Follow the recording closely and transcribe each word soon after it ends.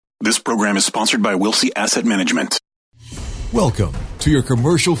This program is sponsored by Wilsey Asset Management. Welcome to your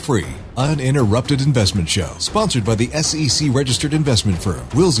commercial-free, uninterrupted investment show, sponsored by the SEC-registered investment firm,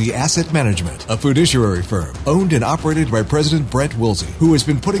 Wilsey Asset Management, a fiduciary firm owned and operated by President Brent Wilsey, who has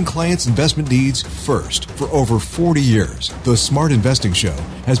been putting clients' investment needs first for over 40 years. The Smart Investing Show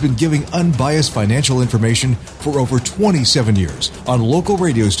has been giving unbiased financial information for over 27 years on local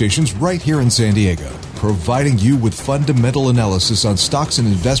radio stations right here in San Diego, providing you with fundamental analysis on stocks and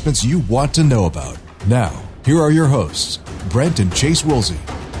investments you want to know about. Now, here are your hosts, Brent and Chase Wilsey.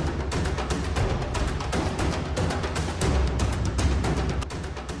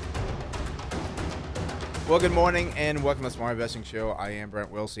 Well, good morning and welcome to the Smart Investing Show. I am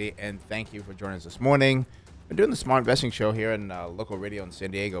Brent Wilsey, and thank you for joining us this morning. I've been doing the Smart Investing Show here in local radio in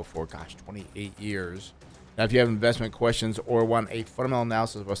San Diego for, 28 years. Now, if you have investment questions or want a fundamental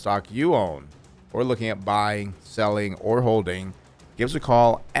analysis of a stock you own or looking at buying, selling, or holding, give us a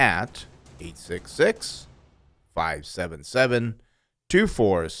call at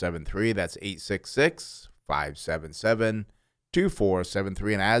 866-577-2473. That's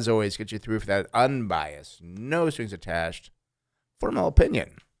 866-577-2473. And as always, get you through for that unbiased, no strings attached, formal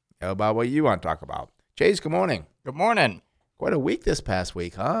opinion about what you want to talk about. Chase, good morning. Good morning. Quite a week this past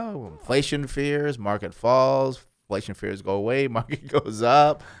week, huh? Inflation fears, market falls, inflation fears go away, market goes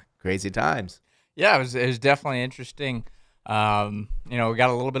up. Crazy times. Yeah, it was definitely interesting. We got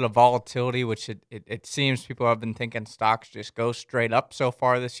a little bit of volatility, which it seems people have been thinking stocks just go straight up so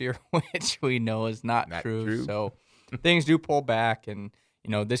far this year, which we know is not true. So things do pull back, and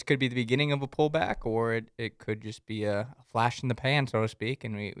this could be the beginning of a pullback, or it could just be a flash in the pan, so to speak,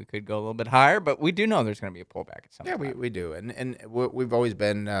 and we could go a little bit higher. But we do know there's going to be a pullback at some time. Yeah, we do, and we've always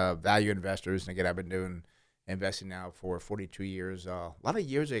been value investors. And again, I've been doing investing now for 42 years. A lot of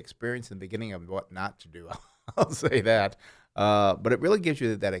years of experience in the beginning of what not to do. I'll say that. But it really gives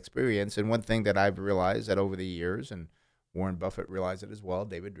you that experience. And one thing that I've realized that over the years, and Warren Buffett realized it as well,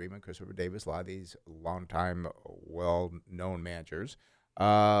 David Dreaman, Christopher Davis, a lot of these longtime, well-known managers,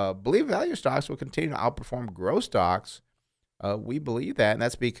 believe value stocks will continue to outperform growth stocks. We believe that, and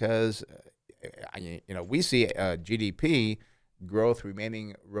that's because, we see GDP growth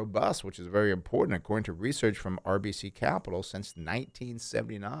remaining robust, which is very important. According to research from RBC Capital, since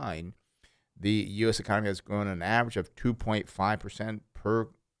 1979, the U.S. economy has grown an average of 2.5% per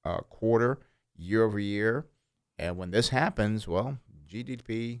quarter, year over year. And when this happens, well,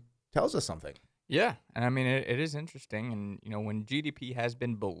 GDP tells us something. Yeah, and I mean, it is interesting. And, when GDP has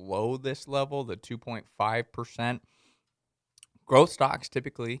been below this level, the 2.5%, growth stocks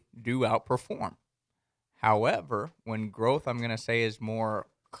typically do outperform. However, when growth, I'm going to say, is more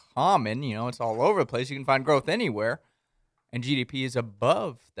common, it's all over the place. You can find growth anywhere. And GDP is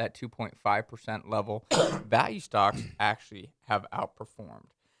above that 2.5% level, value stocks actually have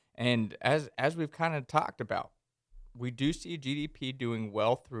outperformed. And as we've kind of talked about, we do see GDP doing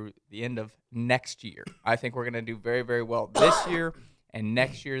well through the end of next year. I think we're going to do very, very well this year and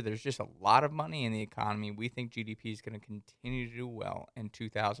next year. There's just a lot of money in the economy. We think GDP is going to continue to do well in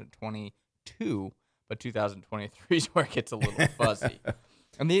 2022, but 2023 is where it gets a little fuzzy.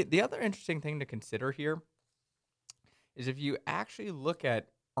 And the other interesting thing to consider here is if you actually look at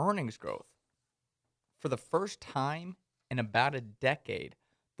earnings growth, for the first time in about a decade,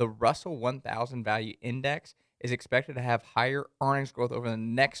 the Russell 1000 Value Index is expected to have higher earnings growth over the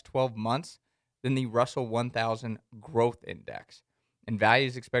next 12 months than the Russell 1000 Growth Index. And value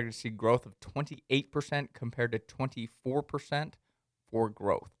is expected to see growth of 28% compared to 24% for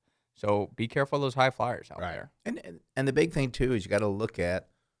growth. So be careful of those high flyers out there. And the big thing, too, is you got to look at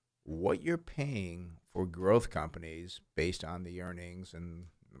what you're paying for growth companies based on the earnings and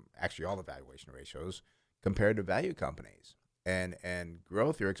actually all the valuation ratios compared to value companies. And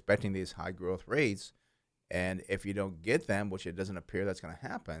growth, you're expecting these high growth rates. And if you don't get them, which it doesn't appear that's going to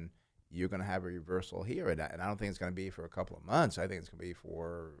happen, you're going to have a reversal here. And I don't think it's going to be for a couple of months. I think it's going to be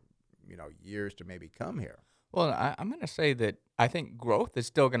for, years to maybe come here. Well, I'm going to say that I think growth is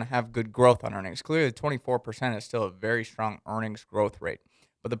still going to have good growth on earnings. Clearly, 24% is still a very strong earnings growth rate.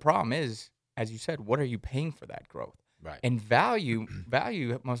 But the problem is, as you said, what are you paying for that growth? Right. And value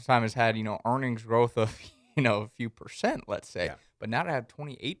most of the time has had, earnings growth of, a few percent, let's say. Yeah. But now to have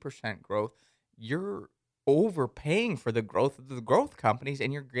 28% growth, you're overpaying for the growth of the growth companies,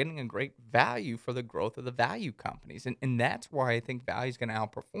 and you're getting a great value for the growth of the value companies. And that's why I think value is going to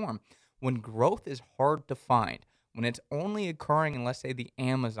outperform. When growth is hard to find, when it's only occurring in, let's say, the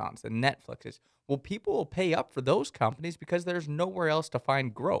Amazons, the Netflixes, well, people will pay up for those companies because there's nowhere else to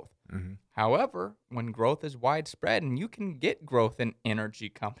find growth. Mm-hmm. However, when growth is widespread, and you can get growth in energy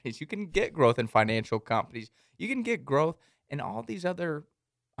companies, you can get growth in financial companies, you can get growth in all these other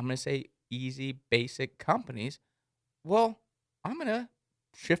I'm going to say easy, basic companies, well, I'm going to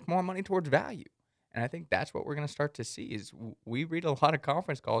shift more money towards value. And I think that's what we're going to start to see is we read a lot of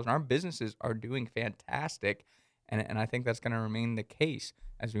conference calls and our businesses are doing fantastic. And I think that's going to remain the case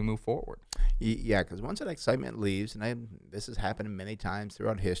as we move forward. Yeah, because once that excitement leaves, and this has happened many times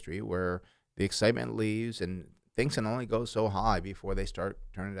throughout history where the excitement leaves and things can only go so high before they start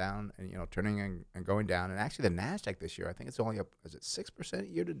turning down and turning and going down. And actually, the Nasdaq this year, I think it's only up. Is it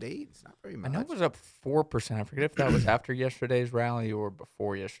 6% year to date? It's not very I much. know it was up 4%. I forget if that was after yesterday's rally or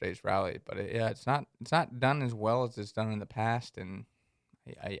before yesterday's rally. But it's not done as well as it's done in the past, and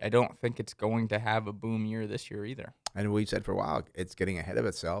I don't think it's going to have a boom year this year either. And we've said for a while it's getting ahead of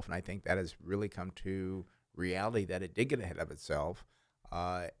itself, and I think that has really come to reality that it did get ahead of itself.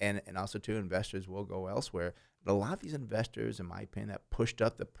 And also, too, investors will go elsewhere. But a lot of these investors, in my opinion, that pushed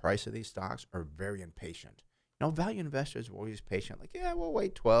up the price of these stocks are very impatient. Value investors are always patient. Like, yeah, we'll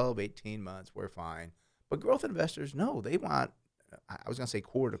wait 12, 18 months. We're fine. But growth investors, no, they want, I was going to say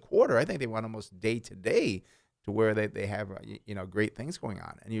quarter to quarter. I think they want almost day to day to where they have, great things going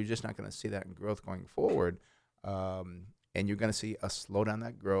on. And you're just not going to see that in growth going forward. And you're going to see a slowdown in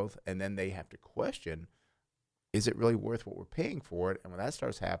that growth. And then they have to question, is it really worth what we're paying for it? And when that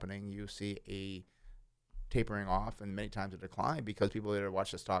starts happening, you see a tapering off and many times a decline because people either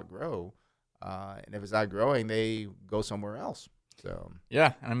watch the stock grow, and if it's not growing, they go somewhere else. So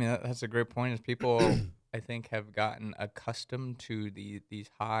yeah, I mean that's a great point. Is people I think have gotten accustomed to these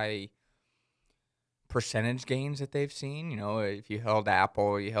high percentage gains that they've seen. If you held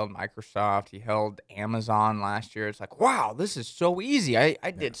Apple, you held Microsoft, you held Amazon last year, it's like, wow, this is so easy.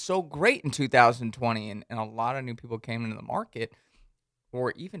 I did so great in 2020, and a lot of new people came into the market,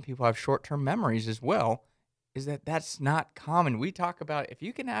 or even people have short-term memories as well. Is that's not common. We talk about if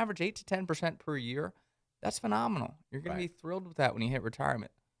you can average 8 to 10% per year, that's phenomenal. You're going to be thrilled with that when you hit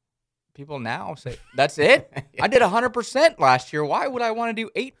retirement. People now say, that's it? I did 100% last year. Why would I want to do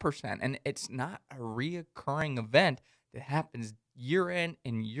 8%? And it's not a reoccurring event that happens year in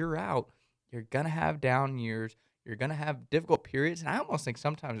and year out. You're going to have down years. You're going to have difficult periods. And I almost think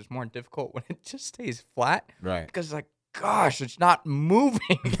sometimes it's more difficult when it just stays flat. Right. Because it's like, gosh, it's not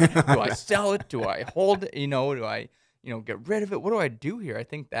moving. Do I sell it? Do I hold it? Do I, get rid of it? What do I do here? I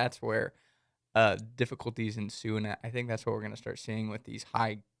think that's where difficulties ensue. And I think that's what we're going to start seeing with these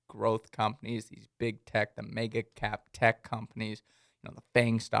high growth companies, these big tech, the mega cap tech companies, the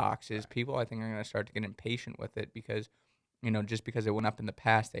FANG stocks, is people I think are going to start to get impatient with it because, just because it went up in the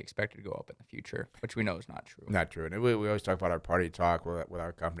past, they expect it to go up in the future, which we know is not true. Not true. And we always talk about our party talk with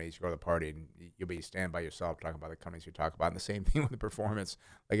our companies. You go to the party and you'll be stand by yourself talking about the companies you talk about. And the same thing with the performance.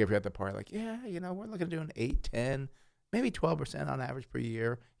 Like if you're at the party, like, yeah, we're looking at doing 8, 10, maybe 12% on average per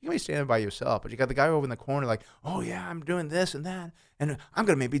year. You can be standing by yourself, but you got the guy over in the corner like, oh, yeah, I'm doing this and that, and I'm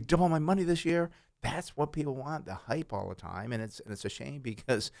going to maybe double my money this year. That's what people want, the hype all the time, and it's a shame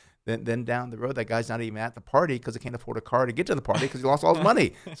because then down the road, that guy's not even at the party because he can't afford a car to get to the party because he lost all his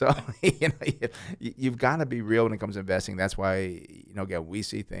money. So you've got to be real when it comes to investing. That's why again we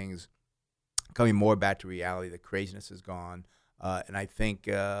see things coming more back to reality. The craziness is gone, and I think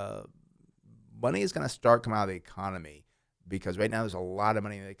money is going to start coming out of the economy because right now there's a lot of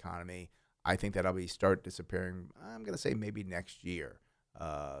money in the economy. I think that'll start disappearing. I'm going to say maybe next year.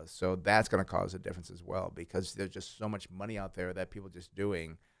 So that's going to cause a difference as well because there's just so much money out there that people just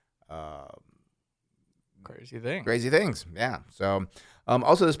doing crazy things. Yeah. So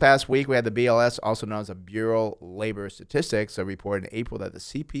also this past week we had the BLS, also known as the Bureau of Labor Statistics, reported in April that the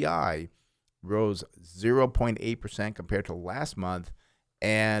CPI rose 0.8% compared to last month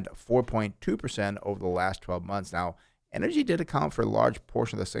and 4.2% over the last 12 months. Now, energy did account for a large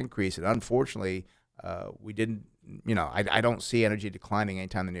portion of this increase, and unfortunately, we didn't. I don't see energy declining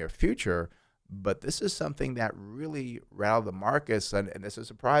anytime in the near future, but this is something that really rattled the markets, and this is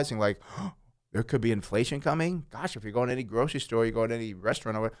surprising. Like, there could be inflation coming. Gosh, if you go in any grocery store, you go in any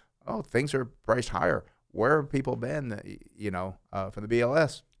restaurant, things are priced higher. Where have people been, from the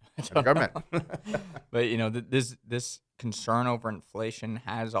BLS, the government? But, this concern over inflation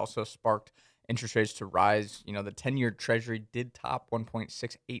has also sparked interest rates to rise. The 10-year Treasury did top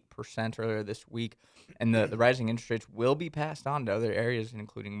 1.68% earlier this week, and the rising interest rates will be passed on to other areas,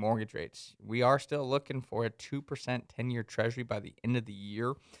 including mortgage rates. We are still looking for a 2% 10-year Treasury by the end of the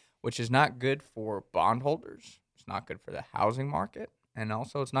year, which is not good for bondholders. It's not good for the housing market, and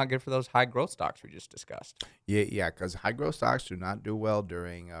also it's not good for those high growth stocks we just discussed. Yeah, because high growth stocks do not do well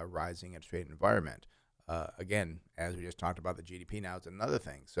during a rising interest rate environment. Again, as we just talked about, the GDP now is another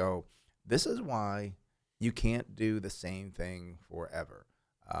thing. So this is why you can't do the same thing forever.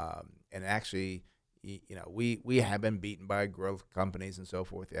 And actually, we have been beaten by growth companies and so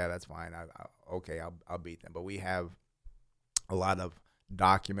forth. Yeah, that's fine. I'll beat them. But we have a lot of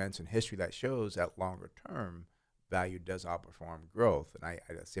documents and history that shows that longer term value does outperform growth. And I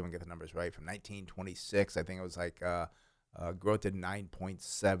see if I can get the numbers right. From 1926, I think it was like growth did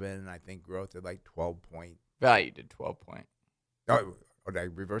 9.7. I think growth did like 12. Value did 12 point. Oh, did I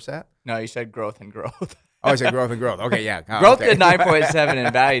reverse that? No, you said growth and growth. Oh, I said growth and growth. Okay, yeah. Growth okay. did 9.7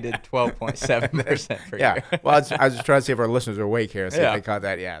 and value did 12.7% per year. Well, I was just trying to see if our listeners are awake here, see if Yeah. they caught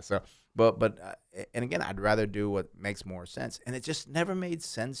that. Yeah. So, but and again, I'd rather do what makes more sense. And it just never made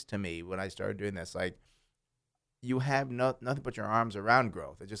sense to me when I started doing this. Like, you have nothing but your arms around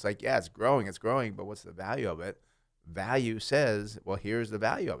growth. It's just like, yeah, it's growing, but what's the value of it? Value says, well, here's the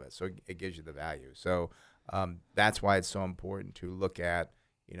value of it. So it gives you the value. So that's why it's so important to look at,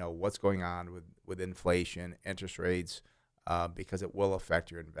 what's going on with inflation, interest rates, because it will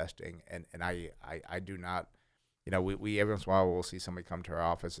affect your investing. And I do not, we every once in a while we'll see somebody come to our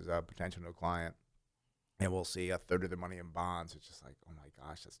office as a potential new client, and we'll see a third of their money in bonds. It's just like, oh my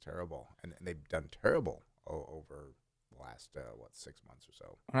gosh, that's terrible. And they've done terrible over the last 6 months or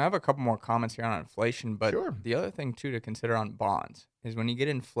so. And I have a couple more comments here on inflation, but Sure. the other thing too to consider on bonds is when you get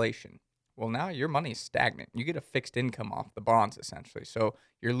inflation, well, now your money is stagnant. You get a fixed income off the bonds essentially, so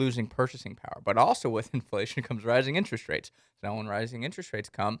you're losing purchasing power. But also with inflation comes rising interest rates. So now when rising interest rates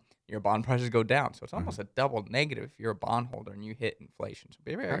come, your bond prices go down. So it's almost a double negative if you're a bondholder and you hit inflation. So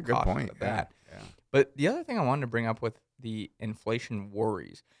be very Good cautious point. of that. Yeah. But the other thing I wanted to bring up with the inflation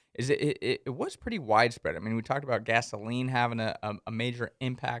worries is it was pretty widespread. I mean, we talked about gasoline having a major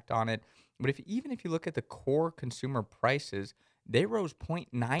impact on it. But even if you look at the core consumer prices, they rose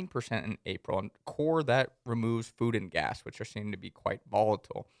 0.9% in April. And core, that removes food and gas, which are seen to be quite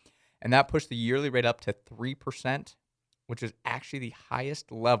volatile. And that pushed the yearly rate up to 3%, which is actually the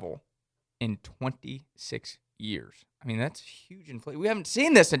highest level in 26 years. I mean, that's huge inflation. We haven't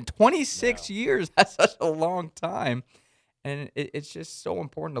seen this in 26 years. That's such a long time. And it's just so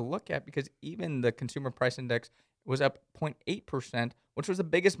important to look at because even the consumer price index was up 0.8%, which was the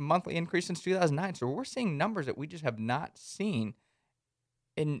biggest monthly increase since 2009. So we're seeing numbers that we just have not seen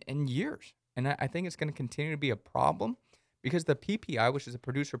in years. And I think it's going to continue to be a problem because the PPI, which is a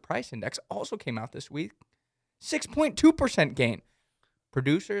producer price index, also came out this week, 6.2% gain.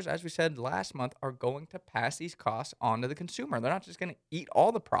 Producers, as we said last month, are going to pass these costs on to the consumer. They're not just going to eat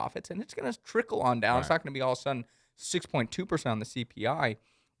all the profits, and it's going to trickle on down. Right. It's not going to be all of a sudden 6.2% on the CPI,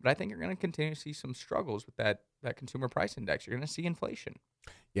 but I think you're going to continue to see some struggles with that consumer price index. You're going to see inflation.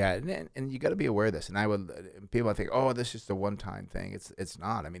 Yeah, and you got to be aware of this. And people think, oh, this is just a one-time thing. It's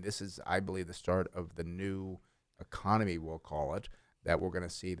not. I mean, this is, I believe, the start of the new economy, we'll call it, that we're going to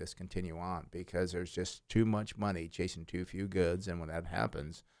see this continue on because there's just too much money chasing too few goods, and when that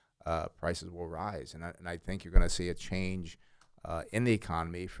happens, prices will rise. And I think you're going to see a change in the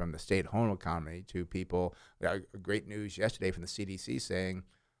economy from the stay-at-home economy to people. Great news yesterday from the CDC saying,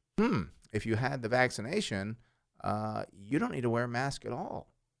 if you had the vaccination, you don't need to wear a mask at all.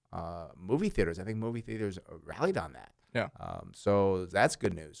 Movie theaters, I think movie theaters rallied on that. Yeah. So that's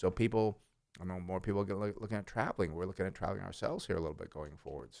good news. So people, I know more people are looking at traveling. We're looking at traveling ourselves here a little bit going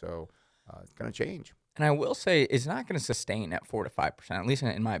forward. So it's going to change. And I will say it's not going to sustain at 4 to 5%, at least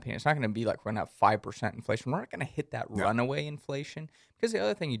in my opinion. It's not going to be like we're going to have 5% inflation. We're not going to hit that runaway inflation because the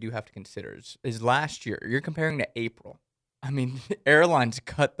other thing you do have to consider is last year. You're comparing to April. I mean, airlines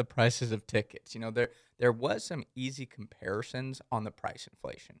cut the prices of tickets. There was some easy comparisons on the price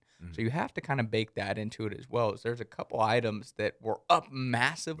inflation. Mm-hmm. So you have to kind of bake that into it as well. There's a couple items that were up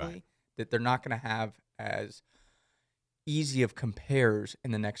massively that they're not going to have as easy of compares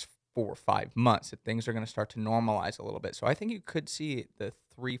in the next 4 or 5 months. That things are going to start to normalize a little bit. So I think you could see the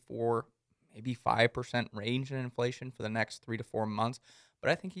 3, 4, maybe 5% range in inflation for the next 3 to 4 months.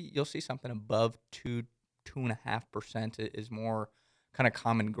 But I think you'll see something above 2.5% is more kind of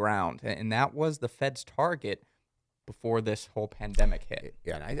common ground. And that was the Fed's target before this whole pandemic hit.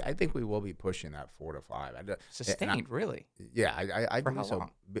 Yeah, and I think we will be pushing that 4 to 5. Sustained, really? Yeah, I For believe how so.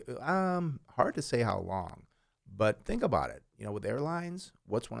 Long? Hard to say how long, but think about it. With airlines,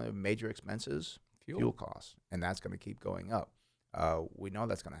 what's one of the major expenses? Fuel costs, and that's going to keep going up. We know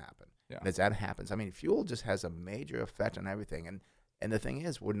that's going to happen. Yeah. And as that happens, I mean, fuel just has a major effect on everything. And the thing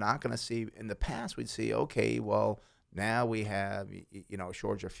is, we're not going to see, in the past, we'd see, okay, well, now we have, a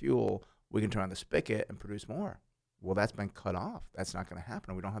shortage of fuel. We can turn on the spigot and produce more. Well, that's been cut off. That's not going to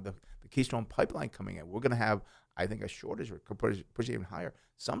happen. We don't have the Keystone Pipeline coming in. We're going to have, I think, a shortage, or could push it even higher.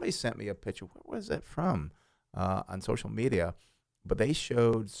 Somebody sent me a picture. Where was that from? On social media. But they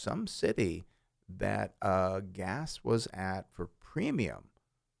showed some city that gas was at, for premium,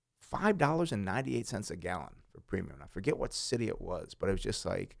 $5.98 a gallon for premium. I forget what city it was, but it was just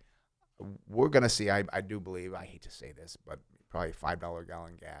like, we're going to see, I do believe, I hate to say this, but probably $5 a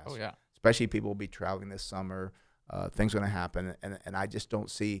gallon gas. Oh, yeah. Especially people will be traveling this summer. Things are going to happen. And I just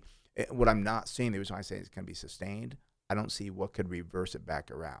don't see, what I'm not seeing, the reason why I say it's going to be sustained, I don't see what could reverse it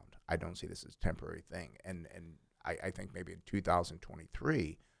back around. I don't see this as a temporary thing. And I think maybe in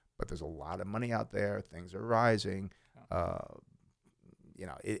 2023, but there's a lot of money out there. Things are rising.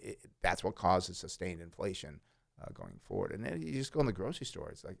 That's what causes sustained inflation going forward. And then you just go in the grocery store.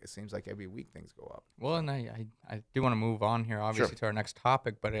 It's like, it seems like every week things go up. Well, and I do want to move on here, obviously, Sure. to our next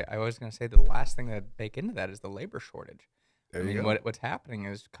topic, but I was going to say the last thing that bake into that is the labor shortage. There I you mean, go. what's happening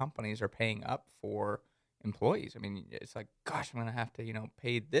is companies are paying up for employees. I mean, it's like, gosh, I'm going to have to,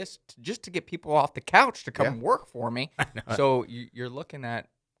 pay this just to get people off the couch to come work for me. So you're looking at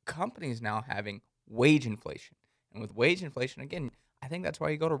companies now having wage inflation. And with wage inflation, again, I think that's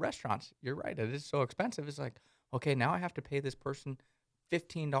why you go to restaurants. You're right. It is so expensive. It's like, okay, now I have to pay this person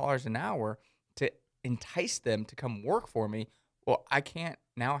 $15 an hour to entice them to come work for me. Well, I can't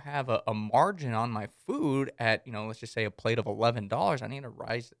now have a margin on my food at, let's just say a plate of $11. I need to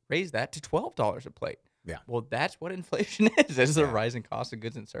raise that to $12 a plate. Yeah. Well, that's what inflation is. It's the rising cost of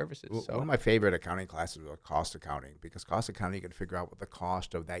goods and services. So One of my favorite accounting classes was cost accounting, because cost accounting, you can figure out what the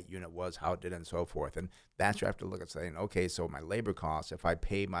cost of that unit was, how it did, and so forth. And that's where you have to look at saying, okay, so my labor costs, if I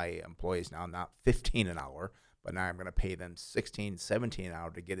pay my employees now not $15 an hour, but now I'm going to pay them $16, $17 an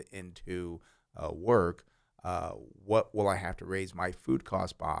hour to get into work, what will I have to raise my food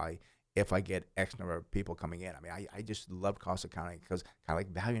costs by if I get X number of people coming in? I mean, I just love cost accounting because kind of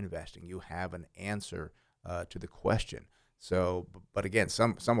like value investing, you have an answer to the question. So, but again,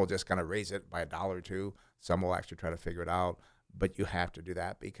 some will just kind of raise it by $1 or $2. Some will actually try to figure it out. But you have to do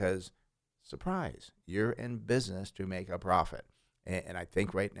that because, surprise, you're in business to make a profit. And I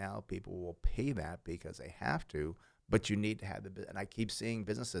think right now people will pay that because they have to. But you need to have and I keep seeing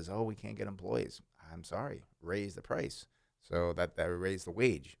businesses, oh, we can't get employees. I'm sorry, raise the price. So that raise the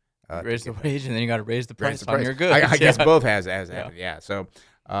wage. raise the wage, and then you got to raise the price on your goods. I guess both has happened. Yeah. So,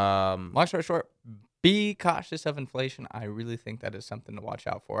 long story short, be cautious of inflation. I really think that is something to watch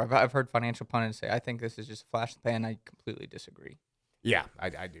out for. I've heard financial pundits say, I think this is just a flash in the pan. I completely disagree. Yeah,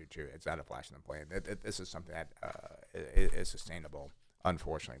 I do too. It's not a flash in the pan. This is something that is sustainable,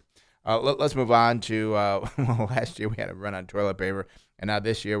 unfortunately. Let's move on to last year we had a run on toilet paper, and now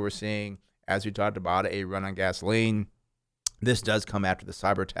this year we're seeing, as we talked about, a run on gasoline. This does come after the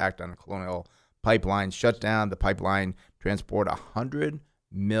cyber attack on the Colonial Pipeline shutdown. The pipeline transport 100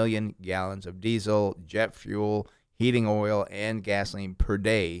 million gallons of diesel, jet fuel, heating oil, and gasoline per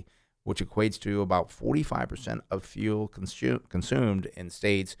day, which equates to about 45% of fuel consumed in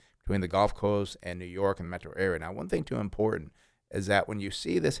states between the Gulf Coast and New York and the metro area. Now, one thing too important is that when you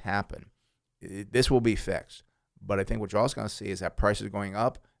see this happen, this will be fixed. But I think what you're also going to see is that prices going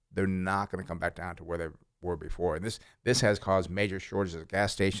up, they're not going to come back down to where they were before. And this has caused major shortages of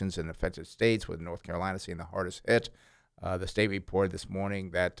gas stations in affected states, with North Carolina seeing the hardest hit. The state reported this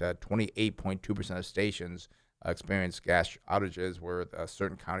morning that 28.2% of stations experienced gas outages, where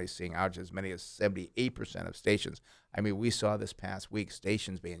certain counties seeing outages as many as 78% of stations. I mean, we saw this past week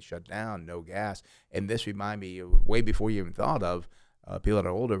stations being shut down, no gas. And this reminded me, way before you even thought of, people that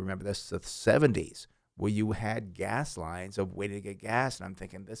are older remember this, the 70s, where you had gas lines of waiting to get gas. And I'm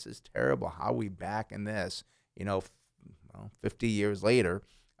thinking, this is terrible. How are we back in this, 50 years later?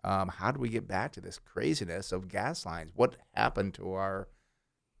 How do we get back to this craziness of gas lines? What happened to our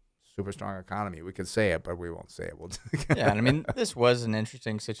super strong economy? We could say it, but we won't say it. Yeah, and I mean, this was an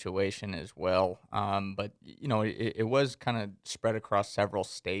interesting situation as well. But, it was kind of spread across several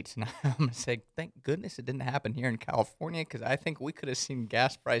states. And I'm going to say, thank goodness it didn't happen here in California, because I think we could have seen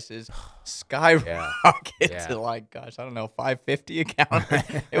gas prices skyrocket to $5.50 a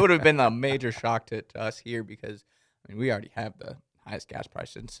gallon. It would have been a major shock to us here, because, we already have the highest gas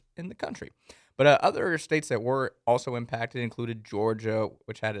prices in the country. But other states that were also impacted included Georgia,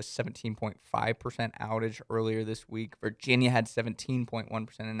 which had a 17.5% outage earlier this week. Virginia had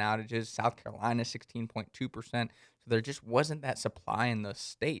 17.1% in outages. South Carolina, 16.2%. So there just wasn't that supply in those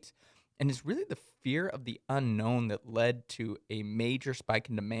states. And it's really the fear of the unknown that led to a major spike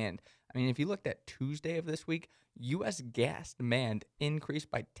in demand. I mean, if you looked at Tuesday of this week, U.S. gas demand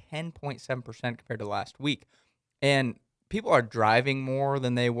increased by 10.7% compared to last week. And people are driving more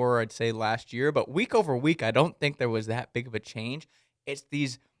than they were, I'd say, last year. But week over week, I don't think there was that big of a change. It's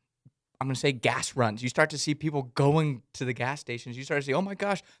these, I'm going to say, gas runs. You start to see people going to the gas stations. You start to see, oh, my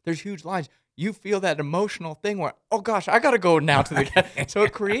gosh, there's huge lines. You feel that emotional thing where, oh, gosh, I got to go now to the gas. So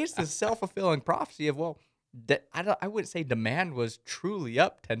it creates this self-fulfilling prophecy of, well, I wouldn't say demand was truly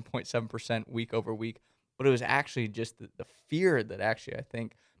up 10.7% week over week, but it was actually just the fear that actually I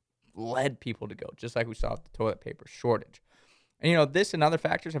think led people to go, just like we saw with the toilet paper shortage. And this and other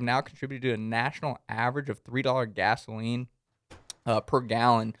factors have now contributed to a national average of $3 gasoline per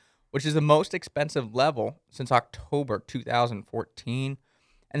gallon, which is the most expensive level since October 2014.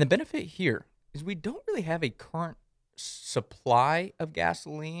 And the benefit here is we don't really have a current supply of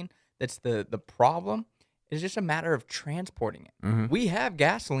gasoline. That's the problem. It's just a matter of transporting it. Mm-hmm. We have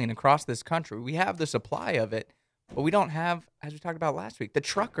gasoline across this country. We have the supply of it, but we don't have, as we talked about last week, the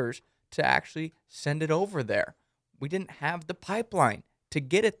truckers to actually send it over there. We didn't have the pipeline to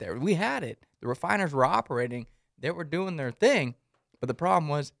get it there. We had it. The refiners were operating. They were doing their thing. But the problem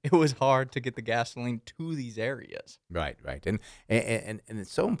was it was hard to get the gasoline to these areas. Right. And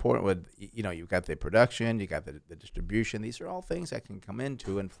it's so important with, you've got the production, you got the distribution. These are all things that can come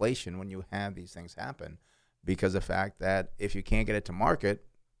into inflation when you have these things happen, because the fact that if you can't get it to market,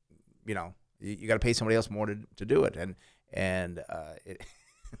 you got to pay somebody else more to do it.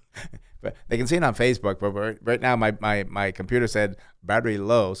 But they can see it on Facebook. But right now, my computer said battery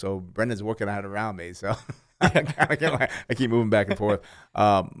low, so Brendan's working out around me. So I keep moving back and forth.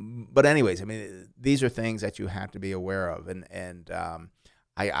 But anyways, I mean, these are things that you have to be aware of, and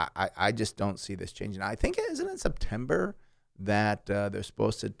I just don't see this changing. I think isn't it September that they're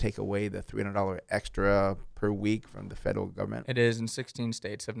supposed to take away the $300 extra per week from the federal government? It is, and 16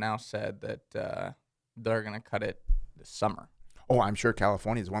 states have now said that they're going to cut it this summer. Oh, I'm sure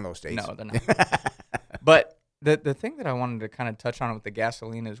California is one of those states. No, they're not. But the thing that I wanted to kind of touch on with the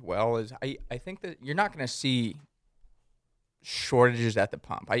gasoline as well is I think that you're not going to see shortages at the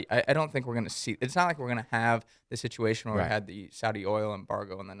pump. I don't think we're going to see. It's not like we're going to have the situation where we had the Saudi oil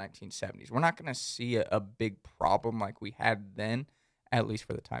embargo in the 1970s. We're not going to see a big problem like we had then, at least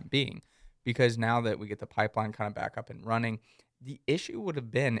for the time being, because now that we get the pipeline kind of back up and running, the issue would have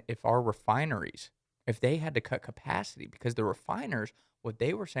been if our refineries, if they had to cut capacity, because the refiners, what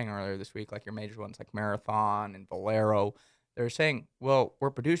they were saying earlier this week, like your major ones like Marathon and Valero, they're saying, well, we're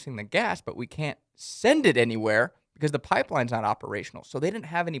producing the gas, but we can't send it anywhere because the pipeline's not operational. So they didn't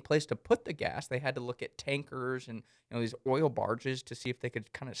have any place to put the gas. They had to look at tankers and these oil barges to see if they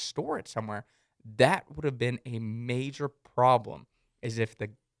could kind of store it somewhere. That would have been a major problem, is if the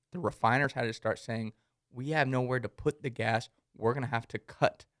refiners had to start saying, we have nowhere to put the gas, we're going to have to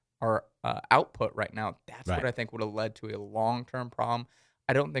cut our output right now. That's what I think would have led to a long-term problem.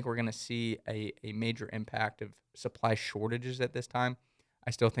 I don't think we're going to see a major impact of supply shortages at this time.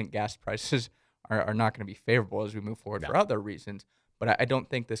 I still think gas prices are not going to be favorable as we move forward for other reasons. But I don't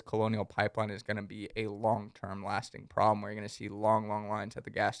think this Colonial Pipeline is going to be a long-term lasting problem where you're going to see long lines at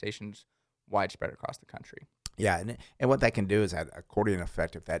the gas stations widespread across the country. Yeah, and what that can do is have an accordion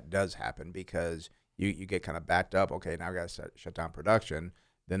effect if that does happen, because you get kind of backed up. Okay, now I got to shut down production.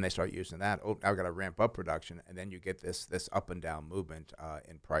 Then they start using that. Oh, now I've got to ramp up production, and then you get this up and down movement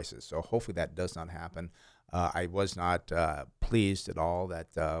in prices. So hopefully that does not happen. I was not pleased at all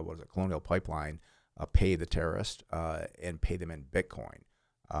that Colonial Pipeline pay the terrorists and pay them in Bitcoin.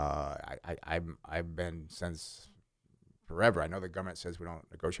 I've been since forever. I know the government says we don't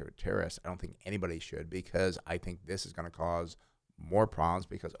negotiate with terrorists. I don't think anybody should, because I think this is going to cause more problems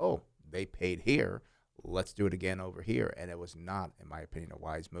because, they paid here. Let's do it again over here. And it was not, in my opinion, a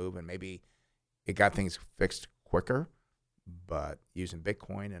wise move. And maybe it got things fixed quicker, but using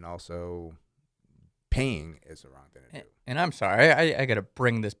Bitcoin and also paying is the wrong thing to do. And I'm sorry, I got to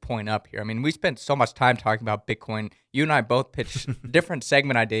bring this point up here. I mean, we spent so much time talking about Bitcoin. You and I both pitched different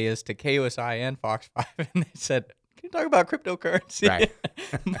segment ideas to KUSI and Fox 5, and they said, can you talk about cryptocurrency? Right.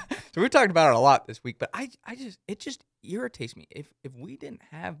 So we talked about it a lot this week, but it just irritates me. If we didn't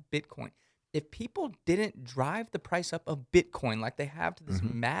have Bitcoin, if people didn't drive the price up of Bitcoin like they have to this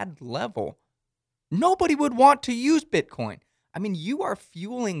mad level, nobody would want to use Bitcoin. I mean, you are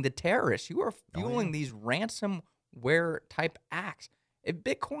fueling the terrorists. You are fueling these ransomware type acts. If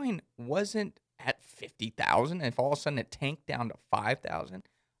Bitcoin wasn't at 50,000, if all of a sudden it tanked down to 5,000,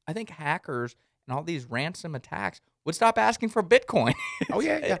 I think hackers and all these ransom attacks would stop asking for Bitcoin. Oh,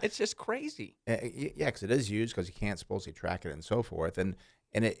 yeah. It's just crazy. Yeah, because it is used because you can't supposedly track it and so forth. And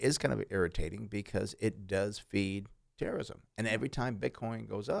it is kind of irritating because it does feed terrorism. And every time Bitcoin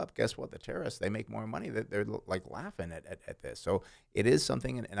goes up, guess what? The terrorists, they make more money. They're like laughing at this. So it is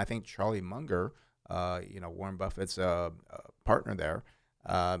something. And I think Charlie Munger, Warren Buffett's partner there,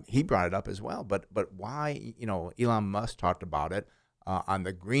 he brought it up as well. But why, Elon Musk talked about it on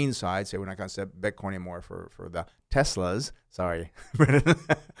the green side, say we're not going to set Bitcoin anymore for the Teslas. Sorry, Brendan.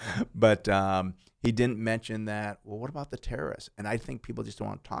 But, He didn't mention that, well, what about the terrorists? And I think people just don't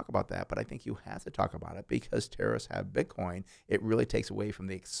want to talk about that, but I think you have to talk about it because terrorists have Bitcoin. It really takes away from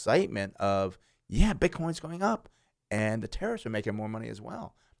the excitement of, yeah, Bitcoin's going up, and the terrorists are making more money as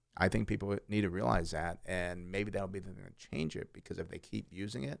well. I think people need to realize that, and maybe that'll be the thing to change it, because if they keep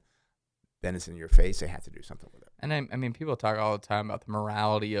using it, then it's in your face. They have to do something with it. And I mean, people talk all the time about the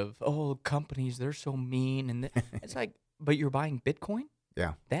morality of, oh, companies, they're so mean. And it's like, but you're buying Bitcoin?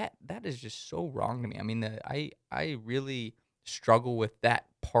 Yeah. That is just so wrong to me. I mean, I really struggle with that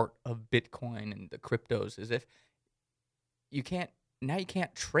part of Bitcoin and the cryptos, as if you can't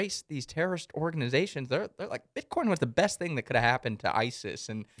trace these terrorist organizations. They're like, Bitcoin was the best thing that could have happened to ISIS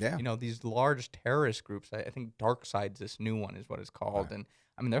and these large terrorist groups. I think DarkSide's this new one is what it's called. Right. And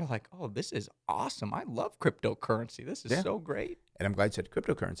I mean, they're like, oh, this is awesome. I love cryptocurrency. This is so great. And I'm glad you said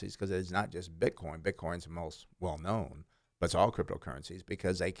cryptocurrencies, because it's not just Bitcoin. Bitcoin's the most well known, but it's all cryptocurrencies,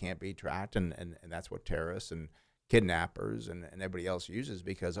 because they can't be tracked, and that's what terrorists and kidnappers and everybody else uses,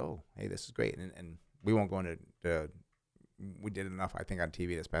 because, oh, hey, this is great. And we won't go into we did enough, I think, on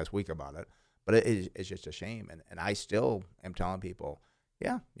TV this past week about it, but it's just a shame. And I still am telling people,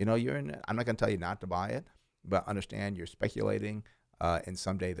 yeah, you're in it. I'm not going to tell you not to buy it, but understand you're speculating, and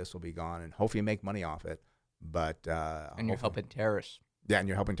someday this will be gone, and hopefully you make money off it. But and you're helping terrorists. Yeah, and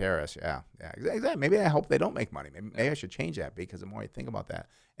you're helping terrorists. Yeah, exactly. Maybe I hope they don't make money. Maybe I should change that, because the more I think about that,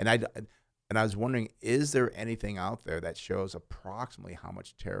 and I was wondering, is there anything out there that shows approximately how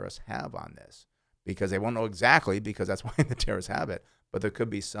much terrorists have on this? Because they won't know exactly, because that's why the terrorists have it. But there could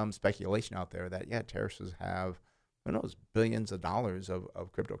be some speculation out there that, yeah, terrorists have, who knows, billions of dollars of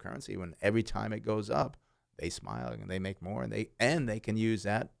cryptocurrency. When every time it goes up, they smile and they make more, and they can use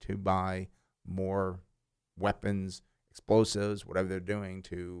that to buy more weapons, explosives, whatever they're doing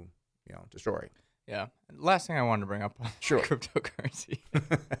to, destroy. Yeah. Last thing I wanted to bring up on cryptocurrency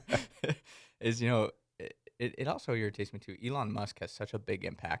is, it also irritates me too. Elon Musk has such a big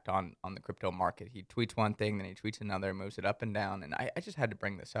impact on the crypto market. He tweets one thing, then he tweets another, moves it up and down. And I just had to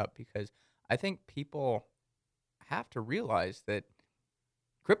bring this up because I think people have to realize that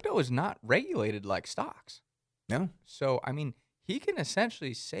crypto is not regulated like stocks. No. So, I mean, he can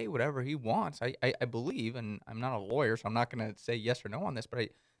essentially say whatever he wants. I believe, and I'm not a lawyer, so I'm not going to say yes or no on this, but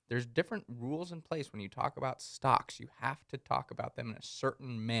there's different rules in place when you talk about stocks. You have to talk about them in a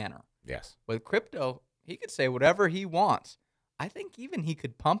certain manner. Yes. With crypto, he could say whatever he wants. I think even he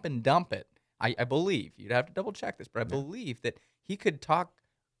could pump and dump it. I believe. You'd have to double check this, but I believe that he could talk,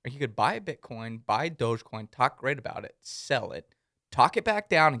 or he could buy Bitcoin, buy Dogecoin, talk great about it, sell it, talk it back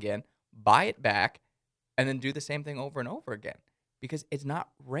down again, buy it back, and then do the same thing over and over again, because it's not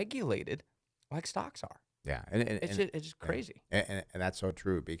regulated like stocks are. Yeah, it's just crazy. And that's so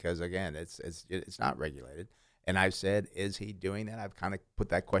true, because again, it's not regulated. And I've said, is he doing that? I've kind of put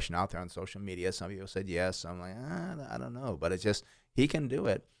that question out there on social media. Some people said yes. I'm like, I don't know. But it's just, he can do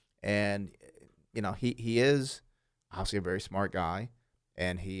it. And, he is obviously a very smart guy,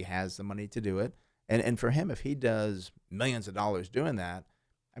 and he has the money to do it. And for him, if he does millions of dollars doing that,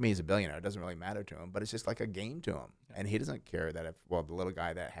 I mean, he's a billionaire. It doesn't really matter to him, but it's just like a game to him. And he doesn't care that the little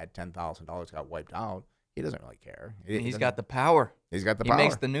guy that had $10,000 got wiped out, he doesn't really care. He's got the power. He's got the power. He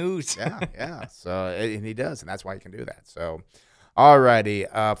makes the news. Yeah. So, and he does, and that's why he can do that. So, all righty.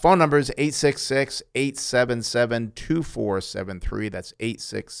 Phone number is 866-877-2473. That's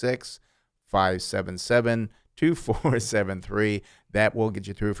 866-577-2473. That will get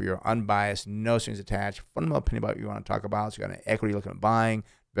you through for your unbiased, no strings attached, fundamental opinion about what you want to talk about. So you got an equity looking at buying,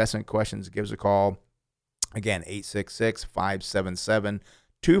 investment questions, give us a call. Again,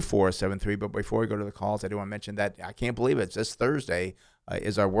 866-577-2473. But before we go to the calls, I do want to mention that I can't believe it's this Thursday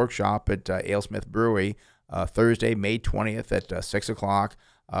is our workshop at AleSmith Brewery. Thursday, May 20th at 6 o'clock.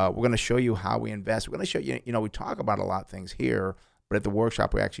 We're going to show you how we invest. We're going to show you, we talk about a lot of things here, but at the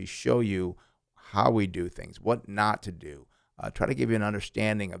workshop, we actually show you how we do things, what not to do. Try to give you an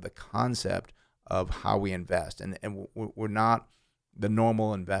understanding of the concept of how we invest. And we're not the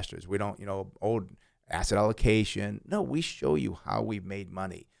normal investors. We don't, old asset allocation. No, we show you how we've made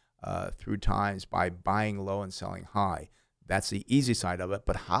money through times by buying low and selling high. That's the easy side of it.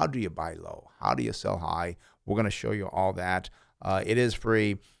 But how do you buy low? How do you sell high? We're going to show you all that. It is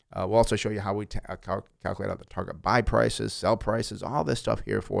free. We'll also show you how we calculate out the target buy prices, sell prices, all this stuff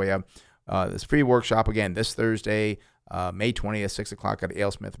here for you. This free workshop, again, this Thursday, May 20th, 6 o'clock at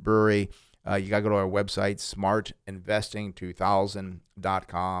AleSmith Brewery. You got to go to our website,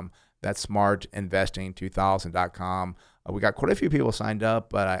 smartinvesting2000.com. That's smartinvesting2000.com. We got quite a few people signed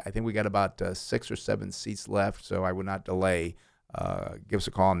up, but I think we got about 6 or 7 seats left, so I would not delay. Give us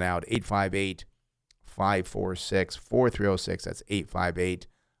a call now at 858-546-4306. That's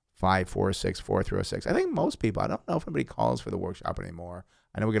 546-4306. I think most people, I don't know if anybody calls for the workshop anymore.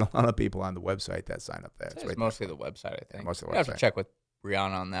 I know we get a lot of people on the website that sign up there. It's mostly the website, I think. Yeah, mostly the I have to website. check with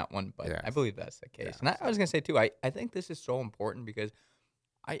Brianna on that one, but Yeah. I believe that's the case. Yeah, And I was going to say, too, I think this is so important because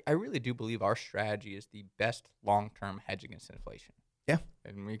I really do believe our strategy is the best long-term hedge against inflation. Yeah.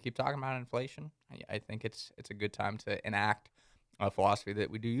 And we keep talking about inflation. I think it's a good time to enact a philosophy that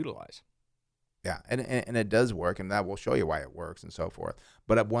we do utilize. Yeah, and it does work, and that will show you why it works and so forth.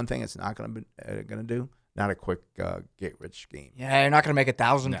 But one thing it's not going to do, not a quick get-rich scheme. Yeah, you're not going to make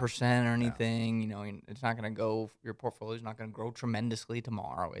 1,000% or No. anything. You know, it's not going to go. Your portfolio's not going to grow tremendously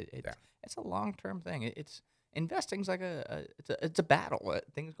tomorrow. It's a long-term thing. It's investing's like it's a battle.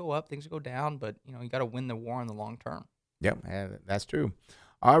 Things go up, things go down, but you know you got to win the war in the long term. Yep, that's true.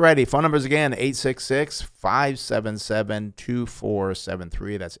 All righty, phone numbers again,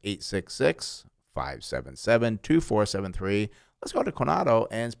 866-577-2473. That's 866-577-2473. Let's go to Coronado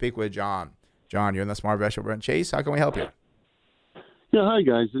and speak with John. John, you're in the Smart Investor Brent Chase. How can we help you? Yeah, hi,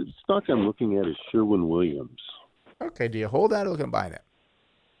 guys. The stock I'm looking at is Sherwin-Williams. Okay, do you hold that or looking to buy it?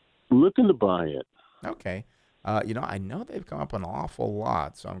 Looking to buy it. Okay. I know they've come up an awful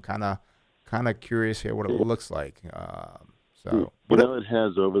lot, so I'm kind of curious here what it looks like. It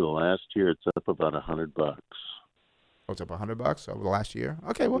has over the last year, it's up about $100. It's up $100 over the last year.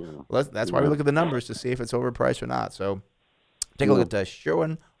 Okay, well, Yeah. that's why we look at the numbers to see if it's overpriced or not. So take a look at the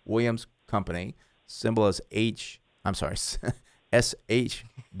Sherwin-Williams Company. Symbol is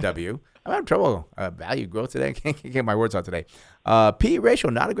SHW. I'm having trouble value growth today. I can't get my words out today. P/E ratio,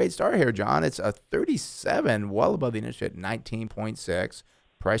 not a great start here, John. It's a 37, well above the industry at 19.6.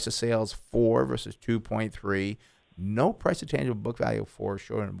 Price to sales 4 versus 2.3. No price to tangible book value for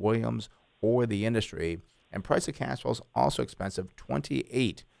Sherwin-Williams or the industry. And price to cash flow is also expensive,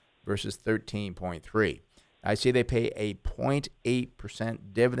 28 versus 13.3. I see they pay a 0.8%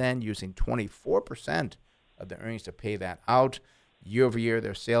 dividend, using 24% of the earnings to pay that out. Year over year,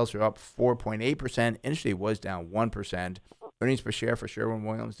 their sales are up 4.8%. Industry was down 1%. Earnings per share for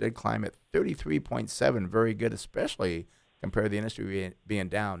Sherwin-Williams did climb at 33.7, very good, especially compared to the industry being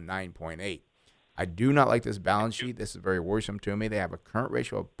down 9.8. I do not like this balance sheet. This is very worrisome to me. They have a current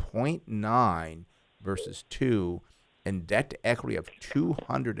ratio of 0.9 versus 2, and debt to equity of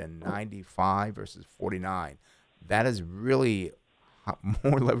 295 versus 49. That is really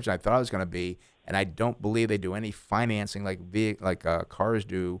more leverage than I thought it was going to be, and I don't believe they do any financing like cars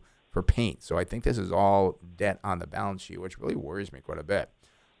do for paint. So I think this is all debt on the balance sheet, which really worries me quite a bit.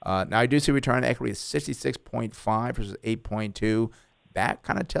 Now, I do see return on equity is 66.5 versus 8.2. That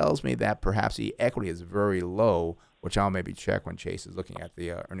kind of tells me that perhaps the equity is very low, which I'll maybe check when Chase is looking at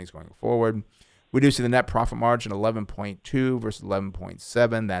the earnings going forward. We do see the net profit margin 11.2 versus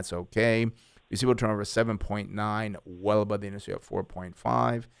 11.7. That's okay. Receivable turnover 7.9, well above the industry at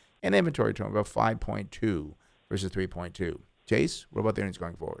 4.5. And inventory turnover of 5.2 versus 3.2. Chase, what about the earnings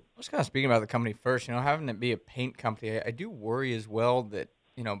going forward? I was kind of speaking about the company first. You know, having it be a paint company, I do worry as well that,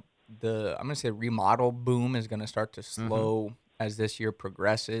 you know, I'm going to say remodel boom is going to start to slow as this year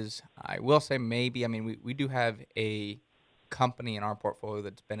progresses. I will say maybe, I mean, we do have a company in our portfolio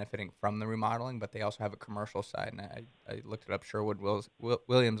that's benefiting from the remodeling, but they also have a commercial side. And I looked it up.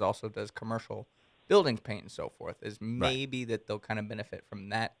 Sherwin-Williams also does commercial buildings paint and so forth. Is maybe that they'll kind of benefit from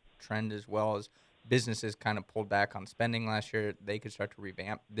that trend, as well as businesses kind of pulled back on spending last year. They could start to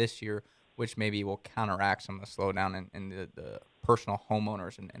revamp this year, which maybe will counteract some of the slowdown in the personal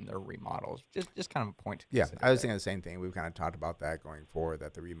homeowners and their remodels. Just kind of a point to consider. I was thinking the same thing. We've kind of talked about that going forward,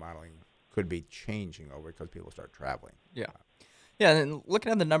 that the remodeling could be changing over because people start traveling. Yeah. Yeah, and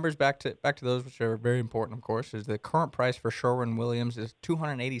looking at the numbers back to those, which are very important, of course, is the current price for Sherwin-Williams is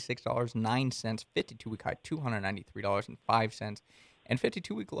 $286.09, 52-week high $293.05, and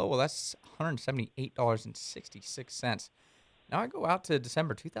 52-week low, well, that's $178.66. Now I go out to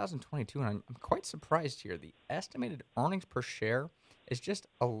December 2022, and I'm quite surprised here. The estimated earnings per share is just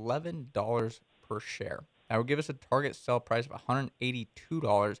 $11 per share. That would give us a target sell price of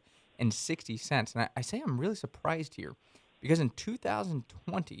 $182.60. And I say I'm really surprised here because in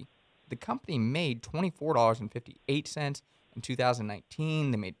 2020, the company made $24.58. In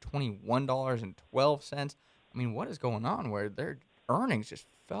 2019, they made $21.12. I mean, what is going on where their earnings just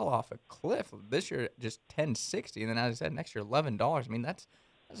fell off a cliff? This year, just $10.60, and then as I said, next year $11. I mean, that's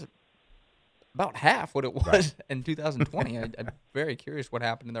about half what it was in 2020. I'm very curious what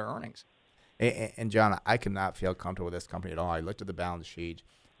happened to their earnings. And John, I cannot feel comfortable with this company at all. I looked at the balance sheet.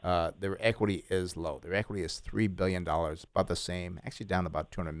 Their equity is low. Their equity is $3 billion, about the same, actually down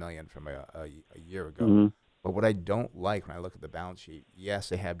about $200 million from a year ago. Mm-hmm. But what I don't like when I look at the balance sheet, yes,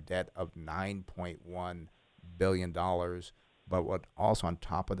 they have debt of $9.1 billion, But what also on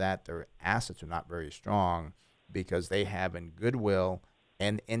top of that, their assets are not very strong because they have in goodwill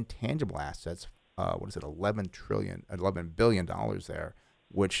and intangible assets, $11 billion there,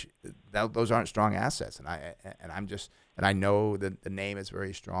 which those aren't strong assets. And I know that the name is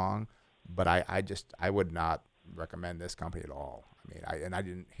very strong, but I would not recommend this company at all. I mean, I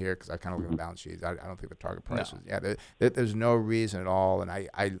didn't hear because I kind of look at the balance sheets. I don't think the target price is. Yeah, there's no reason at all. And I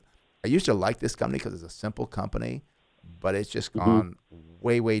used to like this company because it's a simple company, but it's just gone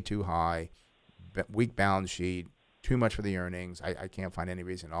way too high. Weak balance sheet, too much for the earnings. I can't find any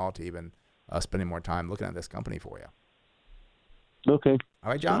reason at all to even spending more time looking at this company for you. Okay.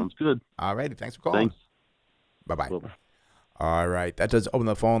 All right, John. Sounds good. All righty. Thanks for calling. Thanks. Bye-bye. Bye-bye. All right. That does open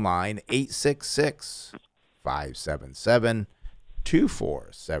the phone line,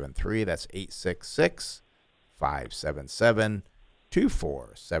 866-577-2473. That's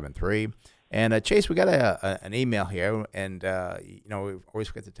 866-577-2473. And Chase, we got an email here, and we always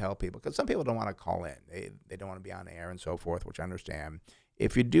forget to tell people because some people don't want to call in; they don't want to be on air and so forth, which I understand.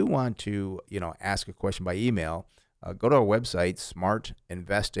 If you do want to, ask a question by email, go to our website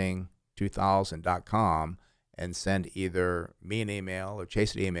smartinvesting2000.com and send either me an email or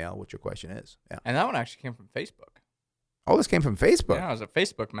Chase an email what your question is. Yeah. And that one actually came from Facebook. Oh, this came from Facebook. Yeah, it was a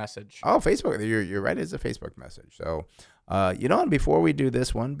Facebook message. Oh, Facebook. You're right. It's a Facebook message. So, and before we do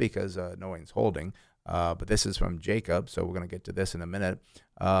this one, because no one's holding, but this is from Jacob, so we're going to get to this in a minute.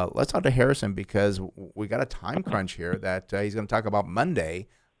 Let's talk to Harrison because we got a time crunch here that he's going to talk about Monday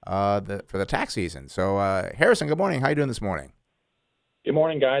for the tax season. So, Harrison, good morning. How you doing this morning? Good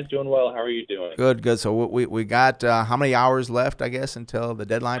morning, guys. Doing well. How are you doing? Good. So we got how many hours left, I guess, until the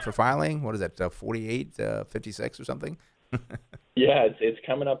deadline for filing? What is that, 48, 56 or something? Yeah, it's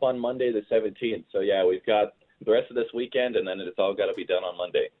coming up on Monday the 17th. So, yeah, we've got the rest of this weekend, and then it's all got to be done on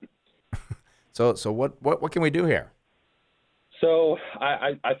Monday. So what can we do here? So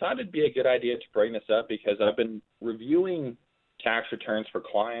I thought it'd be a good idea to bring this up because I've been reviewing tax returns for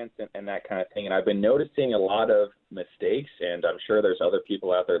clients and that kind of thing, and I've been noticing a lot of mistakes, and I'm sure there's other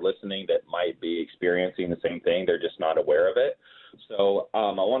people out there listening that might be experiencing the same thing. They're just not aware of it. So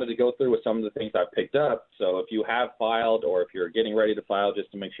I wanted to go through with some of the things I've picked up. So if you have filed or if you're getting ready to file, just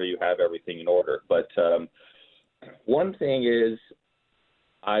to make sure you have everything in order. But one thing is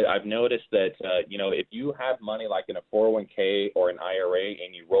I've noticed that, if you have money like in a 401k or an IRA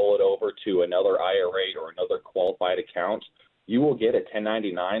and you roll it over to another IRA or another qualified account, you will get a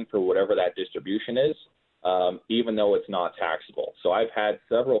 1099 for whatever that distribution is, even though it's not taxable. So I've had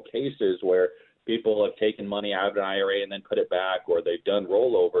several cases where people have taken money out of an IRA and then put it back, or they've done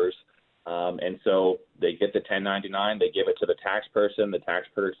rollovers. And so they get the 1099, they give it to the tax person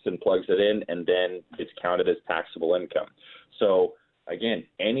plugs it in, and then it's counted as taxable income. So again,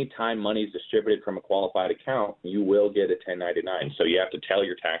 anytime money is distributed from a qualified account, you will get a 1099. So you have to tell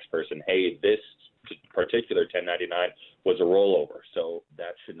your tax person, hey, this particular 1099 was a rollover, so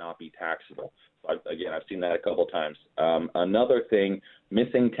that should not be taxable. I've seen that a couple times. Another thing,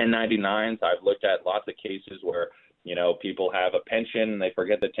 missing 1099s. I've looked at lots of cases where, people have a pension and they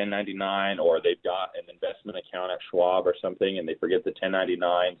forget the 1099, or they've got an investment account at Schwab or something and they forget the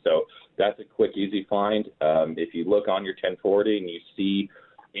 1099. So that's a quick, easy find. If you look on your 1040 and you see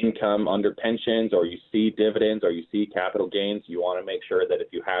income under pensions, or you see dividends, or you see capital gains, you want to make sure that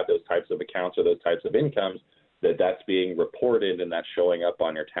if you have those types of accounts or those types of incomes, that's being reported and that's showing up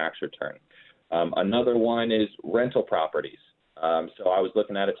on your tax return. Another one is rental properties. So I was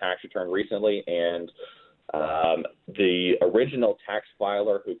looking at a tax return recently, and the original tax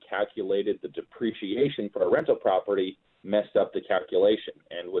filer who calculated the depreciation for a rental property messed up the calculation.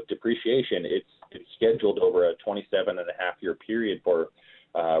 And with depreciation, it's scheduled over a 27.5-year period for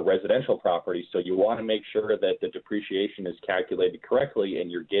residential properties. So you want to make sure that the depreciation is calculated correctly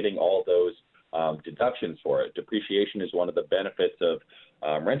and you're getting all those deductions for it. Depreciation is one of the benefits of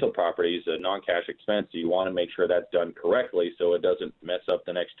rental properties, a non-cash expense. So you want to make sure that's done correctly so it doesn't mess up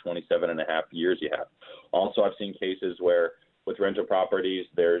the next 27.5 years you have. Also, I've seen cases where with rental properties,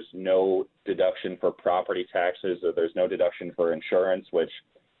 there's no deduction for property taxes, or there's no deduction for insurance, which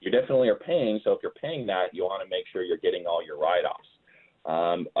you definitely are paying. So if you're paying that, you want to make sure you're getting all your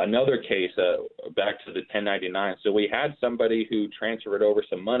write-offs. Another case, back to the 1099. So we had somebody who transferred over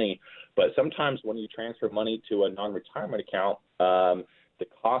some money, but sometimes when you transfer money to a non-retirement account, the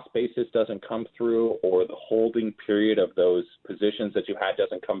cost basis doesn't come through, or the holding period of those positions that you had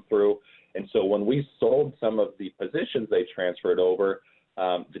doesn't come through. And so when we sold some of the positions they transferred over,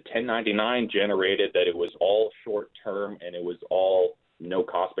 the 1099 generated that it was all short-term and it was all no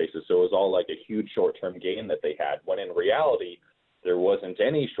cost basis. So it was all like a huge short-term gain that they had, when in reality, there wasn't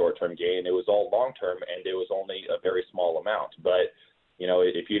any short-term gain. It was all long-term, and it was only a very small amount. But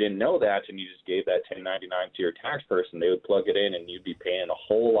if you didn't know that and you just gave that 1099 to your tax person, they would plug it in, and you'd be paying a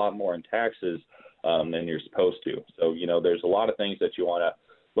whole lot more in taxes than you're supposed to. So, there's a lot of things that you want to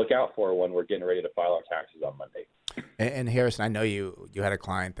look out for when we're getting ready to file our taxes on Monday. And Harrison, I know you had a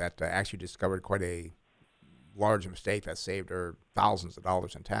client that actually discovered quite a large mistake that saved her thousands of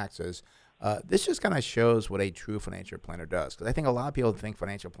dollars in taxes. This just kind of shows what a true financial planner does. Because I think a lot of people think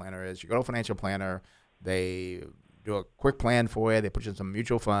financial planner is you go to a financial planner, they do a quick plan for you, they put you in some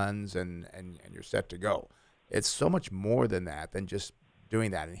mutual funds, and you're set to go. It's so much more than that, than just doing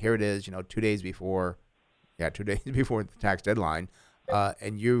that. And here it is, 2 days before, 2 days before the tax deadline,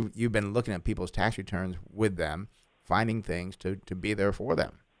 and you've been looking at people's tax returns with them, finding things to be there for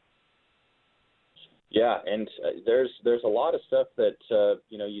them. Yeah, and there's a lot of stuff that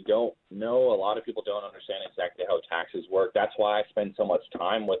you don't know. A lot of people don't understand exactly how taxes work. That's why I spend so much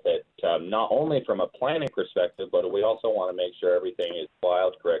time with it, not only from a planning perspective, but we also want to make sure everything is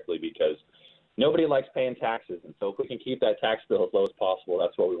filed correctly, because nobody likes paying taxes. And so if we can keep that tax bill as low as possible,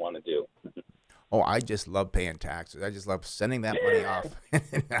 that's what we want to do. Oh, I just love paying taxes. I just love sending that money off.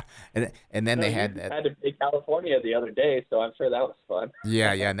 and then they had that. I had to pay California the other day, so I'm sure that was fun.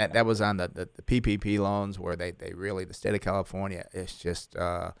 Yeah, and that was on the PPP loans, where they really, the state of California, it's just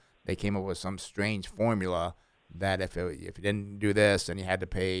they came up with some strange formula that if you didn't do this, then you had to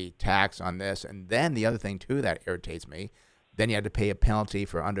pay tax on this. And then the other thing too that irritates me, then you had to pay a penalty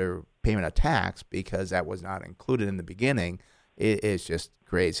for underpayment of tax because that was not included in the beginning. It's just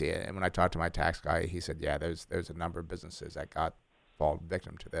crazy. And when I talked to my tax guy, he said, yeah, there's a number of businesses that fall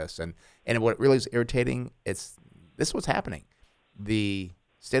victim to this. And what really is irritating, this is what's happening. The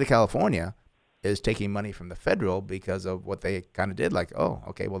state of California is taking money from the federal because of what they kind of did. Like, oh,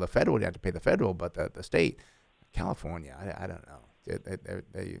 okay, well, the federal, you have to pay the federal, but the state, California, I don't know.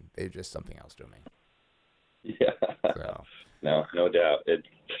 They're just something else to me. Yeah. So. No doubt.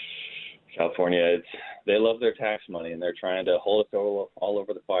 California, they love their tax money, and they're trying to hold us all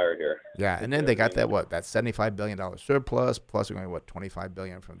over the fire here. Yeah, and then they got that $75 billion surplus, plus we're going to, $25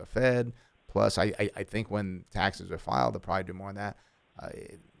 billion from the Fed, plus I think when taxes are filed, they'll probably do more than that.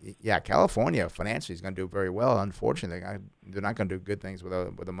 California financially is going to do very well. Unfortunately, they're not going to do good things with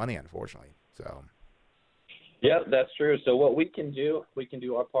the money, unfortunately. So. Yeah, that's true. So what we can do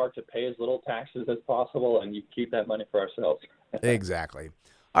our part to pay as little taxes as possible, and you keep that money for ourselves. Exactly.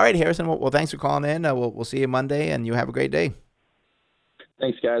 All right, Harrison. Well, thanks for calling in. We'll see you Monday, and you have a great day.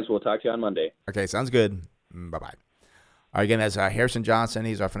 Thanks, guys. We'll talk to you on Monday. Okay, sounds good. Bye-bye. All right, again, that's Harrison Johnson.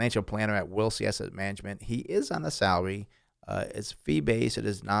 He's our financial planner at Wilsey Asset Management. He is on a salary. It's fee-based. It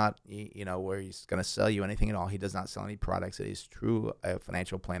is not, where he's going to sell you anything at all. He does not sell any products. It is true a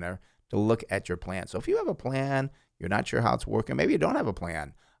financial planner to look at your plan. So if you have a plan, you're not sure how it's working, maybe you don't have a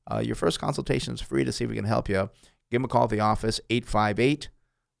plan, your first consultation is free to see if we can help you. Give him a call at the office,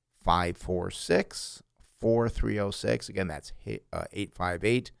 858-546-4306. Again, that's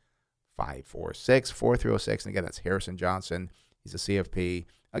 858-546-4306. And again, that's Harrison Johnson. He's a CFP.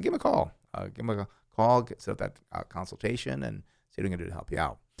 Give him a call. Set up that consultation and see what we can do to help you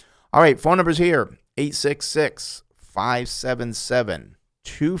out. All right, phone number's here,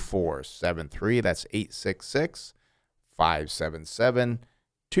 866-577-2473. That's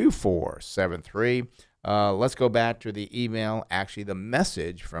 866-577-2473. Let's go back to the email, actually the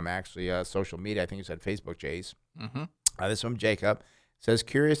message from social media. I think you said Facebook, Jace. Mm-hmm. This is from Jacob. It says,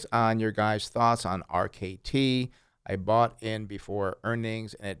 curious on your guys' thoughts on RKT. I bought in before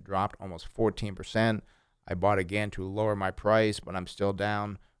earnings, and it dropped almost 14%. I bought again to lower my price, but I'm still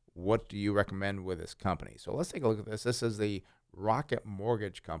down. What do you recommend with this company? So let's take a look at this. This is the Rocket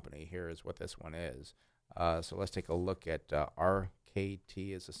Mortgage Company. Here is what this one is. So let's take a look at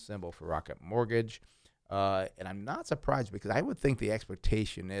RKT as a symbol for Rocket Mortgage. And I'm not surprised, because I would think the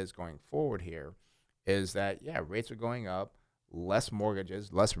expectation is going forward here is that, rates are going up, less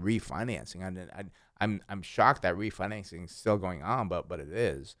mortgages, less refinancing. I'm shocked that refinancing is still going on, but it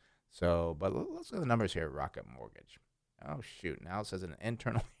is. So, but let's look at the numbers here at Rocket Mortgage. Oh, shoot. Now it says an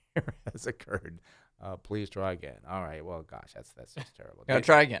internal error has occurred. Please try again. All right. Well, gosh, that's just terrible.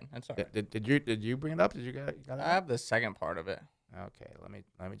 Try again. That's all right. Did you bring it up? Did you got it? I have the second part of it. Okay. Let me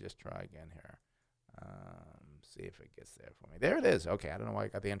just try again here. See if it gets there for me. There it is. Okay. I don't know why I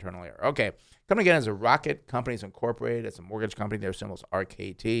got the internal error. Okay. Coming again is a Rocket Companies Incorporated. It's a mortgage company. Their symbol is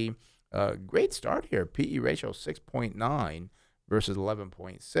RKT. Great start here. PE ratio 6.9 versus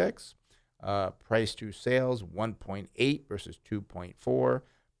 11.6. Price to sales 1.8 versus 2.4.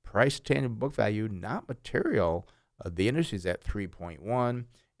 Price to tangible book value, not material. The industry is at 3.1.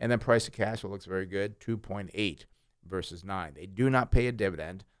 And then price to cash flow looks very good, 2.8. versus 9. They do not pay a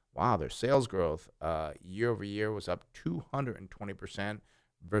dividend. Wow, their sales growth year over year was up 220%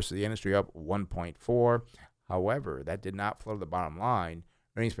 versus the industry up 1.4. However, that did not flow to the bottom line.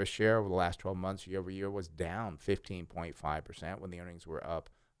 Earnings per share over the last 12 months year over year was down 15.5% when the industry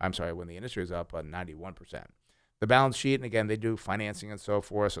was up 91%. The balance sheet, and again, they do financing and so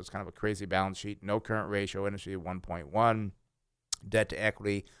forth, so it's kind of a crazy balance sheet. No current ratio, industry 1.1. Debt to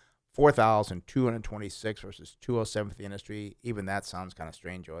equity, 4,226 versus 207 for the industry. Even that sounds kind of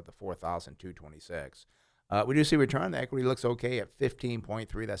strange, Joe, at the 4,226. We do see return on equity looks okay at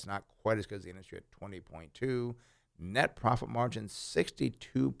 15.3. That's not quite as good as the industry at 20.2. Net profit margin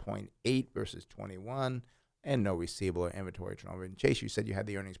 62.8 versus 21, and no receivable or inventory turnover. And Chase, you said you had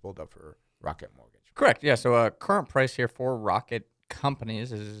the earnings pulled up for Rocket Mortgage. Correct. Yeah. So current price here for Rocket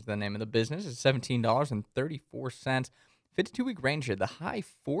Companies is the name of the business. It's $17.34. 52-week range here, the high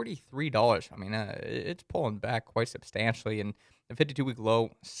 $43. I mean, it's pulling back quite substantially, and the 52-week low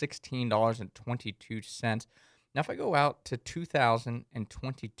 $16.22. Now, if I go out to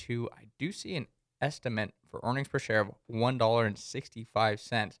 2022, I do see an estimate for earnings per share of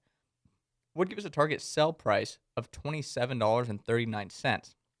 $1.65. Would give us a target sell price of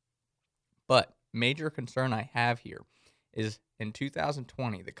 $27.39. But major concern I have here is in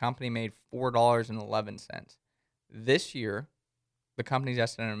 2020, the company made $4.11. This year, the company's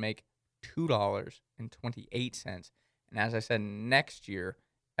estimated to make $2.28. And as I said, next year,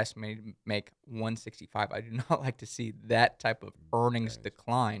 estimated to make $1.65. I do not like to see that type of earnings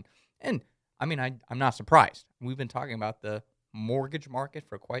decline. And, I mean, I'm not surprised. We've been talking about the mortgage market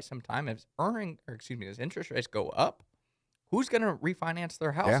for quite some time. As interest rates go up, who's going to refinance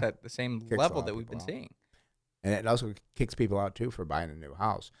their house at the same level that we've been seeing? And it also kicks people out, too, for buying a new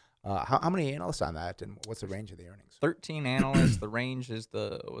house. How many analysts on that, and what's the range of the earnings? 13 analysts. The range is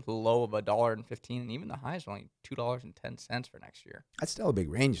with a low of $1.15, and even the high is only $2.10 for next year. That's still a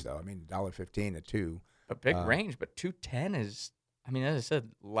big range, though. I mean, $1.15 to $2. A big range, but $2.10 is, I mean, as I said,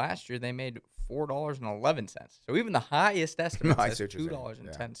 last year they made $4.11. So even the highest estimate is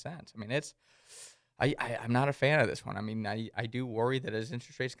 $2.10. I mean, it's, I'm not a fan of this one. I mean, I do worry that as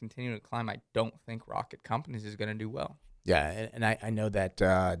interest rates continue to climb, I don't think Rocket Companies is going to do well. Yeah, and I know that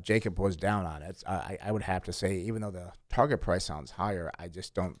Jacob was down on it. I would have to say, even though the target price sounds higher, I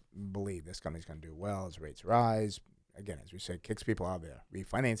just don't believe this company's going to do well as rates rise. Again, as we said, kicks people out of the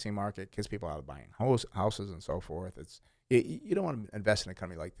refinancing market, kicks people out of buying houses and so forth. You don't want to invest in a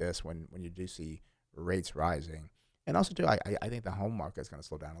company like this when you do see rates rising. And also, too, I think the home market is going to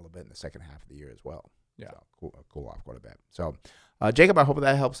slow down a little bit in the second half of the year as well. Yeah. So cool off quite a bit. So, Jacob, I hope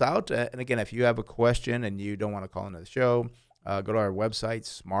that helps out. And again, if you have a question and you don't want to call into the show, go to our website,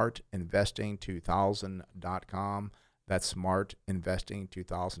 smartinvesting2000.com. That's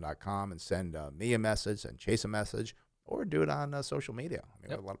smartinvesting2000.com, and send me a message and Chase a message, or do it on social media. I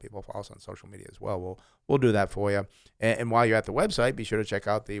mean, a lot of people follow us on social media as well. We'll do that for you. And while you're at the website, be sure to check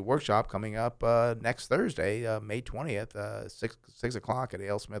out the workshop coming up next Thursday, May 20th, 6 o'clock at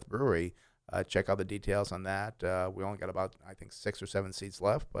Ale Smith Brewery. Check out the details on that. We only got about, I think, 6 or 7 seats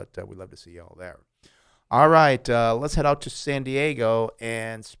left, but we'd love to see you all there. All right, let's head out to San Diego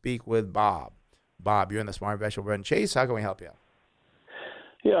and speak with Bob. Bob, you're in the Smart Investor with Brent Chase. How can we help you?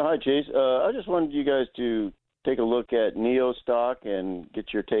 Yeah, hi, Chase. I just wanted you guys to take a look at NIO stock and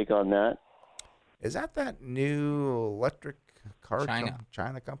get your take on that. Is that new electric car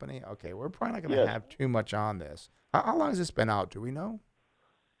China company? Okay, we're probably not going to have too much on this. How long has this been out? Do we know?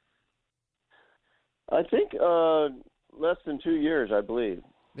 I think less than 2 years, I believe.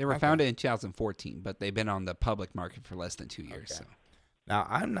 They were founded in 2014, but they've been on the public market for less than 2 years. Okay. So. Now,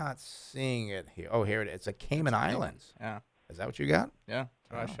 I'm not seeing it here. Oh, here it is. It's a Cayman Islands. Yeah. Is that what you got? Yeah,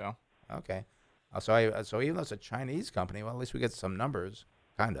 that's what I show. Okay. So even though it's a Chinese company, well, at least we get some numbers,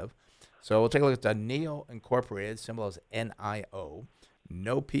 kind of. So we'll take a look at the NIO Incorporated, symbol is NIO.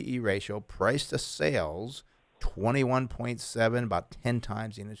 No PE ratio, price to sales, 21.7, about 10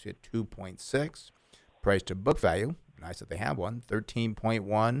 times the industry at 2.6. Price to book value, nice that they have one,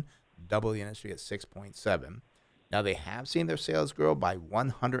 13.1, double the industry at 6.7. Now, they have seen their sales grow by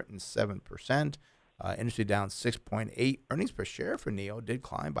 107%. Industry down 6.8. Earnings per share for NIO did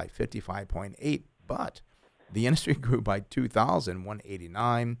climb by 55.8, but the industry grew by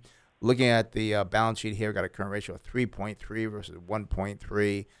 2,189. Looking at the balance sheet here, got a current ratio of 3.3 versus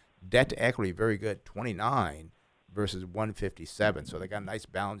 1.3. Debt to equity, very good, 29 versus 157. So they got a nice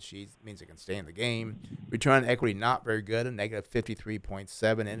balance sheet. Means they can stay in the game. Return on equity, not very good, a negative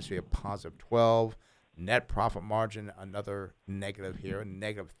 53.7. Industry a positive 12. Net profit margin, another negative here,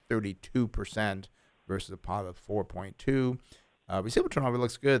 negative 32% versus a positive 4.2. Receivable turnover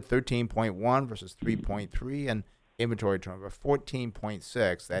looks good, 13.1 versus 3.3. And inventory turnover,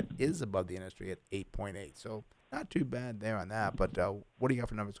 14.6. That is above the industry at 8.8. So not too bad there on that. But what do you got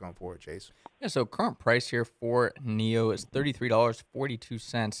for numbers going forward, Chase? Yeah, so current price here for NEO is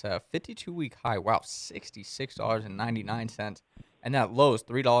 $33.42. 52-week high, wow, $66.99. And that low is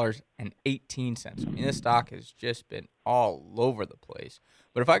 $3.18. I mean, this stock has just been all over the place.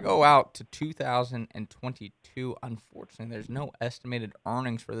 But if I go out to 2022, unfortunately, there's no estimated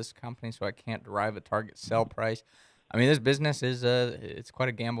earnings for this company, so I can't derive a target sell price. I mean, this business is it's quite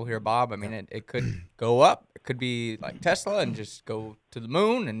a gamble here, Bob. I mean, it could go up. It could be like Tesla and just go to the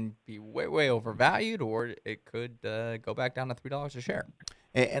moon and be way, way overvalued, or it could go back down to $3 a share.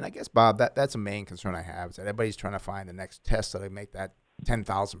 And I guess, Bob, that's a main concern I have, is that everybody's trying to find the next Tesla to make that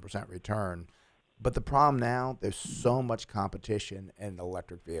 10,000% return. But the problem now, there's so much competition in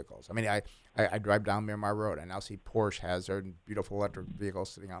electric vehicles. I mean, I drive down Miramar Road. I now see Porsche has their beautiful electric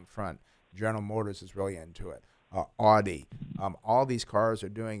vehicles sitting out front. General Motors is really into it. Audi. All these cars are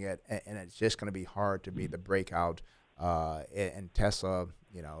doing it, and it's just going to be hard to be the breakout. And Tesla,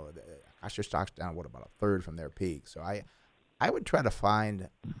 you know, gosh, their stock's down, about a third from their peak. So I would try to find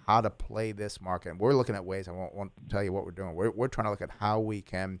how to play this market. And we're looking at ways. I won't tell you what we're doing. We're trying to look at how we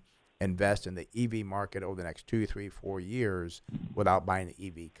can invest in the EV market over the next 2, 3, 4 years without buying an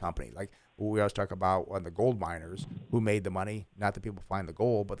EV company. Like we always talk about the gold miners who made the money, not the people find the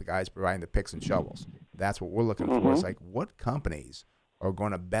gold, but the guys providing the picks and shovels. That's what we're looking for. It's like, what companies are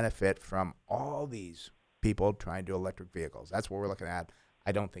going to benefit from all these people trying to do electric vehicles? That's what we're looking at.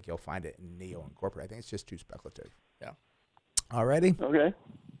 I don't think you'll find it in NEO and corporate. I think it's just too speculative. Yeah. All righty. Okay.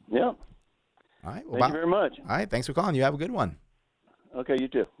 Yeah. All right. Well, Thank you very much. All right. Thanks for calling. You have a good one. Okay, you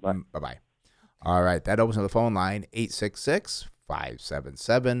too. Bye. Bye-bye. All right. That opens on the phone line,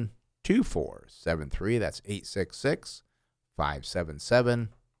 866-577-2473. That's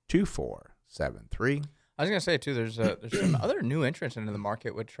 866-577-2473. I was gonna say too, there's some other new entrants into the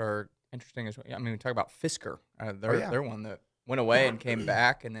market which are interesting as well. I mean, we talk about Fisker. They're one that went away and came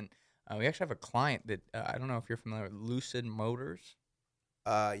back, and then we actually have a client that I don't know if you're familiar with Lucid Motors.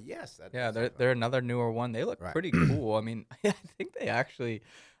 Yes. They're another newer one. They look pretty cool. I mean, I think they actually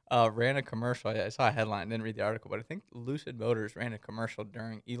ran a commercial. I saw a headline, didn't read the article, but I think Lucid Motors ran a commercial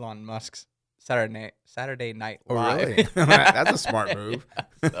during Elon Musk's Saturday Night Live. Oh, really? That's a smart move.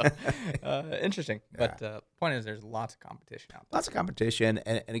 Interesting. But point is, there's lots of competition out there. Lots of competition.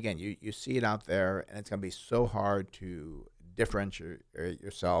 And again, you see it out there, and it's going to be so hard to differentiate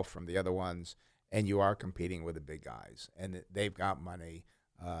yourself from the other ones. And you are competing with the big guys. And they've got money.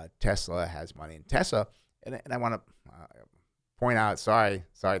 Tesla has money. And Tesla, and I want to point out, sorry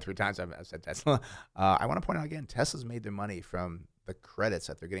 3 times I've said Tesla. I want to point out again, Tesla's made their money from the credits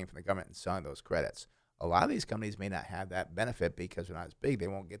that they're getting from the government and selling those credits. A lot of these companies may not have that benefit because they're not as big. They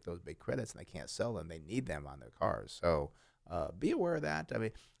won't get those big credits, and they can't sell them. They need them on their cars. So be aware of that. I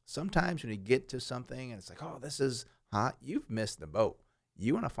mean, sometimes when you get to something and it's like, oh, this is hot, you've missed the boat.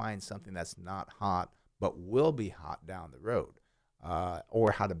 You want to find something that's not hot but will be hot down the road,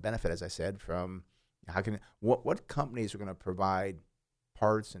 or how to benefit, as I said, from what companies are going to provide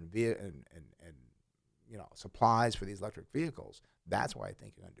parts and supplies for these electric vehicles. That's why I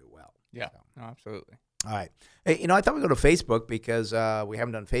think you're going to do well. Yeah, So. no, absolutely. All right. Hey, I thought we'd go to Facebook because we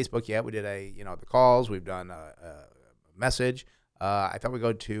haven't done Facebook yet. We did the calls. We've done a message. I thought we'd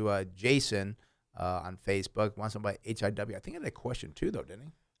go to Jason on Facebook. Wants to know about HIW. I think he had a question too, though, didn't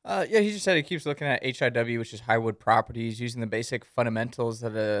he? Yeah, he just said he keeps looking at HIW, which is Highwood Properties, using the basic fundamentals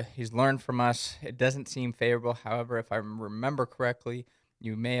that he's learned from us. It doesn't seem favorable. However, if I remember correctly,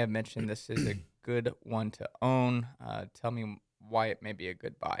 you may have mentioned this is a good one to own. Tell me why it may be a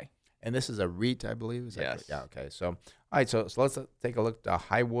good buy. And this is a REIT, I believe. Is that Yes. correct? Yeah. Okay. So, all right. So let's take a look at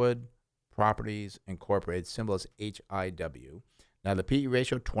Highwood Properties Incorporated, symbol is HIW. Now, the PE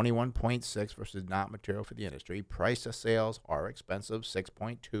ratio, 21.6 versus not material for the industry. Price to sales are expensive,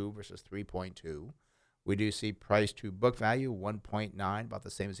 6.2 versus 3.2. We do see price to book value, 1.9, about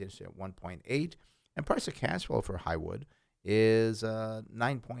the same as the industry at 1.8. And price to cash flow for Highwood is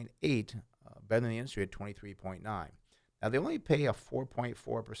 9.8, better than the industry at 23.9. Now, they only pay a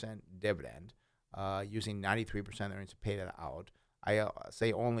 4.4% dividend, using 93% of their earnings to pay that out. I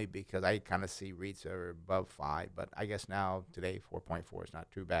say only because I kind of see REITs are above 5, but I guess now, today, 4.4 is not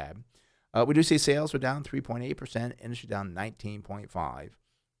too bad. We do see sales are down 3.8%, industry down 19.5.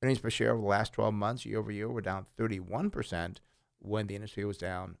 Earnings per share over the last 12 months, year over year, were down 31% when the industry was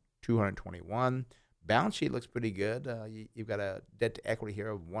down 221. Balance sheet looks pretty good. You've got a debt to equity here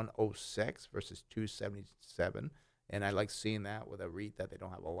of 106 versus 277. And I like seeing that with a REIT that they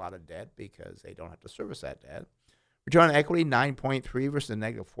don't have a lot of debt because they don't have to service that debt. Return on equity 9.3 versus a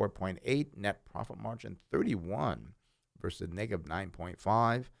negative 4.8. Net profit margin 31 versus a negative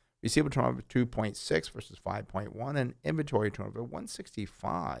 9.5. Receivable turnover 2.6 versus 5.1. And inventory turnover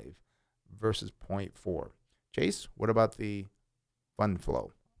 165 versus 0.4. Chase, what about the fund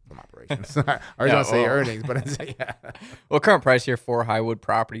flow from operations? I was going to say earnings, but it's, yeah. Well, current price here for Highwood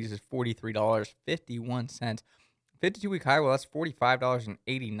Properties is $43.51. 52-week high, well, that's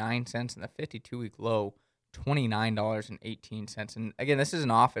 $45.89, and the 52-week low, $29.18. And again, this is an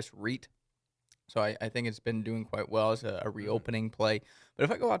office REIT, so I think it's been doing quite well as a reopening play. But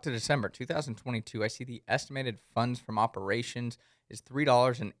if I go out to December 2022, I see the estimated funds from operations is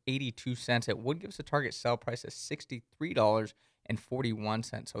 $3.82. It would give us a target sell price of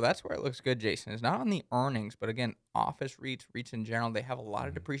 $63.41. So that's where it looks good, Jason. It's not on the earnings, but again, office REITs in general, they have a lot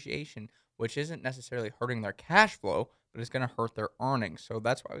of depreciation, which isn't necessarily hurting their cash flow, but it's going to hurt their earnings. So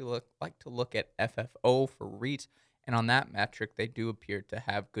that's why we like to look at FFO for REITs. And on that metric, they do appear to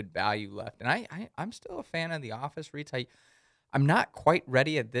have good value left. And I'm still a fan of the office REITs. I'm not quite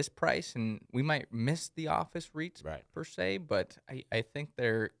ready at this price, and we might miss the office REITs per se, but I think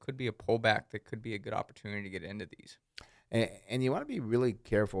there could be a pullback that could be a good opportunity to get into these. And you want to be really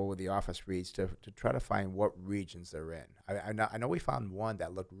careful with the office REITs to try to find what regions they're in. I know we found one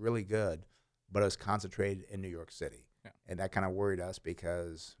that looked really good, but it was concentrated in New York City. Yeah. And that kind of worried us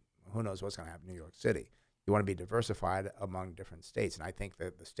because who knows what's going to happen in New York City. You want to be diversified among different states. And I think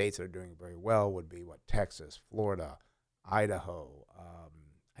that the states that are doing very well would be, Texas, Florida, Idaho.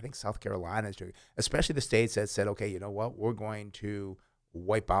 I think South Carolina is doing, especially the states that said, okay, you know what, we're going to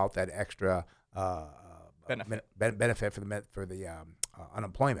wipe out that extra benefit for the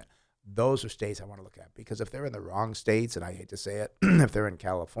unemployment. Those are states I want to look at, because if they're in the wrong states, and I hate to say it, if they're in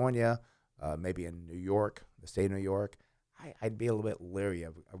California, maybe in New York, the state of New York, I'd be a little bit leery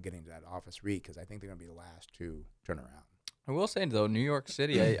of getting to that office REIT, because I think they're going to be the last to turn around. I will say, though, New York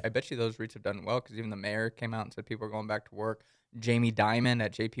City, I bet you those REITs have done well, because even the mayor came out and said people are going back to work. Jamie Dimon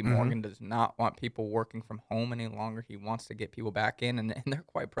at JP Morgan does not want people working from home any longer. He wants to get people back in, and they're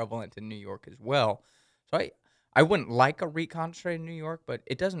quite prevalent in New York as well. So I wouldn't like a REIT concentrated in New York, but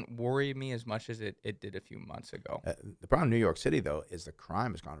it doesn't worry me as much as it did a few months ago. The problem in New York City, though, is the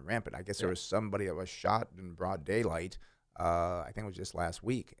crime has gone rampant. I guess there was somebody that was shot in broad daylight, I think it was just last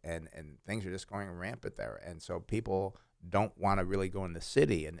week, and things are just going rampant there. And so people don't want to really go in the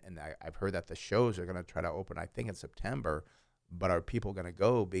city. And I've heard that the shows are going to try to open, I think, in September. But are people going to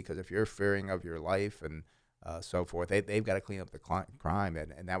go? Because if you're fearing of your life and so forth, they've got to clean up the crime.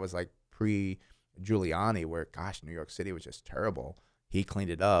 And that was like pre-Giuliani, where, gosh, New York City was just terrible. He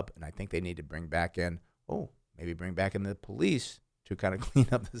cleaned it up, and I think they need to bring back in the police to kind of clean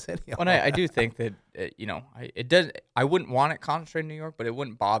up the city. Well, I do think that, I wouldn't want it concentrated in New York, but it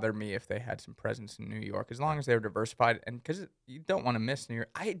wouldn't bother me if they had some presence in New York, as long as they were diversified. And because you don't want to miss New York.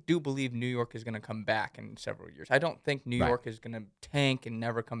 I do believe New York is going to come back in several years. I don't think New York is going to tank and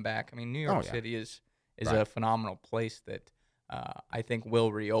never come back. I mean, New York City is a phenomenal place that I think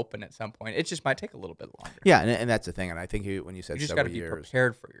will reopen at some point. It just might take a little bit longer. Yeah, and that's the thing. And I think when you said you just several got to be years,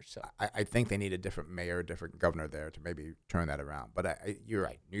 prepared for yourself. I think they need a different mayor, a different governor there to maybe turn that around. But you're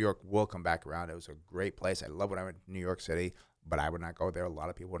right. New York will come back around. It was a great place. I love when I went to New York City, but I would not go there. A lot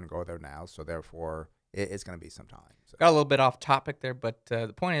of people wouldn't go there now. So therefore, it's going to be some time. So. Got a little bit off topic there, but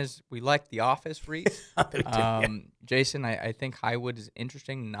the point is we like the office REITs. Jason, I think Highwood is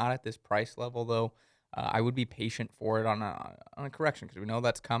interesting, not at this price level, though. I would be patient for it on a correction, because we know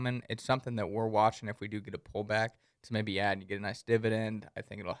that's coming. It's something that we're watching if we do get a pullback to maybe add and you get a nice dividend. I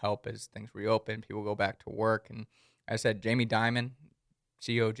think it'll help as things reopen, people go back to work. And as I said, Jamie Dimon,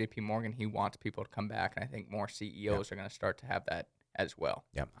 CEO of JP Morgan, he wants people to come back, and I think more CEOs are going to start to have that as well.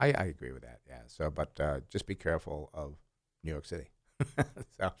 Yeah, I agree with that. Yeah. So, but just be careful of New York City.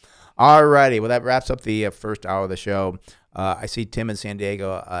 So, all righty. Well, that wraps up the first hour of the show. I see Tim in San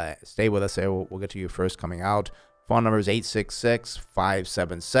Diego. Stay with us there. We'll get to you first coming out. Phone number is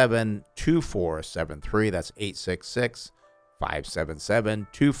 866-577-2473. That's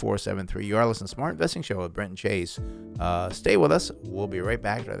 866-577-2473. You are listening to Smart Investing Show with Brent and Chase. Stay with us. We'll be right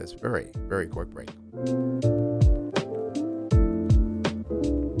back after this very, very quick break.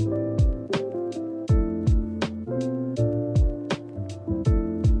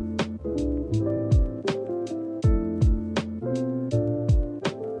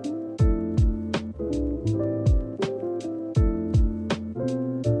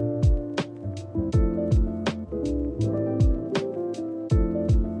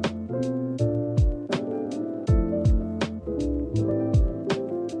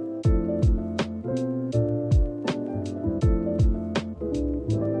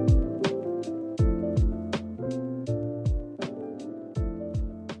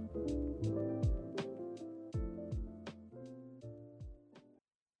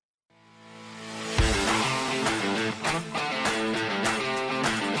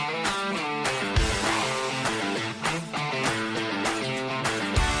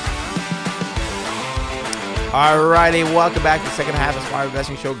 All righty, welcome back to the second half of the Smart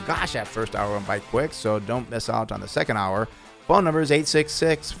Investing Show. Gosh, that first hour went by quick, so don't miss out on the second hour. Phone number is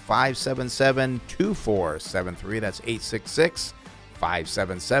 866-577-2473. That's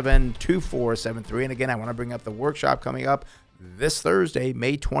 866-577-2473. And again, I want to bring up the workshop coming up this Thursday,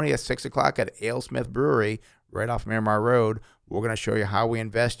 May 20th, 6 o'clock at AleSmith Brewery, right off Miramar Road. We're going to show you how we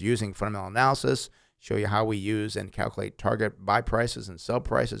invest using fundamental analysis, show you how we use and calculate target buy prices and sell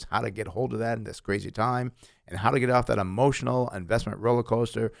prices, how to get hold of that in this crazy time, and how to get off that emotional investment roller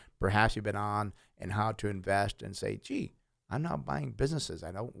coaster perhaps you've been on, and how to invest and say, gee, I'm not buying businesses.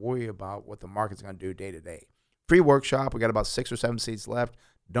 I don't worry about what the market's going to do day to day. Free workshop. We got about 6 or 7 seats left.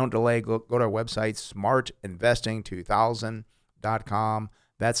 Don't delay. Go to our website, smartinvesting2000.com.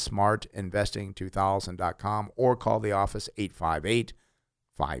 That's smartinvesting2000.com, or call the office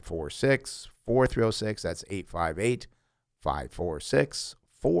 858-546-4306. That's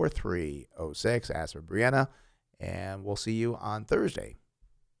 858-546-4306. Ask for Brianna, and we'll see you on Thursday.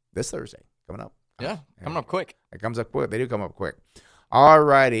 This Thursday, coming up. Yeah, coming up quick. It comes up quick. They do come up quick. All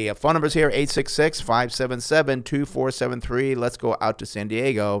righty. Phone number's here, 866-577-2473. Let's go out to San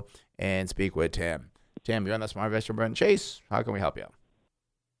Diego and speak with Tim. Tim, you're on the Smart Investor, Brent Chase. How can we help you?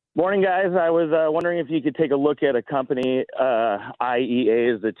 Morning, guys. I was wondering if you could take a look at a company,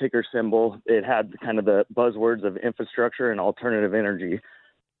 IEA is the ticker symbol. It had kind of the buzzwords of infrastructure and alternative energy.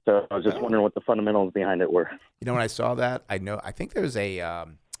 So I was just wondering what the fundamentals behind it were. You know, when I saw that, I think there's a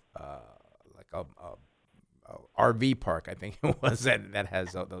RV park, I think it was, that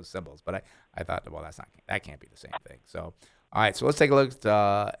has those symbols. But I thought, well, that can't be the same thing. So, all right, so let's take a look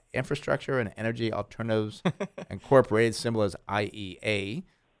at Infrastructure and Energy Alternatives Incorporated, symbol is IEA.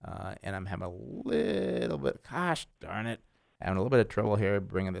 And I'm having a little bit, gosh darn it, having a little bit of trouble here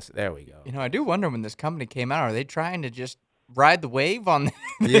bringing this. There we go. You know, I do wonder when this company came out, are they trying to just ride the wave on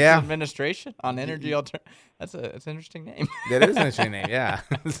this administration on energy alternatives? That's an interesting name. That is an interesting name, yeah.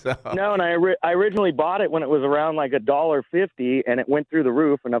 So. No, and I originally bought it when it was around like $1.50, and it went through the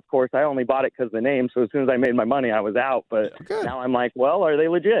roof. And of course, I only bought it because of the name. So as soon as I made my money, I was out. But now I'm like, well, are they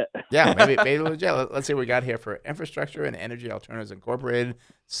legit? Yeah, maybe legit. Let's see what we got here for Infrastructure and Energy Alternatives Incorporated.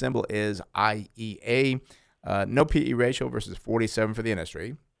 Symbol is IEA. No PE ratio versus 47 for the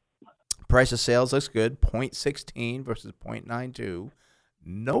industry. Price of sales looks good, 0.16 versus 0.92.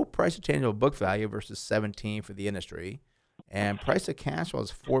 No price of tangible book value versus 17 for the industry. And price of cash flow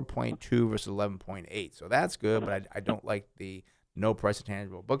is 4.2 versus 11.8. So that's good, but I don't like the no price of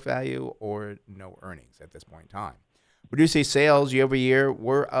tangible book value or no earnings at this point in time. We do see sales year over year.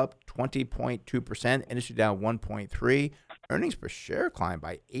 We're up 20.2%. Industry down 1.3%. Earnings per share climbed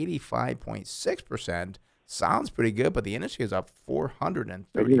by 85.6%. Sounds pretty good, but the industry is up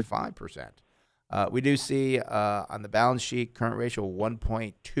 435%. We do see on the balance sheet, current ratio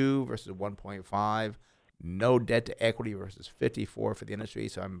 1.2 versus 1.5. No debt to equity versus 54 for the industry.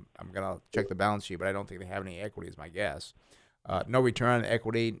 So I'm going to check the balance sheet, but I don't think they have any equity is my guess. No return on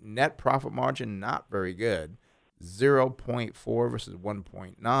equity. Net profit margin, not very good. 0.4 versus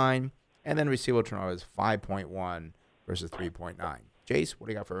 1.9. And then receivable turnover is 5.1 versus 3.9. Chase, what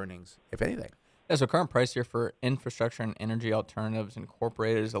do you got for earnings, if anything? Yeah, so current price here for Infrastructure and Energy Alternatives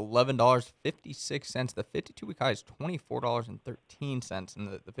Incorporated is $11.56. The 52-week high is $24.13, and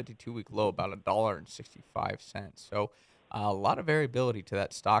the 52-week low about $1.65. So a lot of variability to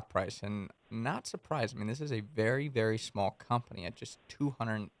that stock price, and not surprised. I mean, this is a very, very small company at just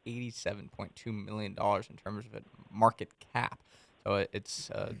 $287.2 million in terms of market cap. So it's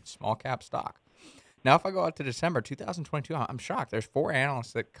a small cap stock. Now, if I go out to December 2022, I'm shocked. There's 4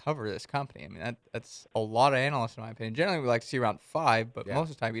 analysts that cover this company. I mean, that's a lot of analysts, in my opinion. Generally, we like to see around 5, but most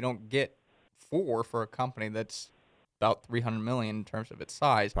of the time, you don't get 4 for a company that's about $300 million in terms of its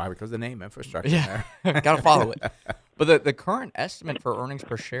size. Probably because of the name Infrastructure. Yeah, got to follow it. But the current estimate for earnings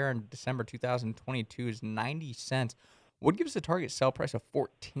per share in December 2022 is 90 cents. Would give us a target sell price of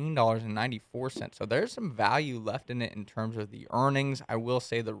 $14.94. So there's some value left in it in terms of the earnings. I will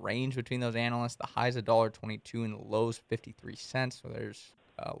say the range between those analysts, the high's $1.22 and the low's 53 cents. So there's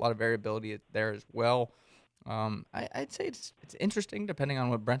a lot of variability there as well. I'd say it's interesting depending on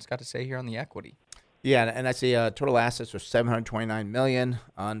what Brent's got to say here on the equity. Yeah, and I see total assets are $729 million.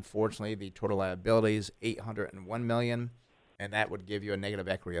 Unfortunately, the total liabilities $801 million. And that would give you a negative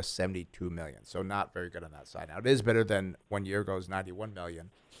equity of $72 million. So not very good on that side. Now, it is better than 1 year ago's $91 million.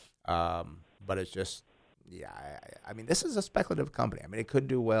 But it's just, I mean, this is a speculative company. I mean, it could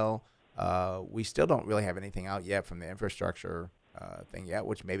do well. We still don't really have anything out yet from the infrastructure thing yet,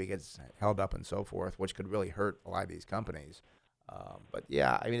 which maybe gets held up and so forth, which could really hurt a lot of these companies. But,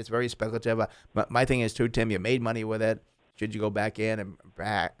 yeah, I mean, it's very speculative. But my thing is, too, Tim, you made money with it. Should you go back in and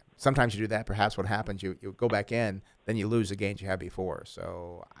sometimes you do that. Perhaps what happens, you go back in, then you lose the gains you had before.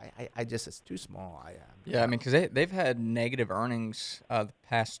 So I just, it's too small. Yeah, I mean, because they've had negative earnings the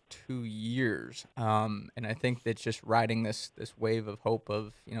past 2 years, and I think that's just riding this wave of hope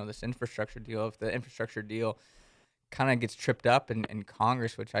of this infrastructure deal. If the infrastructure deal kind of gets tripped up in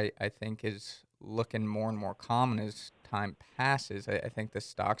Congress, which I think is looking more and more common as time passes, I think the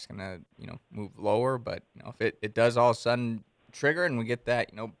stock's gonna move lower. But if it does all of a sudden trigger and we get that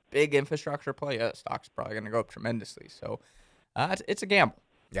big infrastructure play, the stock's probably gonna go up tremendously. So it's a gamble.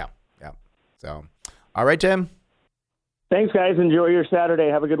 Yeah. So, all right, Tim. Thanks, guys. Enjoy your Saturday.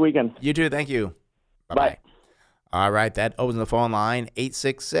 Have a good weekend. You too. Thank you. Bye-bye. Bye. All right, that opens the phone line,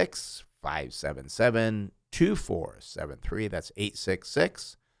 866-577-2473. That's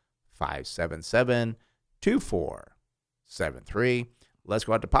 866-577-2473. Let's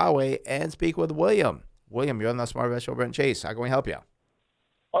go out to Poway and speak with William. William, you're on the Smart Investor over in Chase. How can we help you?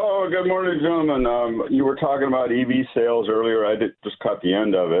 Oh, good morning, gentlemen. You were talking about EV sales earlier. I just caught the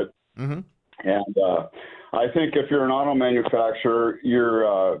end of it. Mm-hmm. And I think if you're an auto manufacturer,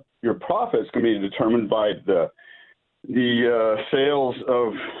 your profits can be determined by the sales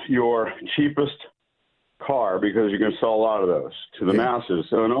of your cheapest car, because you can sell a lot of those to the masses.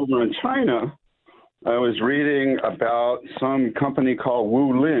 So, and over in China, I was reading about some company called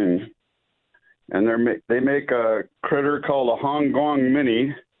Wuling, and they make a critter called a Hongguang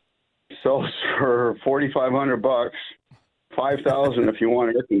Mini. Sells for $4,500, $5,000 if you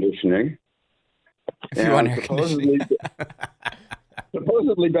want air conditioning.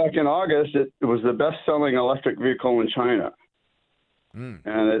 Supposedly back in August, it was the best-selling electric vehicle in China. And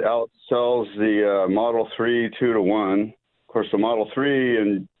it outsells the Model 3 2-to-1. Of course, the Model 3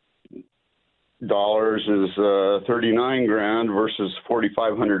 in dollars is $39,000 versus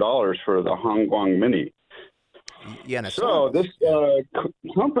 $4,500 for the Hongguang Mini. Yeah. So this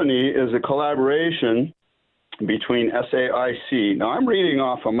company is a collaboration between SAIC. Now, I'm reading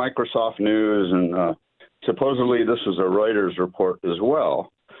off of Microsoft News, and supposedly this is a Reuters report as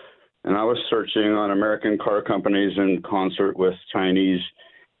well. And I was searching on American car companies in concert with Chinese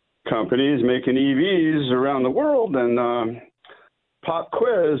companies making EVs around the world. And pop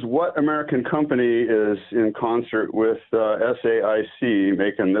quiz, what American company is in concert with SAIC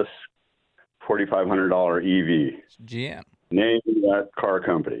making this $4,500 EV? It's GM. Name that car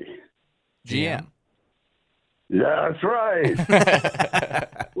company. GM. Yeah, that's right.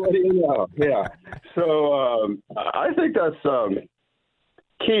 What do you know? Yeah. So I think that's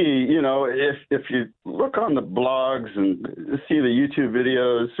key. If you look on the blogs and see the YouTube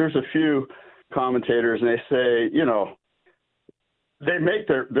videos, there's a few commentators, and they say, they make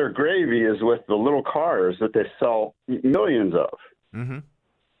their gravy is with the little cars that they sell millions of. Mm-hmm.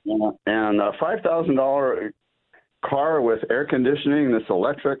 And a $5,000 car with air conditioning that's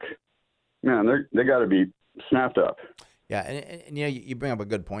electric, man, they got to be snapped up. Yeah, and you bring up a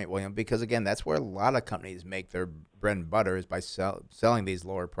good point, William, because again, that's where a lot of companies make their bread and butter is by selling these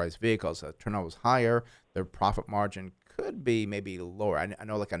lower priced vehicles. The turnover is higher, their profit margin could be maybe lower. I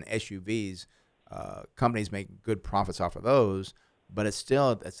know, like on SUVs, companies make good profits off of those, but it's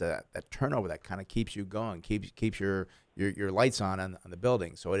still that turnover that kind of keeps you going, keeps your lights on the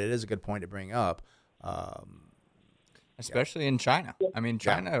building. So it is a good point to bring up. Especially in China. I mean,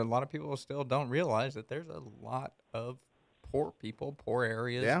 China, a lot of people still don't realize that there's a lot of poor people, poor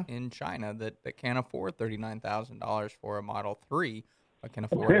areas in China that can't afford $39,000 for a Model 3, but can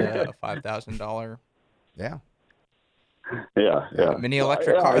afford a $5,000 mini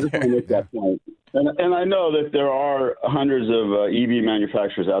electric car. I just want to make that point. And I know that there are hundreds of EV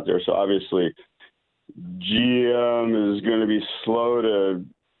manufacturers out there, so obviously GM is going to be slow to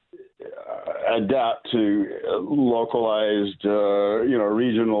adapt to localized,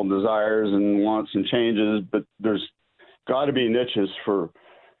 regional desires and wants and changes, but there's got to be niches for,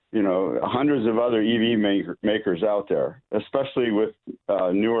 hundreds of other EV makers out there, especially with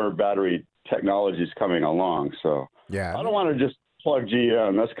newer battery technologies coming along. So I don't want to just plug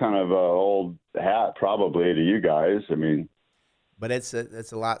GM. That's kind of an old hat probably to you guys. I mean, but it's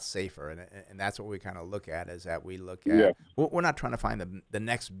a lot safer, and that's what we kind of look at, is that we look at, we're not trying to find the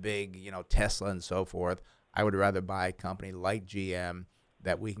next big, Tesla and so forth. I would rather buy a company like GM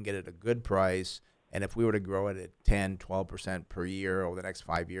that we can get at a good price, and if we were to grow it at 10, 12% per year over the next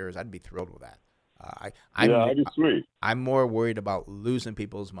 5 years, I'd be thrilled with that. That'd be sweet. I'm more worried about losing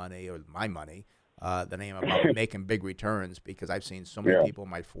people's money or my money than I am about making big returns, because I've seen so many people in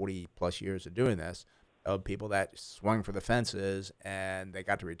my 40-plus years of doing this, of people that swung for the fences and they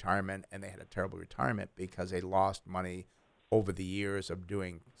got to retirement and they had a terrible retirement because they lost money over the years of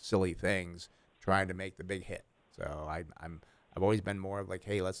doing silly things trying to make the big hit. So I've always been more of like,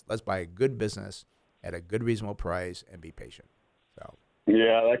 hey, let's buy a good business at a good reasonable price and be patient. So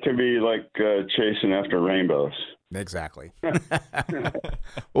Yeah, that could be like chasing after rainbows. exactly. Well,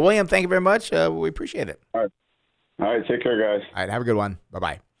 William, thank you very much. We appreciate it. All right, take care, guys. All right, have a good one.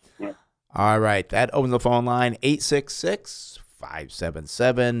 Bye-bye. Yeah. All right, that opens the phone line,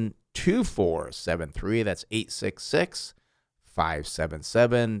 866-577-2473. That's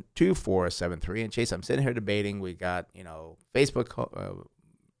 866-577-2473. And Chase, I'm sitting here debating. We got, Facebook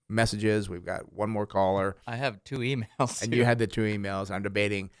messages. We've got one more caller. I have 2 emails. And you had the 2 emails. I'm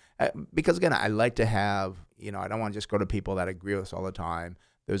debating because, again, I like to have, I don't want to just go to people that agree with us all the time.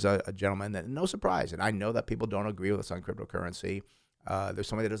 There's a gentleman that, no surprise, and I know that people don't agree with us on cryptocurrency. There's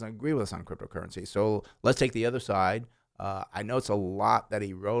somebody that doesn't agree with us on cryptocurrency. So let's take the other side. I know it's a lot that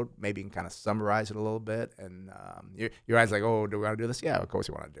he wrote. Maybe you can kind of summarize it a little bit. And your eyes like, oh, do we want to do this? Yeah, of course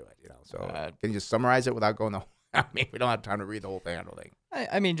we want to do it. So can you just summarize it without going I mean, we don't have time to read the whole thing, I don't think.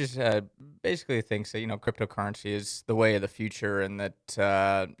 I mean, just basically thinks that, cryptocurrency is the way of the future, and that,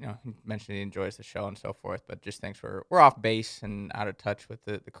 he mentioned he enjoys the show and so forth, but just thinks we're off base and out of touch with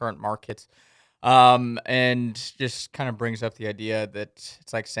the current markets. And just kind of brings up the idea that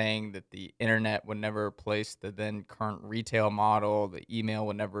it's like saying that the internet would never replace the then current retail model, the email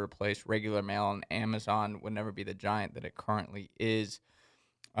would never replace regular mail, and Amazon would never be the giant that it currently is.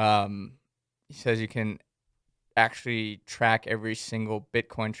 He says you can actually track every single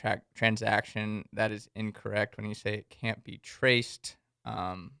Bitcoin transaction. That is incorrect when you say it can't be traced.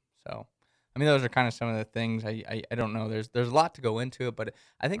 So, I mean, those are kind of some of the things. I don't know. There's a lot to go into it, but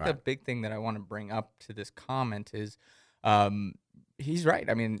I think the big thing that I want to bring up to this comment is he's right.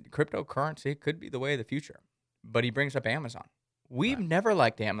 I mean, cryptocurrency could be the way of the future, but he brings up Amazon. We've never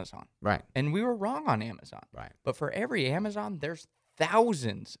liked Amazon. Right. And we were wrong on Amazon. Right. But for every Amazon, there's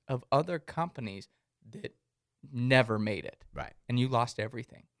thousands of other companies that never made it. Right. And you lost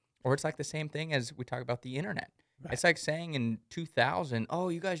everything. Or it's like the same thing as we talk about the internet. Right. It's like saying in 2000, oh,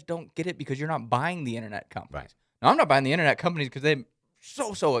 you guys don't get it because you're not buying the internet companies. Right. No, I'm not buying the internet companies because they're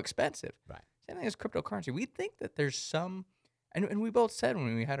so expensive. Right. Same thing as cryptocurrency. We think that there's some, and we both said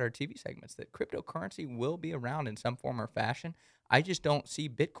when we had our TV segments that cryptocurrency will be around in some form or fashion. I just don't see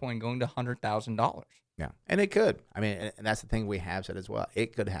Bitcoin going to $100,000. Yeah. And it could. I mean, and that's the thing we have said as well.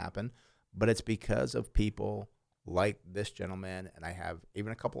 It could happen. But it's because of people like this gentleman, and I have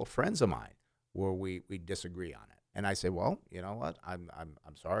even a couple of friends of mine where we disagree on it. And I say, well, you know what? I'm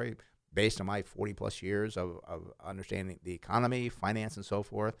sorry. Based on my 40-plus years of understanding the economy, finance, and so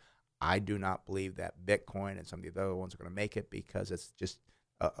forth, I do not believe that Bitcoin and some of the other ones are going to make it because it's just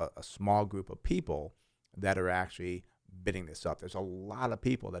a small group of people that are actually bidding this up. There's a lot of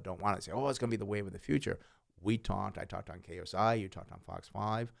people that don't want to say, oh, it's going to be the wave of the future. I talked on KSI, you talked on Fox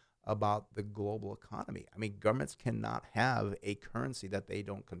 5, about the global economy. I mean, governments cannot have a currency that they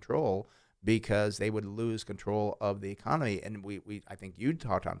don't control because they would lose control of the economy. And I think you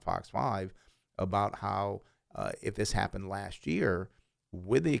talked on Fox 5 about how if this happened last year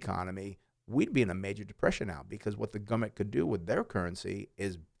with the economy, we'd be in a major depression now because what the government could do with their currency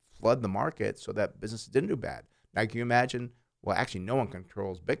is flood the market so that businesses didn't do bad. Now, can you imagine? Well, actually, no one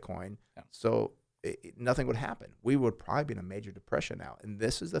controls Bitcoin, so nothing would happen. We would probably be in a major depression now. And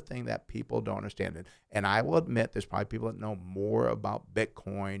this is the thing that people don't understand. And I will admit there's probably people that know more about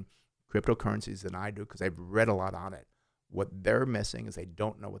Bitcoin, cryptocurrencies than I do because I've read a lot on it. What they're missing is they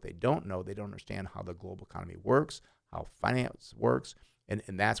don't know what they don't know. They don't understand how the global economy works, how finance works. And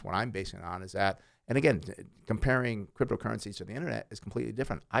that's what I'm basing it on is that. And again, comparing cryptocurrencies to the internet is completely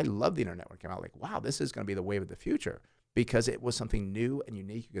different. I love the internet when it came out. Like, wow, this is going to be the wave of the future because it was something new and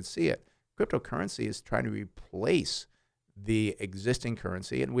unique. You could see it. Cryptocurrency is trying to replace the existing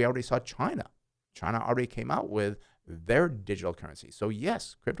currency, and we already saw China. China already came out with their digital currency. So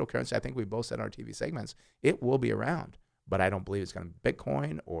yes, cryptocurrency, I think we both said in our TV segments, it will be around, but I don't believe it's going to be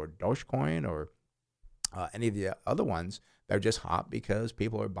Bitcoin or Dogecoin or any of the other ones that are just hot because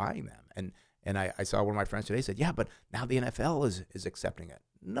people are buying them. And I saw one of my friends today said, yeah, but now the NFL is accepting it.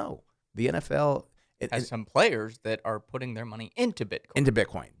 No, the NFL has some players that are putting their money into Bitcoin. Into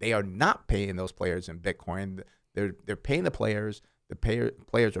Bitcoin. They are not paying those players in Bitcoin. They're paying the players. The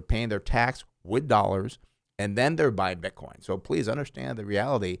players are paying their tax with dollars, and then they're buying Bitcoin. So please understand the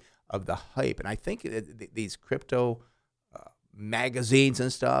reality of the hype. And I think these crypto magazines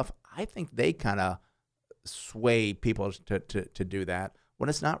and stuff, I think they kind of sway people to do that when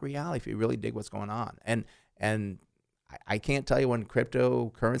it's not reality if you really dig what's going on. And I can't tell you when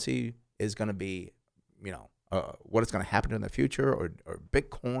cryptocurrency is going to be, what is going to happen in the future or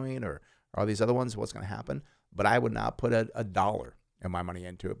Bitcoin or all these other ones, what's going to happen. But I would not put a dollar in my money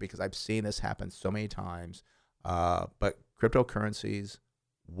into it because I've seen this happen so many times. But cryptocurrencies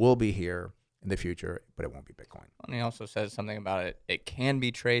will be here in the future, but it won't be Bitcoin. And he also says something about it can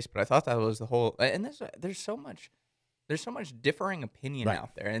be traced, but I thought that was the whole. And there's so much differing opinion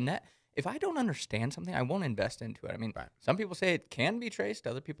out there, and that if I don't understand something, I won't invest into it. I mean, some people say it can be traced,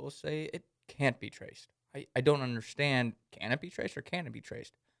 other people say it can't be traced. I don't understand. Can it be traced or can it be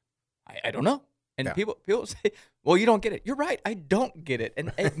traced? I don't know. And people say, well, you don't get it. You're right. I don't get it.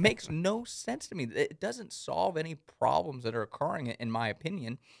 And it makes no sense to me. It doesn't solve any problems that are occurring, in my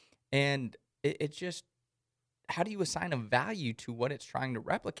opinion. And it just, how do you assign a value to what it's trying to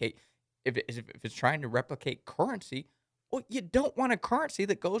replicate? If it's trying to replicate currency, well, you don't want a currency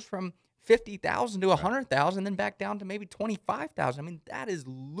that goes from 50,000 to 100,000, then back down to maybe 25,000. I mean, that is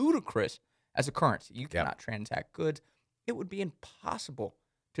ludicrous as a currency. You cannot transact goods. It would be impossible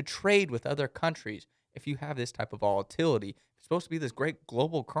to trade with other countries if you have this type of volatility. It's supposed to be this great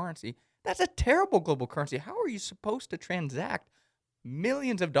global currency. That's a terrible global currency. How are you supposed to transact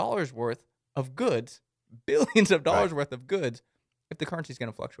millions of dollars worth of goods, billions of dollars worth of goods, if the currency is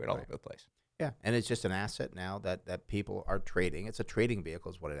going to fluctuate all over the place? Yeah, and it's just an asset now that people are trading. It's a trading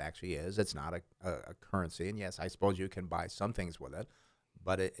vehicle is what it actually is. It's not a currency. And yes, I suppose you can buy some things with it,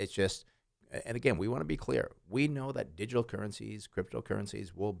 but it's just, and again, we want to be clear. We know that digital currencies,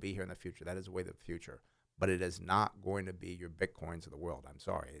 cryptocurrencies will be here in the future. That is the way of the future. But it is not going to be your Bitcoins of the world. I'm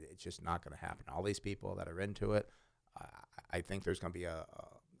sorry. It's just not going to happen. All these people that are into it, I think there's going to be a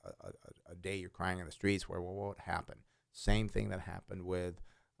day you're crying in the streets where what will happen? Same thing that happened with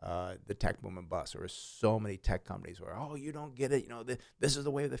the tech boom and bust. There were so many tech companies where, oh, you don't get it. You know, this is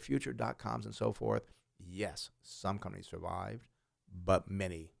the way of the future, .coms and so forth. Yes, some companies survived, but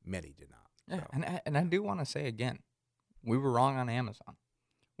many did not. Yeah, so. and I do want to say again, we were wrong on Amazon.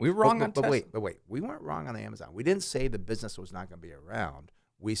 We were wrong on Tesla. But wait. We weren't wrong on Amazon. We didn't say the business was not going to be around.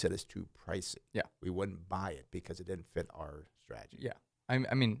 We said it's too pricey. Yeah. We wouldn't buy it because it didn't fit our strategy. Yeah.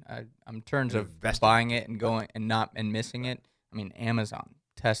 I mean, in terms of buying it and going and missing it, I mean, Amazon,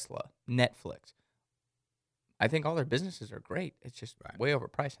 Tesla, Netflix. I think all their businesses are great. It's just way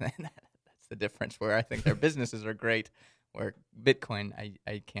overpriced. And that's the difference where I think their businesses are great, where Bitcoin,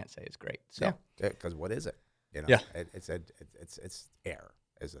 I can't say is great. So. Yeah, because what is it? You know, it's air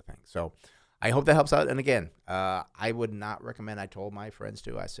is the thing. So I hope that helps out. And again, I would not recommend. I told my friends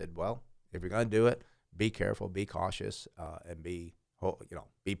too. I said, well, if you're going to do it, be careful, be cautious, and be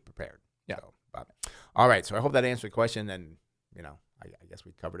prepared. Yeah. So, all right. So I hope that answered your question. And I guess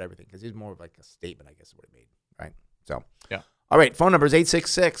we covered everything because it's more of like a statement. I guess is what it made. Right. So yeah. All right. Phone number is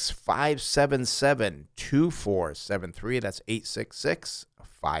 866-577-2473. That's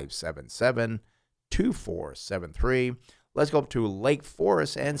 866-577-2473. Let's go up to Lake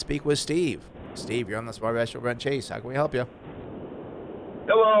Forest and speak with Steve. Steve, you're on the Smart Investor Brent Chase. How can we help you?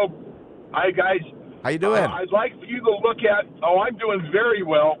 Hello. Hi, guys. How you doing? I'd like for you to look at, I'm doing very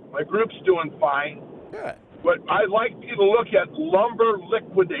well. My group's doing fine. Good. But I'd like you to look at Lumber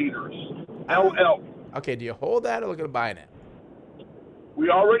Liquidators, LL. Okay, do you hold that or look at buying it? We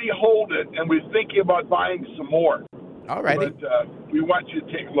already hold it, and we're thinking about buying some more. All righty. But we want you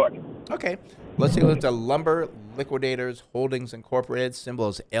to take a look. Okay. Let's take a look at the Lumber Liquidators Holdings Incorporated, symbol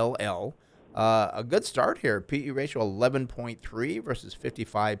is LL. A good start here. PE ratio 11.3 versus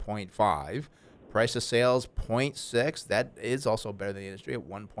 55.5. Price to sales 0.6. That is also better than the industry at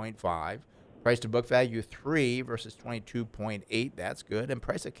 1.5. Price to book value 3 versus 22.8. That's good. And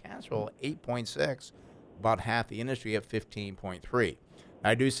price to cash flow 8.6, about half the industry at 15.3.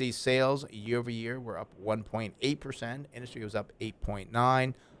 I do see sales year over year were up 1.8%. Industry was up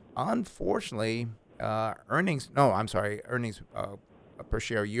 8.9. Unfortunately, earnings per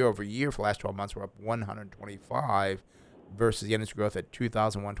share year over year for the last 12 months were up 125 versus the industry growth at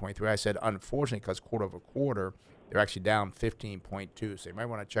 2,123. I said unfortunately because quarter over quarter they're actually down 15.2. So you might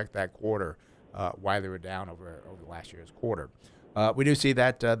want to check that quarter why they were down over the last year's quarter. We do see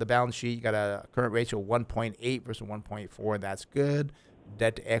that the balance sheet, you got a current ratio of 1.8 versus 1.4. That's good.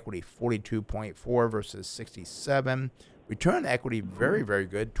 Debt to equity 42.4 versus 67. Return on equity very, very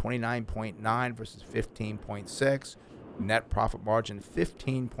good, 29.9 versus 15.6. Net profit margin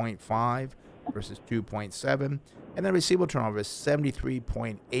 15.5 versus 2.7. And then receivable turnover is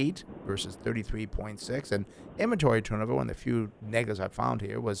 73.8 versus 33.6. And inventory turnover, one of the few negatives I found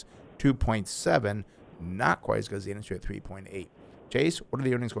here, was 2.7, not quite as good as the industry at 3.8. Chase, what are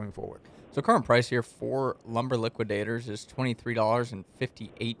the earnings going forward? So current price here for Lumber Liquidators is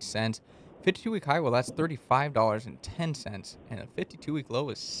 $23.58. 52-week high, well, that's $35.10. And a 52-week low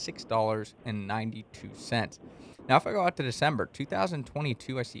is $6.92. Now, if I go out to December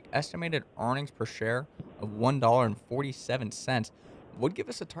 2022, I see estimated earnings per share of $1.47. would give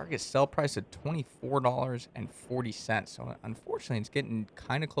us a target sell price of $24.40. So unfortunately, it's getting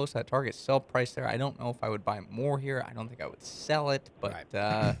kind of close to that target sell price there. I don't know if I would buy more here. I don't think I would sell it, but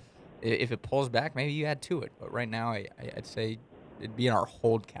if it pulls back, maybe you add to it. But right now, I'd say it'd be in our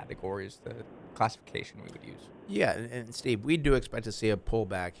hold category is the classification we would use. Yeah, and Steve, we do expect to see a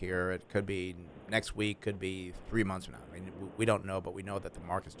pullback here. It could be next week, could be 3 months from now. I mean, we don't know, but we know that the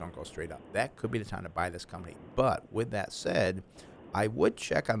markets don't go straight up. That could be the time to buy this company. But with that said, I would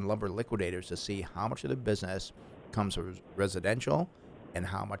check on Lumber Liquidators to see how much of the business comes from residential and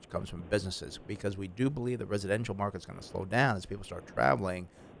how much comes from businesses, because we do believe the residential market's going to slow down as people start traveling,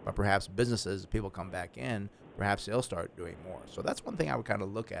 but perhaps businesses, people come back in, perhaps they'll start doing more. So that's one thing I would kind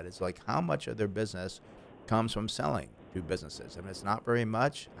of look at is like how much of their business comes from selling to businesses. If it's not very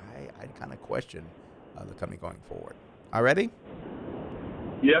much, I'd kind of question the company going forward. All ready?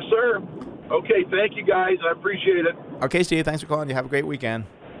 Yes, sir. Okay, thank you, guys. I appreciate it. Okay, Steve, thanks for calling. You have a great weekend.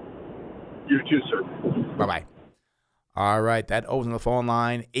 You too, sir. Bye-bye. All right, that opens the phone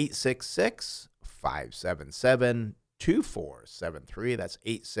line, 866-577-2473. That's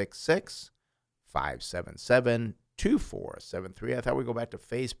 866-577-2473. I thought we'd go back to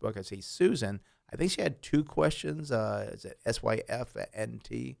Facebook. I see Susan. I think she had 2 questions. Is it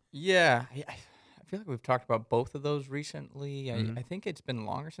SYFNT? Yeah, I feel like we've talked about both of those recently. I think it's been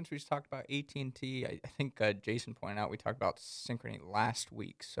longer since we've talked about AT&T. I think Jason pointed out we talked about Synchrony last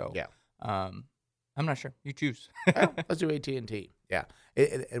week. So yeah, I'm not sure. You choose. Well, let's do AT&T. Yeah,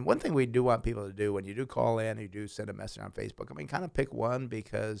 and one thing we do want people to do when you do call in, you do send a message on Facebook. I mean, kind of pick one,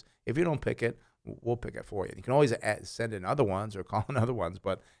 because if you don't pick it, we'll pick it for you. You can always send in other ones or call in other ones,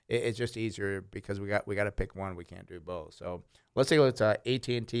 but it's just easier because we got to pick one. We can't do both. So let's take a look at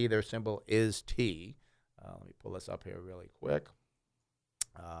AT&T. Their symbol is T. Let me pull this up here really quick.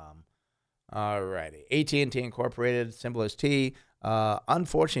 All righty. AT&T Incorporated, symbol is T.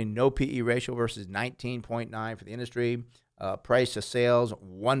 Unfortunately, no PE ratio versus 19.9 for the industry. Price to sales,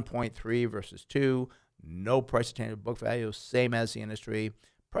 1.3 versus 2. No price to tangible book value, same as the industry.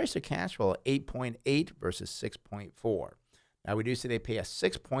 Price to cash flow, 8.8 versus 6.4. Now, we do see they pay a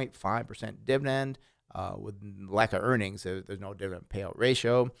 6.5% dividend. With lack of earnings, there's no dividend payout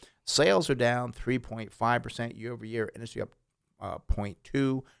ratio. Sales are down 3.5% year over year. Industry up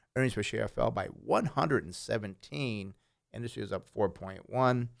 0.2. Earnings per share fell by 117. Industry is up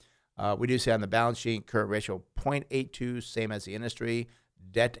 4.1. We do see on the balance sheet, current ratio 0.82, same as the industry.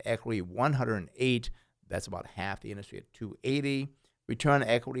 Debt to equity 108. That's about half the industry at 280. Return on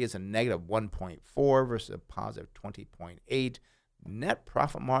equity is a negative 1.4 versus a positive 20.8. Net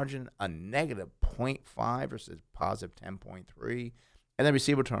profit margin, a negative 0.5 versus positive 10.3. And then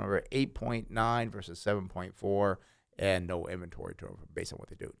receivable turnover, 8.9 versus 7.4. And no inventory turnover based on what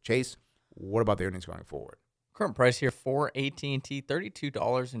they do. Chase, what about the earnings going forward? Current price here for AT&T,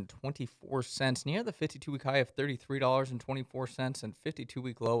 $32.24, near the 52-week high of $33.24, and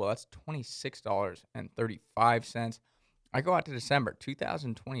 52-week low, well, that's $26.35. I go out to December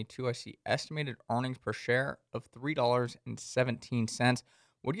 2022. I see estimated earnings per share of $3.17.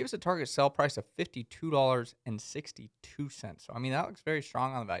 Would give us a target sell price of $52.62. So, I mean, that looks very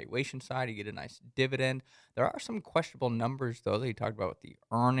strong on the valuation side. You get a nice dividend. There are some questionable numbers, though, that you talked about with the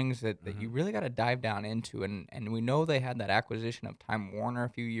earnings that you really got to dive down into. And we know they had that acquisition of Time Warner a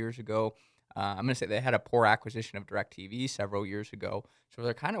few years ago. I'm going to say they had a poor acquisition of DirecTV several years ago. So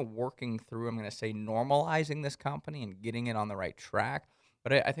they're kind of working through, I'm going to say, normalizing this company and getting it on the right track.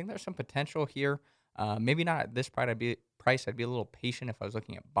 But I think there's some potential here. Maybe not at this price. I'd be a little patient if I was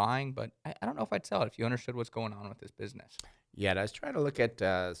looking at buying, but I don't know if I'd sell it if you understood what's going on with this business. Yeah, I was trying to look at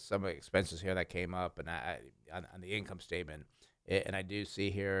some of the expenses here that came up and on the income statement. And I do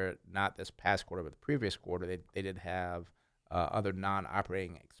see here, not this past quarter, but the previous quarter, they did have other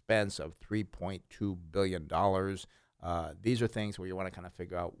non-operating expense of $3.2 billion. These are things where you want to kind of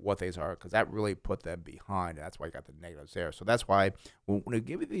figure out what these are, because that really put them behind. That's why you got the negatives there. So that's why when we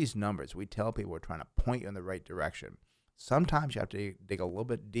give you these numbers, we tell people we're trying to point you in the right direction. Sometimes you have to dig a little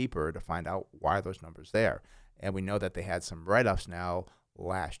bit deeper to find out why are those numbers there. And we know that they had some write-ups now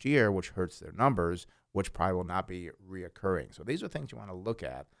last year, which hurts their numbers, which probably will not be reoccurring. So these are things you want to look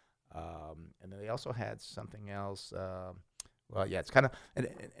at. And then they also had something else. Well, yeah, it's kind of,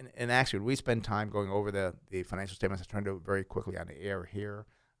 and actually, we spend time going over the financial statements. I'm trying to do it very quickly on the air here.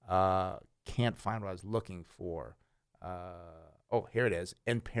 Can't find what I was looking for. Oh, here it is.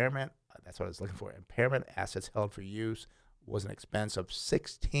 Impairment, that's what I was looking for. Impairment assets held for use was an expense of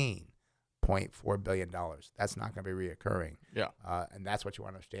 $16.4 billion. That's not going to be reoccurring. Yeah. And that's what you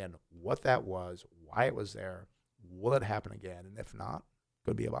want to understand, what that was, why it was there, will it happen again? And if not,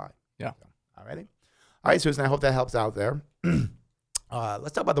 could be a buy. Yeah. So, all righty. All right, Susan, I hope that helps out there.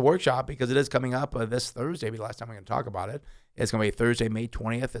 Let's talk about the workshop because it is coming up this Thursday. Maybe the last time we're going to talk about it. It's going to be Thursday, May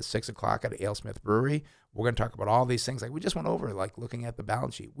 20th at 6 o'clock at AleSmith Brewery. We're going to talk about all these things like we just went over, like looking at the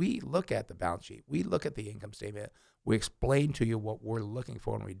balance sheet. We look at the balance sheet. We look at the income statement. We explain to you what we're looking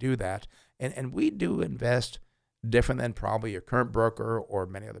for when we do that. And we do invest different than probably your current broker or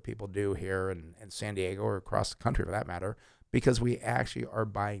many other people do here in San Diego or across the country for that matter, because we actually are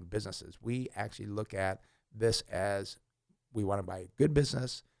buying businesses. We actually look at this as we want to buy a good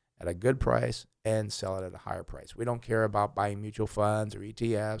business at a good price and sell it at a higher price. We don't care about buying mutual funds or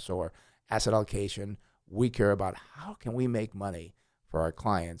ETFs or asset allocation. We care about how can we make money for our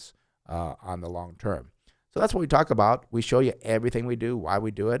clients on the long term. So that's what we talk about. We show you everything we do, why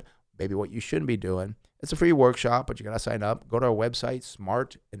we do it, maybe what you shouldn't be doing. It's a free workshop, but you got to sign up. Go to our website,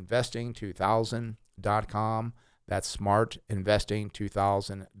 smartinvesting2000.com. That's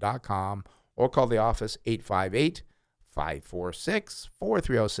smartinvesting2000.com, or call the office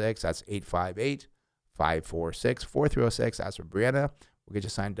 858-546-4306. That's 858-546-4306. That's for Brianna. We'll get you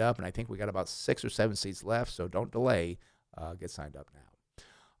signed up, and I think we got about 6 or 7 seats left, so don't delay. Get signed up now.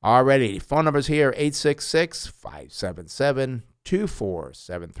 Alrighty, phone numbers here,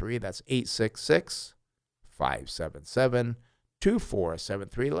 866-577-2473. That's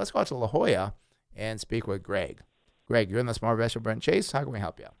 866-577-2473. Let's go out to La Jolla and speak with Greg. Greg, you're in the Smart Investor, Brent Chase. How can we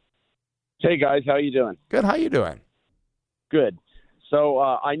help you? Hey, guys. How you doing? Good. How you doing? Good. So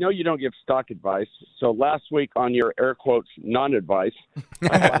I know you don't give stock advice. So last week on your air quotes non-advice,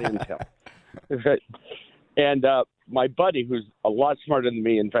 I bought Intel. And my buddy, who's a lot smarter than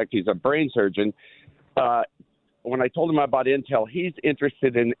me, in fact, he's a brain surgeon, when I told him about Intel, he's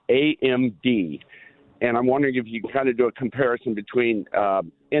interested in AMD. And I'm wondering if you can kind of do a comparison between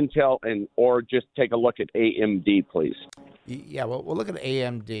Intel or just take a look at AMD, please. Yeah, well, we'll look at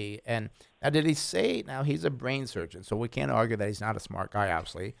AMD. And now, did he say, now he's a brain surgeon, so we can't argue that he's not a smart guy,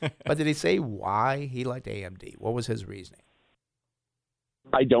 obviously. But did he say why he liked AMD? What was his reasoning?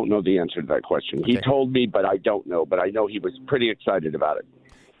 I don't know the answer to that question. Okay. He told me, but I don't know. But I know he was pretty excited about it.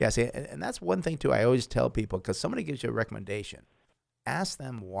 Yeah, see, and that's one thing, too, I always tell people, because somebody gives you a recommendation, ask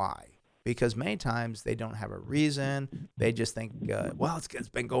them why. Because many times they don't have a reason. They just think, well, it's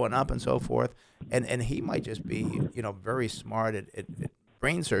been going up and so forth. And he might just be, very smart at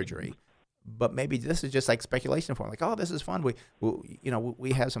brain surgery. But maybe this is just like speculation for him. Like, oh, this is fun. We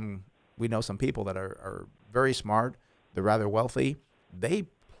know some people that are very smart. They're rather wealthy. They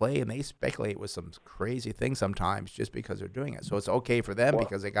play and they speculate with some crazy things sometimes just because they're doing it. So it's okay for them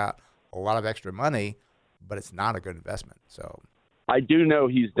because they got a lot of extra money, but it's not a good investment. So I do know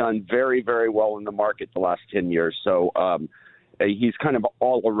he's done very, very well in the market the last 10 years. So he's kind of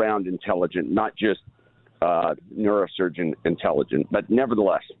all around intelligent, not just neurosurgeon intelligent, but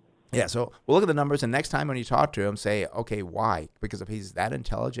nevertheless. Yeah, so we'll look at the numbers, and next time when you talk to him, say, okay, why? Because if he's that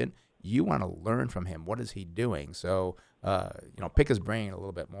intelligent, you want to learn from him. What is he doing? So, pick his brain a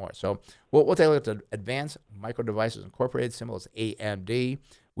little bit more. So we'll take a look at the Advanced Micro Devices Incorporated, symbol is AMD.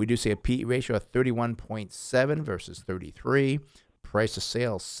 We do see a PE ratio of 31.7 versus 33. Price to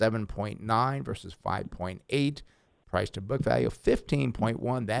sales, 7.9 versus 5.8. Price to book value,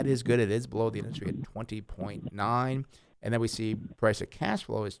 15.1. That is good. It is below the industry at 20.9. And then we see price to cash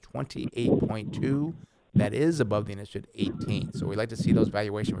flow is 28.2. That is above the industry at 18. So we like to see those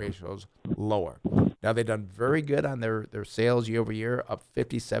valuation ratios lower. Now, they've done very good on their sales year over year, up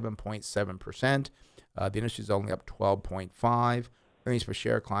 57.7%. The industry is only up 12.5. Earnings per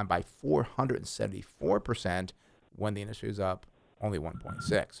share climbed by 474% when the industry is up only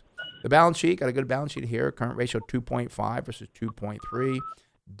 1.6. The balance sheet, got a good balance sheet here. Current ratio 2.5 versus 2.3.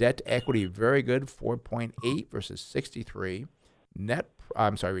 Debt to equity, very good, 4.8 versus 63.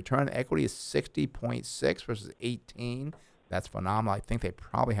 Return on equity is 60.6 versus 18. That's phenomenal. I think they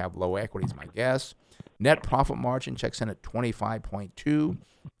probably have low equity is my guess. Net profit margin checks in at 25.2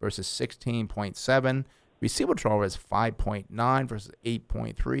 versus 16.7. Receivable turnover is 5.9 versus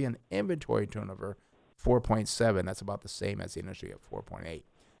 8.3. And inventory turnover, 4.7. That's about the same as the industry at 4.8.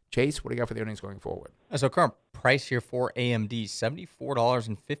 Chase, what do you got for the earnings going forward? So current price here for AMD,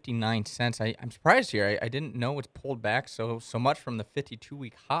 $74.59. I'm surprised here. I didn't know it's pulled back so much from the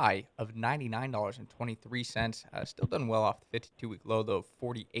 52-week high of $99.23. Still done well off the 52-week low, though, of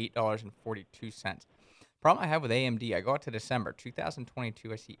 $48.42. Problem I have with AMD, I go out to December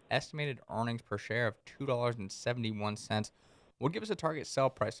 2022. I see estimated earnings per share of $2.71. Will give us a target sell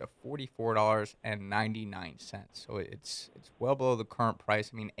price of $44.99. So it's well below the current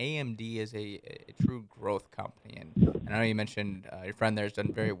price. I mean, AMD is a true growth company. And I know you mentioned your friend there has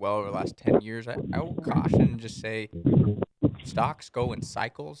done very well over the last 10 years. I will caution and just say stocks go in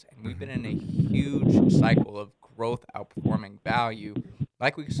cycles, and we've been in a huge cycle of growth outperforming value,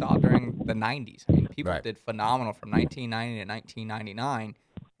 like we saw during the 90s. I mean, people Right. did phenomenal from 1990 to 1999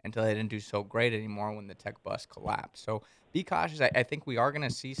 until they didn't do so great anymore when the tech bust collapsed. So be cautious. I think we are going to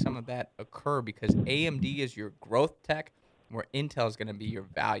see some of that occur because AMD is your growth tech, where Intel is going to be your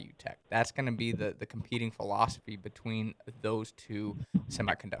value tech. That's going to be the competing philosophy between those two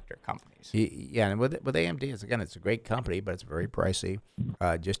semiconductor companies. Yeah, and with AMD, it's a great company, but it's very pricey.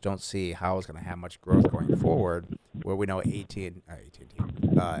 Just don't see how it's going to have much growth going forward. Where we know Intel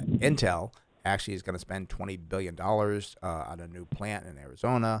actually is going to spend $20 billion on a new plant in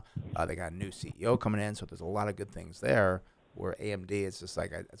Arizona. They got a new CEO coming in, so there's a lot of good things there. Where AMD, it's just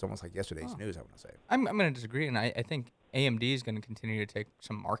like it's almost like yesterday's news. I want to say. I'm going to disagree, and I think AMD is going to continue to take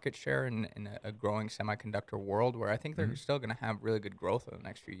some market share in a growing semiconductor world where I think they're still going to have really good growth over the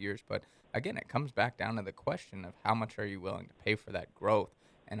next few years. But again, it comes back down to the question of how much are you willing to pay for that growth?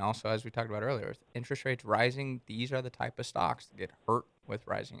 And also, as we talked about earlier, with interest rates rising, these are the type of stocks that get hurt with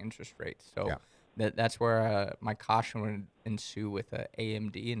rising interest rates. So that's where my caution would ensue with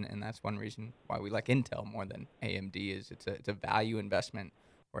AMD, and that's one reason why we like Intel more than AMD is it's a value investment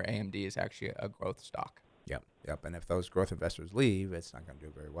where AMD is actually a growth stock. Yep. And if those growth investors leave, it's not going to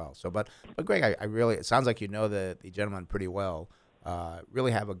do very well. So, but Greg, I really, it sounds like you know the gentleman pretty well.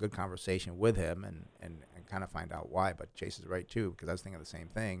 Really have a good conversation with him and kind of find out why. But Chase is right too, because I was thinking the same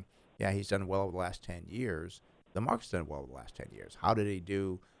thing. Yeah, he's done well over the last 10 years. The market's done well over the last 10 years. How did he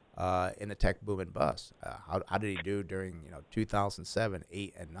do in the tech boom and bust? How did he do during 2007,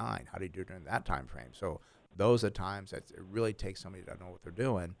 8, and 9? How did he do during that time frame? So those are times that it really takes somebody to know what they're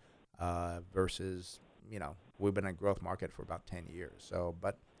doing versus we've been in a growth market for about 10 years. So,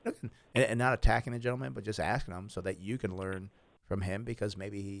 but and not attacking the gentleman, but just asking him so that you can learn from him because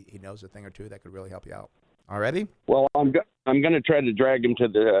maybe he knows a thing or two that could really help you out. Already? Well, I'm going to try to drag him to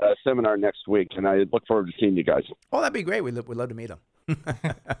the seminar next week, and I look forward to seeing you guys. Oh, that'd be great. We'd love to meet him.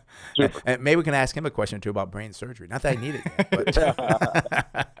 And maybe we can ask him a question or two about brain surgery. Not that I need it yet. But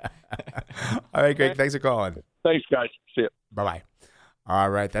all right, Greg. Thanks for calling. Thanks, guys. See you. Bye-bye. All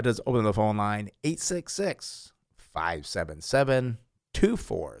right. That does open the phone line,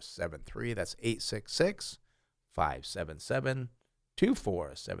 866-577-2473. That's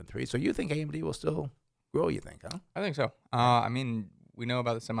 866-577-2473. So you think AMD will still grow, you think, huh? I think so. I mean, we know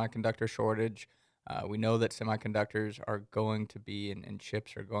about the semiconductor shortage. We know that semiconductors are going to be and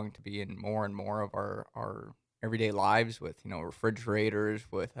chips are going to be in more and more of our everyday lives with, refrigerators,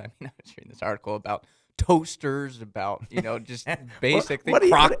 with, I was reading this article about toasters, about, just basic things,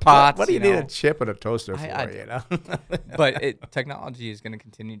 crock pots. What do you need a chip and a toaster for, But technology is going to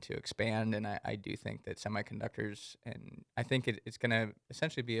continue to expand, and I do think that semiconductors, and I think it's going to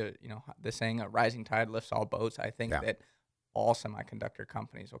essentially be the saying, a rising tide lifts all boats. I think that all semiconductor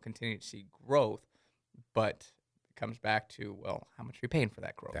companies will continue to see growth, but it comes back to, well, how much are you paying for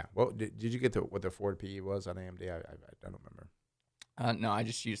that growth? Yeah. Well, did you get to what the forward PE was on AMD? I don't remember. No, I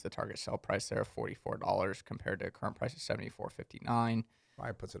just used the target sell price there of $44 compared to current price of $74.59.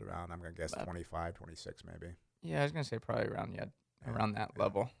 Probably puts it around, I'm going to guess, 25, 26 maybe. Yeah, I was going to say probably around that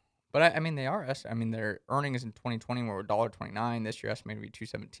level. But, their earnings in 2020 were $1.29. This year estimated to be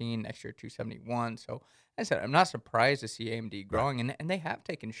 $2.17. Next year, $2.71. So, as I said, I'm not surprised to see AMD growing. And they have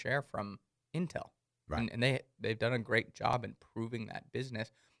taken share from Intel. Right. And they've done a great job improving that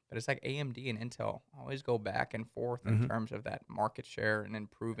business. But it's like AMD and Intel always go back and forth in terms of that market share and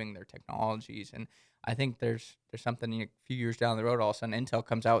improving their technologies. And I think there's something a few years down the road, all of a sudden Intel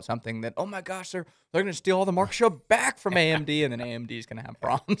comes out with something that, oh my gosh, they're going to steal all the market share back from AMD, and then AMD is going to have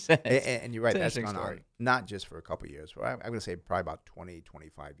problems. And you're right, that's gone on not just for a couple of years, but I'm going to say probably about 20,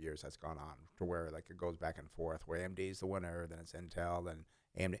 25 years that's gone on to where it goes back and forth, where AMD is the winner, then it's Intel, then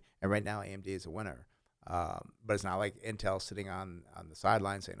AMD. And right now AMD is the winner. But it's not like Intel sitting on the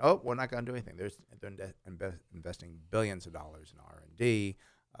sidelines saying, "Oh, we're not going to do anything." They're investing billions of dollars in R&D,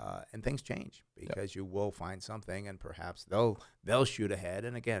 and things change because you will find something, and perhaps they'll shoot ahead.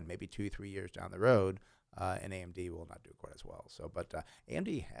 And again, maybe 2-3 years down the road, and AMD will not do quite as well. So, but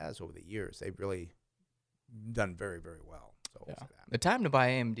AMD has over the years they've really done very, very well. So the time to buy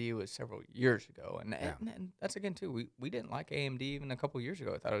AMD was several years ago, and that's again too. We didn't like AMD even a couple of years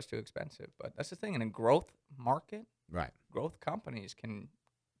ago. I thought it was too expensive, but that's the thing in a growth market. Right, growth companies can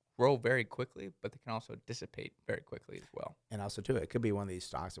grow very quickly, but they can also dissipate very quickly as well. And also too, it could be one of these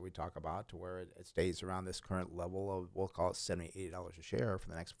stocks that we talk about to where it stays around this current level of, we'll call it $70, $80 a share for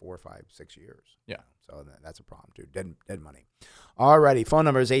the next 4, 5, 6 years. Yeah. So that's a problem too. Dead money. All righty. Phone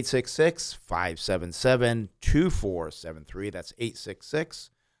number is 866-577-2473. That's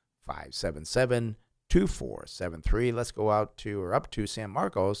 866-577-2473. Let's go up to San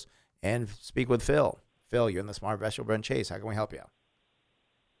Marcos and speak with Phil. Phil, you're in the Smart Investor Brent Chase. How can we help you?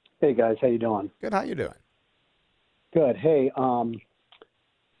 Hey guys, how you doing? Good. How you doing? Good. Hey,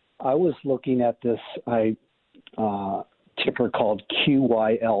 I was looking at this ticker called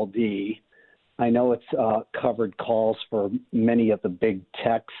QYLD. I know it's covered calls for many of the big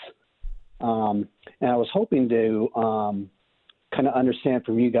techs, and I was hoping to kind of understand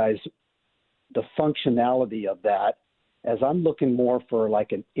from you guys the functionality of that, as I'm looking more for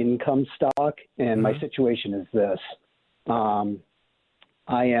like an income stock, and my situation is this.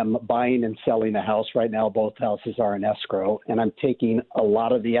 I am buying and selling a house right now. Both houses are in escrow, and I'm taking a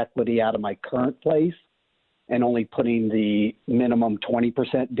lot of the equity out of my current place and only putting the minimum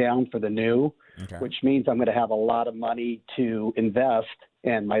 20% down for the new, which means I'm going to have a lot of money to invest,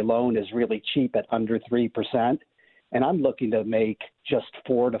 and my loan is really cheap at under 3%. And I'm looking to make just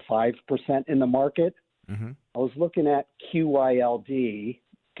 4 to 5% in the market. I was looking at QYLD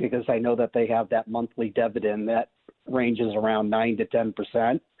because I know that they have that monthly dividend that ranges around 9 to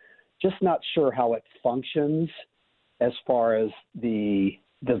 10%. Just not sure how it functions as far as the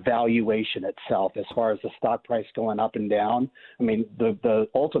valuation itself, as far as the stock price going up and down. I mean, the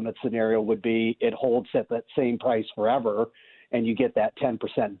ultimate scenario would be it holds at that same price forever, and you get that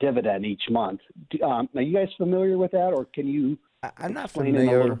 10% dividend each month. Are you guys familiar with that, or can you I'm not explain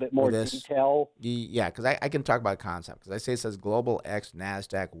familiar in a little bit more with this. detail? Yeah, because I can talk about concept. Because I say it says Global X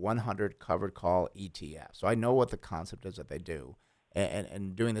NASDAQ 100 covered call ETF. So I know what the concept is that they do.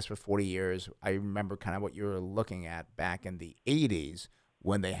 And doing this for 40 years, I remember kind of what you were looking at back in the 80s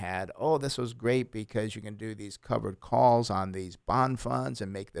when they had, oh, this was great because you can do these covered calls on these bond funds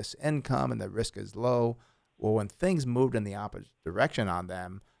and make this income and the risk is low. Well, when things moved in the opposite direction on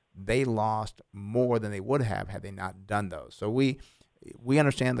them, they lost more than they would have had they not done those. So we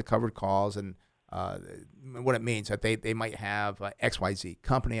understand the covered calls and what it means, that they might have XYZ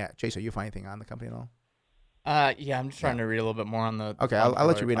company. Chase, are you finding anything on the company at all? Yeah, I'm just trying to read a little bit more on the. Okay, I'll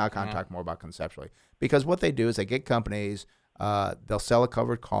let you read. I'll kind of talk more about conceptually, because what they do is they get companies. They'll sell a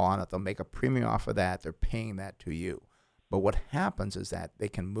covered call on it. They'll make a premium off of that. They're paying that to you. But what happens is that they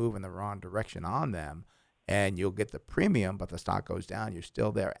can move in the wrong direction on them, and you'll get the premium, but the stock goes down. You're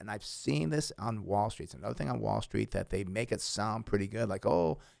still there. And I've seen this on Wall Street. It's another thing on Wall Street that they make it sound pretty good, like,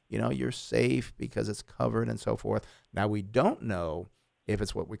 oh, you're safe because it's covered and so forth. Now, we don't know if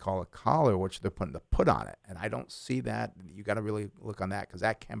it's what we call a collar, which they're putting the put on it. And I don't see that. You got to really look on that because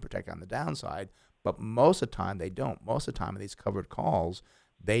that can protect on the downside. But most of the time, they don't. Most of the time in these covered calls,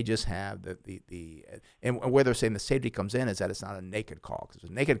 they just have and where they're saying the safety comes in is that it's not a naked call. Because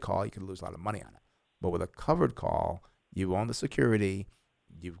a naked call, you can lose a lot of money on it. But with a covered call, you own the security.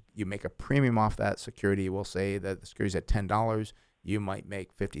 You make a premium off that security. We'll say that the security's at $10. You might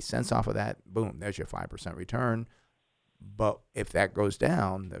make 50 cents off of that. Boom, there's your 5% return. But if that goes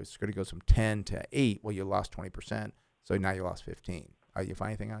down, the security goes from 10 to 8, well, you lost 20%. So now you lost 15. You find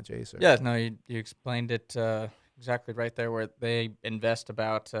anything on it, Chase? Yeah, no, you explained it exactly right there, where they invest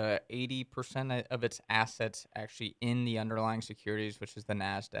about 80% of its assets actually in the underlying securities, which is the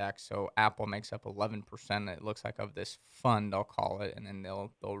NASDAQ. So Apple makes up 11%, it looks like, of this fund, I'll call it, and then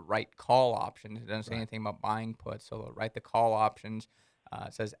they'll write call options. It doesn't say anything about buying puts, so they'll write the call options.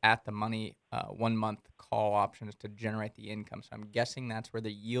 It says at the money, 1 month call options to generate the income. So I'm guessing that's where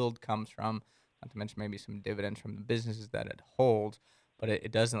the yield comes from, not to mention maybe some dividends from the businesses that it holds. But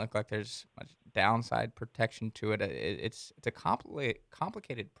it doesn't look like there's much downside protection to it. It's a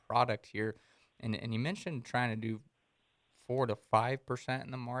complicated product here. And you mentioned trying to do 4 to 5%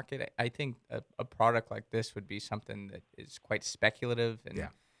 in the market. I think a product like this would be something that is quite speculative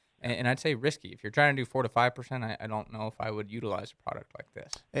and I'd say risky. If you're trying to do 4 to 5%, I don't know if I would utilize a product like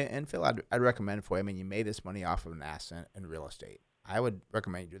this. And Phil, I'd recommend for you, you made this money off of an asset in real estate. I would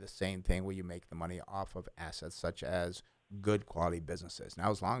recommend you do the same thing where you make the money off of assets such as good quality businesses.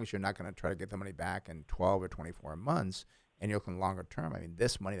 Now, as long as you're not going to try to get the money back in 12 or 24 months and you're looking longer term,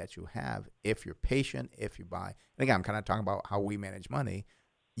 this money that you have, if you're patient, if you buy, and again, I'm kind of talking about how we manage money,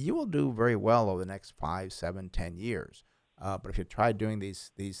 you will do very well over the next 5, 7, 10 years. But if you try doing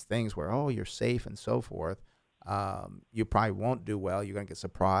these things where, oh, you're safe and so forth, you probably won't do well. You're going to get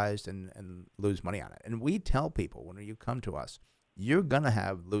surprised and lose money on it. And we tell people when you come to us, you're going to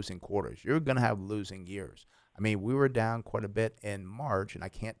have losing quarters. You're going to have losing years. We were down quite a bit in March, and I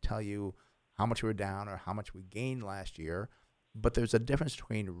can't tell you how much we were down or how much we gained last year, but there's a difference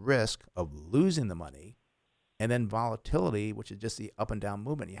between risk of losing the money and then volatility, which is just the up and down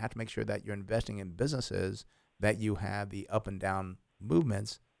movement. You have to make sure that you're investing in businesses that you have the up and down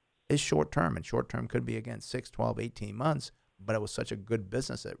movements is short term, and short term could be, again, 6, 12, 18 months, but it was such a good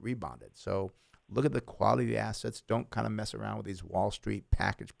business that rebounded. So look at the quality of the assets. Don't kind of mess around with these Wall Street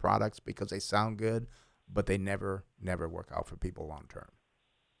packaged products because they sound good, but they never work out for people long term.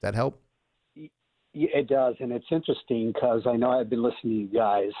 Does that help? It does, and it's interesting because I know I've been listening to you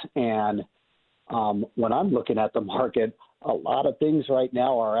guys, and when I'm looking at the market, a lot of things right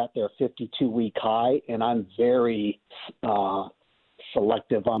now are at their 52-week high, and I'm very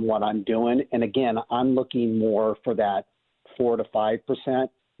selective on what I'm doing. And again, I'm looking more for that 4 to 5%.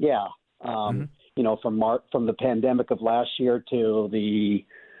 Yeah, you know, from the pandemic of last year to the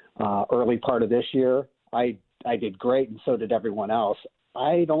early part of this year, I did great, and so did everyone else.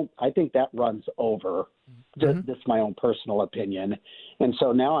 I think that runs over. This is my own personal opinion. And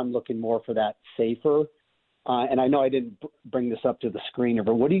so now I'm looking more for that safer. And I know I didn't bring this up to the screener,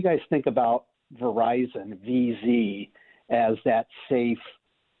 but what do you guys think about Verizon, VZ, as that safe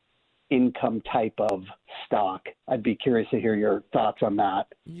income type of stock? I'd be curious to hear your thoughts on that.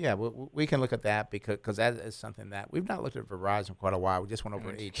 Yeah, we can look at that because that is something that we've not looked at Verizon for quite a while. We just went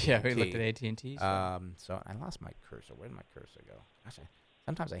over AT&T. Yeah, we looked at AT&T. So I lost my cursor. Where did my cursor go? Gosh,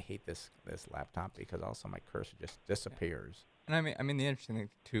 sometimes I hate this laptop because also my cursor just disappears. And I mean, the interesting thing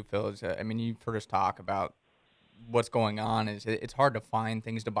too, Phil, is you've heard us talk about what's going on. Is it's hard to find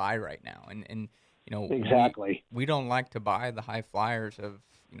things to buy right now, and you know, exactly. We don't like to buy the high flyers of,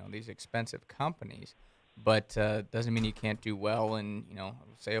 you know, these expensive companies, but doesn't mean you can't do well in, you know,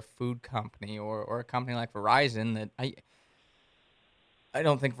 say a food company or a company like Verizon that I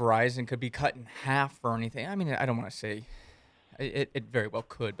don't think Verizon could be cut in half or anything. I mean, I don't want to say it very well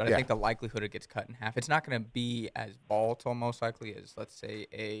could, but I think the likelihood it gets cut in half, it's not going to be as volatile most likely as, let's say,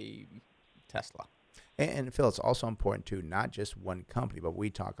 a Tesla. And Phil, it's also important too, not just one company, but we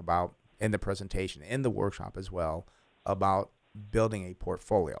talk about in the presentation, in the workshop as well, about building a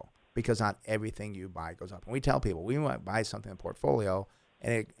portfolio, because not everything you buy goes up. And we tell people we might buy something in a portfolio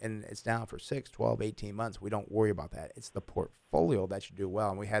and it's down for 6, 12, 18 months. We don't worry about that. It's the portfolio that should do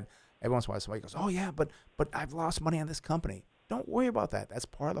well. And we had every once in a while somebody goes, oh yeah, but I've lost money on this company. Don't worry about that. That's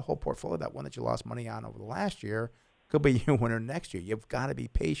part of the whole portfolio. That one that you lost money on over the last year could be your winner next year. You've got to be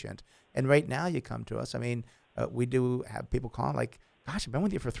patient. And right now you come to us. I mean, we do have people calling like, gosh, I've been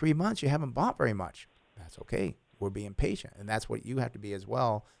with you for 3 months. You haven't bought very much. That's okay. We're being patient. And that's what you have to be as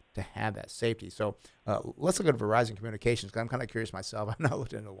well to have that safety. So let's look at Verizon Communications, because I'm kind of curious myself. I've not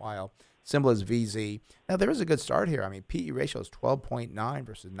looked at it in a while. Symbol is VZ. Now, there is a good start here. I mean, PE ratio is 12.9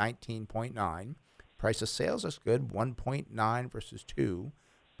 versus 19.9. Price of sales is good, 1.9 versus 2.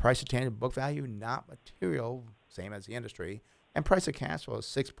 Price of tangible book value, not material, same as the industry. And price of cash flow is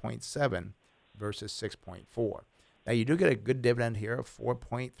 6.7 versus 6.4. Now, you do get a good dividend here of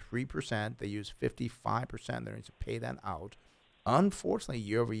 4.3%. They use 55%. They're going to pay that out. Unfortunately,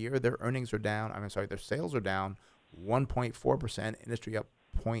 year over year, their earnings are down. Their sales are down 1.4%. Industry up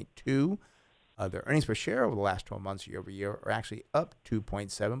 0.2%. Their earnings per share over the last 12 months, year over year, are actually up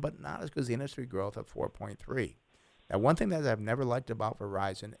 2.7%, but not as good as the industry growth of 4.3%. Now, one thing that I've never liked about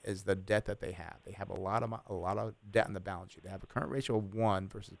Verizon is the debt that they have. They have a lot of debt in the balance sheet. They have a current ratio of 1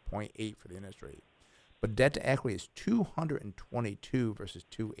 versus 0.8 for the industry. But debt to equity is 222 versus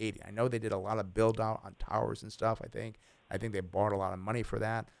 280. I know they did a lot of build out on towers and stuff, I think they borrowed a lot of money for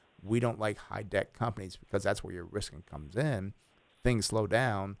that. We don't like high debt companies because that's where your risk comes in. Things slow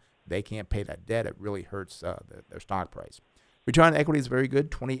down, they can't pay that debt. It really hurts their stock price. Return on equity is very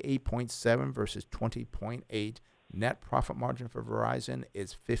good, 28.7 versus 20.8. Net profit margin for Verizon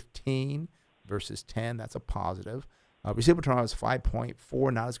is 15 versus 10. That's a positive. Receivable turnover is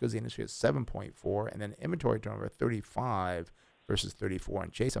 5.4, not as good as the industry at 7.4. And then inventory turnover 35 versus 34.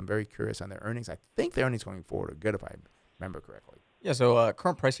 And Chase, I'm very curious on their earnings. I think their earnings going forward are good if I remember correctly. Yeah, so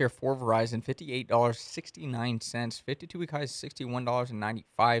current price here for Verizon, $58.69. 52-week high is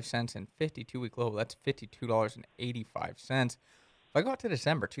 $61.95, and 52-week low, that's $52.85. If I go out to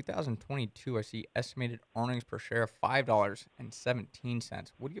December 2022, I see estimated earnings per share of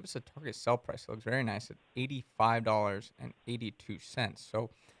 $5.17. Would give us a target sell price. It looks very nice at $85.82. So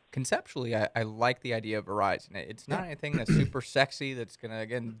conceptually, I like the idea of Verizon. It's not anything that's super sexy that's going to,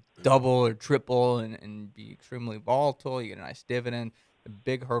 again, double or triple and be extremely volatile. You get a nice dividend. The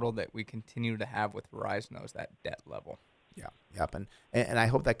big hurdle that we continue to have with Verizon, though, is that debt level. Yeah, yep. And I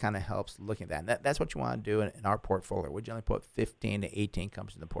hope that kind of helps looking at that. And that's what you want to do in our portfolio. We generally put 15 to 18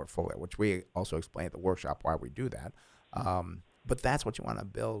 companies in the portfolio, which we also explain at the workshop why we do that. But that's what you want to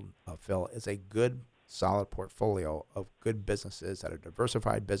build, Phil, is a good, solid portfolio of good businesses that are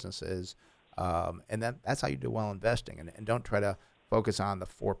diversified businesses. And that's how you do well investing. And don't try to focus on the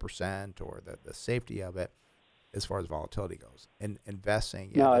 4% or the safety of it as far as volatility goes. And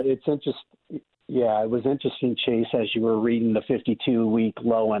investing. No, it's interesting. Yeah, it was interesting, Chase, as you were reading the 52-week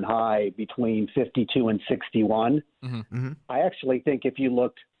low and high between 52 and 61. Mm-hmm. I actually think if you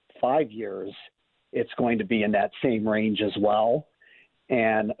looked 5 years, it's going to be in that same range as well.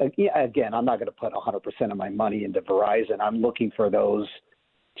 And again, I'm not going to put 100% of my money into Verizon. I'm looking for those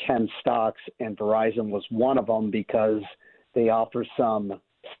 10 stocks, and Verizon was one of them because they offer some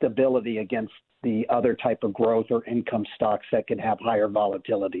stability against the other type of growth or income stocks that can have higher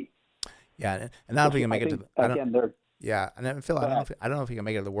volatility. Yeah, and I don't think you can make it to the, Yeah, and then Phil, I don't know if you can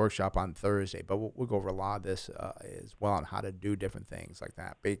make it to the workshop on Thursday, but we'll go over a lot of this as well on how to do different things like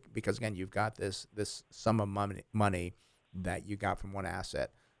that. Because again, you've got this sum of money that you got from one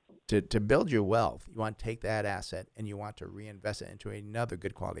asset. To build your wealth, you want to take that asset and you want to reinvest it into another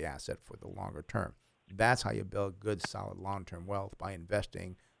good quality asset for the longer term. That's how you build good, solid, long-term wealth, by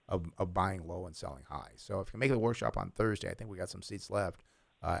investing of buying low and selling high. So if you make the workshop on Thursday, I think we got some seats left.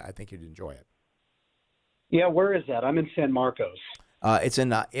 I think you'd enjoy it. Yeah, where is that? I'm in San Marcos. It's in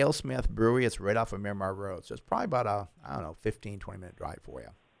AleSmith Brewery. It's right off of Miramar Road. So it's probably about a 15, 20-minute drive for you.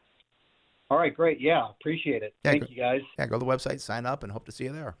 All right, great. Yeah, appreciate it. Thank you, guys. Yeah, go to the website, sign up, and hope to see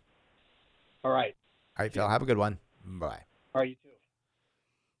you there. All right. All right, Phil, have a good one. Bye. All right, you too.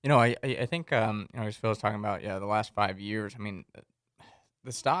 You know, I think, as Phil was talking about, the last 5 years, I mean,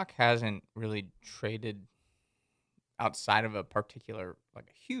 the stock hasn't really traded outside of a particular, like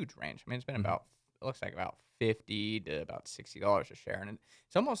a huge range. I mean, it's been about, it looks like about $50 to about $60 a share. And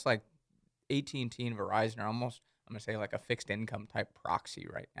it's almost like AT&T and Verizon are almost, I'm going to say, like a fixed income type proxy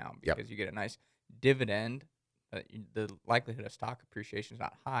right now, because you get a nice dividend. The likelihood of stock appreciation is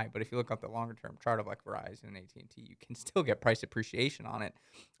not high, but if you look at the longer term chart of like Verizon and AT&T, you can still get price appreciation on it.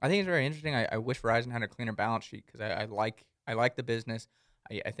 I think it's very interesting. I wish Verizon had a cleaner balance sheet, because I like the business.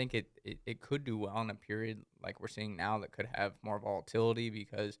 I think it could do well in a period like we're seeing now that could have more volatility,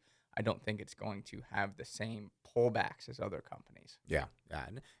 because I don't think it's going to have the same pullbacks as other companies. Yeah.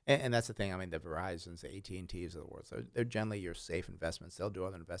 And that's the thing. I mean, the Verizons, the AT&Ts of the world, they're generally your safe investments. They'll do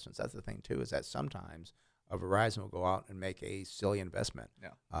other investments. That's the thing, too, is that sometimes a Verizon will go out and make a silly investment.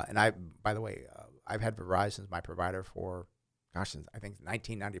 Yeah. And by the way, I've had Verizon as my provider for, since I think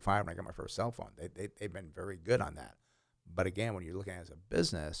 1995 when I got my first cell phone. They've been very good on that. But again, when you're looking at it as a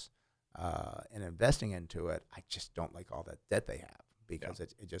business and investing into it, I just don't like all that debt they have, because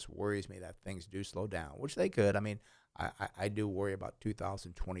it just worries me that things do slow down, which they could. I mean, I do worry about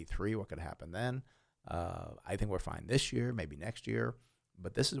 2023, what could happen then. I think we're fine this year, maybe next year.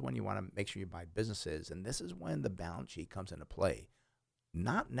 But this is when you want to make sure you buy businesses, and this is when the balance sheet comes into play.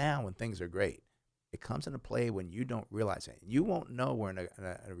 Not now when things are great. It comes into play when you don't realize it. You won't know we're in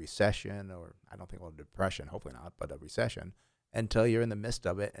a recession, or I don't think we'll have a depression, hopefully not, but a recession, until you're in the midst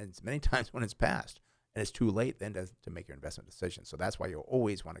of it, and it's many times when it's past. And it's too late then to make your investment decision. So that's why you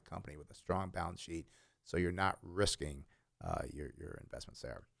always want a company with a strong balance sheet, so you're not risking your investments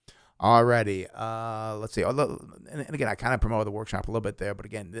there. Alrighty, let's see. And again, I kind of promoted the workshop a little bit there, but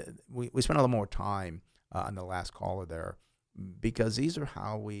again, we spent a little more time on the last caller there, because these are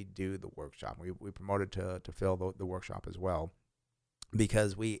how we do the workshop. We promoted to fill the workshop as well,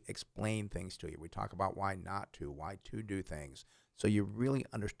 because we explain things to you. We talk about why not to, why to do things, so you really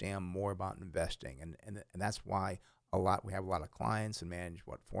understand more about investing. And that's why we have a lot of clients and manage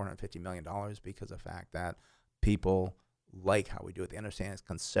 $450 million, because of the fact that people like how we do it. They understand it's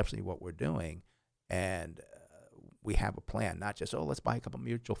conceptually what we're doing, and we have a plan, not just, let's buy a couple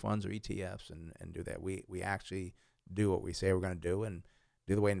mutual funds or ETFs and do that. We actually do what we say we're going to do, and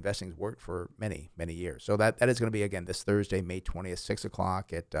do the way investing's worked for many, many years. So that is going to be, again, this Thursday, May 20th, 6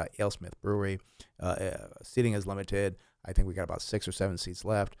 o'clock at AleSmith Brewery. Seating is limited. I think we got about 6 or 7 seats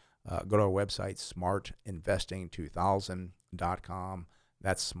left. Go to our website, smartinvesting2000.com.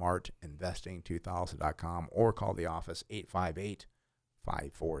 That's smartinvesting2000.com, or call the office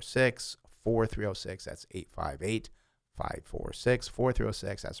 858-546-4306. That's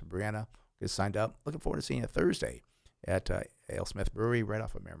 858-546-4306. That's Brianna. Get signed up. Looking forward to seeing you Thursday at AleSmith Brewery right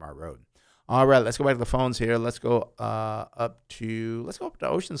off of Miramar Road. All right, let's go back to the phones here. Let's go up to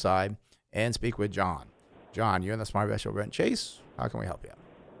Oceanside and speak with John. John, you're in the Smart Investor Brent Chase. How can we help you?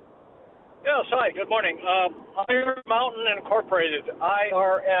 Yes, hi, good morning. Iron Mountain Incorporated,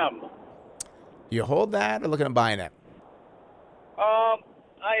 IRM. Do you hold that or looking at buying it? I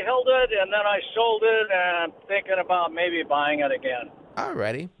held it, and then I sold it, and I'm thinking about maybe buying it again. All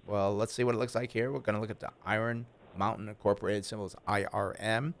righty. Well, let's see what it looks like here. We're going to look at the Iron Mountain Incorporated, symbol is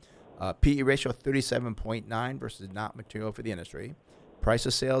IRM. PE ratio 37.9 versus not material for the industry. Price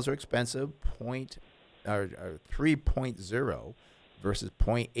of sales are expensive, 3.0 versus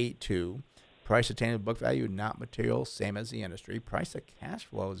 0.82. Price to tangible book value, not material, same as the industry. Price to cash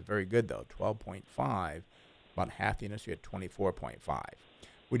flow is very good, though, 12.5, about half the industry at 24.5.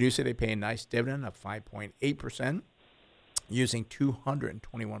 We do say they pay a nice dividend of 5.8%. using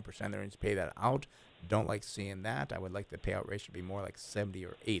 221% of earnings to pay that out. Don't like seeing that. I would like the payout ratio to be more like 70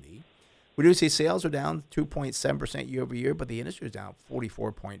 or 80. We do see sales are down 2.7% year over year, but the industry is down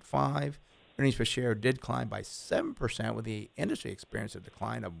 44.5. Earnings per share did climb by 7%, with the industry experienced a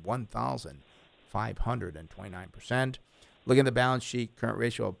decline of 1,529%. Looking at the balance sheet, current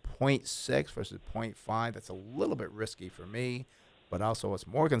ratio of 0.6 versus 0.5. That's a little bit risky for me, but also what's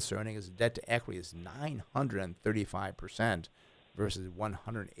more concerning is debt to equity is 935% versus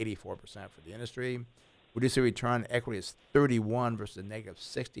 184% for the industry. We do see return on equity is 31 versus negative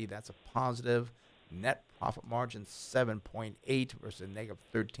 60. That's a positive. Net profit margin 7.8 versus negative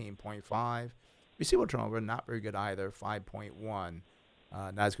 13.5. Receivable turnover, not very good either, 5.1.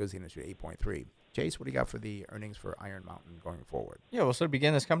 Not as good as the industry, 8.3. Chase, what do you got for the earnings for Iron Mountain going forward? Yeah, well, so to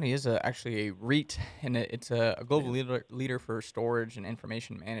begin, this company is actually a REIT, and it's a global leader for storage and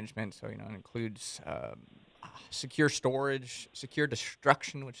information management. So, it includes secure storage, secure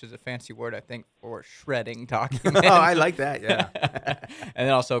destruction, which is a fancy word, I think, for shredding documents. Oh, I like that, yeah. And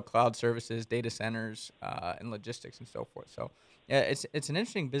then also cloud services, data centers, and logistics and so forth. So, yeah, it's an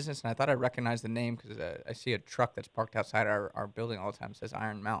interesting business, and I thought I recognized the name because I see a truck that's parked outside our building all the time. It says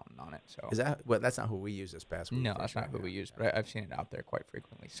Iron Mountain on it. So is that? Well, that's not who we use this past week. No, that's not who we use, but I've seen it out there quite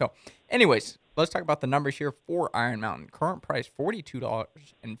frequently. So, anyways, let's talk about the numbers here for Iron Mountain. Current price $42.50.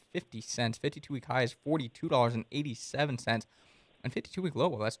 52-week high is $42.87, and 52-week low,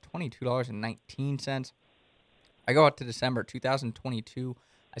 well, that's $22.19. I go out to December 2022.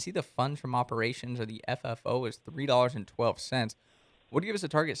 I see the funds from operations, or the FFO, is $3.12. Would give us a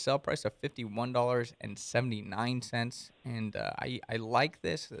target sale price of $51.79. And I like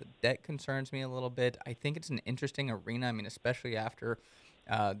this. The debt concerns me a little bit. I think it's an interesting arena. I mean, especially after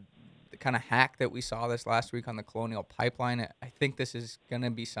the kind of hack that we saw this last week on the Colonial Pipeline. I think this is going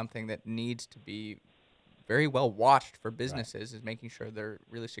to be something that needs to be very well watched for businesses, is making sure they're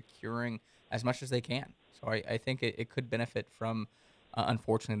really securing as much as they can. So I think it could benefit from,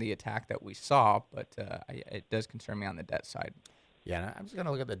 unfortunately, the attack that we saw, but it does concern me on the debt side. Yeah, I'm just going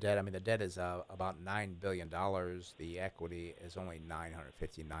to look at the debt. I mean, the debt is about $9 billion. The equity is only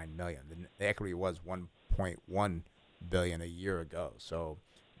 $959 million. The equity was $1.1 billion a year ago. So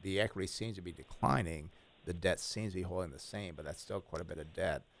the equity seems to be declining. The debt seems to be holding the same, but that's still quite a bit of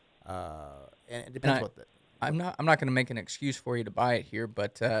debt. And it depends what the... I'm not going to make an excuse for you to buy it here,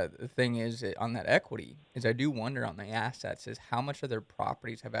 but the thing is, on that equity, is I do wonder on the assets is how much of their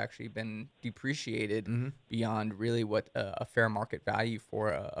properties have actually been depreciated beyond really what a fair market value for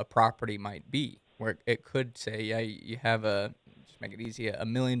a property might be. Where it could say, yeah, you have just make it easy, $1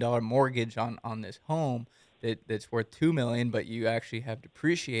 million mortgage on this home that's worth $2 million, but you actually have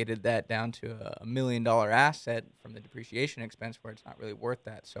depreciated that down to $1 million asset from the depreciation expense, where it's not really worth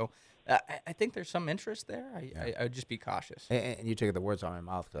that. So I think there's some interest there. I would just be cautious. And you took the words out of my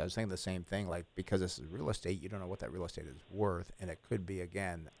mouth, because I was thinking the same thing. Like, because this is real estate, you don't know what that real estate is worth, and it could be,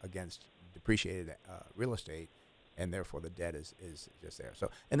 again, against depreciated real estate, and therefore the debt is just there.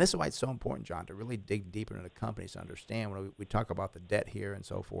 So, and this is why it's so important, John, to really dig deeper into the companies to understand when we talk about the debt here and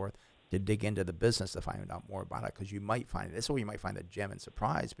so forth, to dig into the business to find out more about it, because you might find this is where you might find the gem and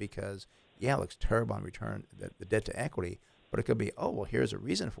surprise, because it looks terrible on return, the debt to equity, but it could be, oh, well, here's a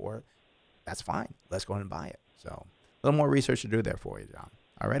reason for it. That's fine. Let's go ahead and buy it. So a little more research to do there for you, John.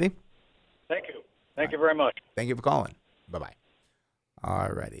 All righty? Thank you. Thank you very much. Thank you for calling. Bye-bye. All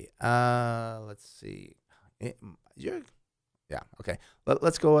righty. Let's see. Yeah, okay.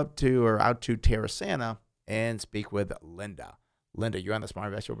 Let's go out to Terrasana and speak with Linda. Linda, you're on the Smart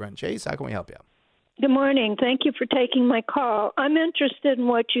Investor with Brent Chase. How can we help you? Good morning. Thank you for taking my call. I'm interested in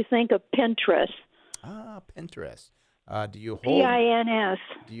what you think of Pinterest. Pinterest. Do you hold PINS?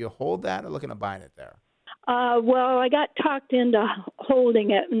 Do you hold that, or looking at buying it there? Well, I got talked into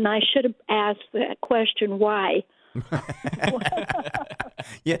holding it, and I should have asked that question, why?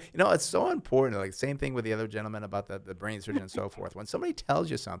 Yeah, it's so important. Like, same thing with the other gentleman about the brain surgeon and so forth. When somebody tells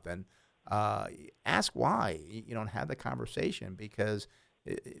you something, ask why. You don't have the conversation, because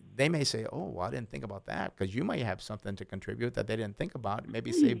they may say, oh, well, I didn't think about that, because you might have something to contribute that they didn't think about,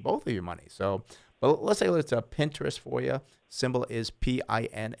 maybe save both of your money. So, but let's say it's a Pinterest for you. Symbol is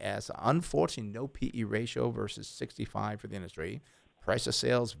PINS. Unfortunately, no PE ratio versus 65 for the industry. Price of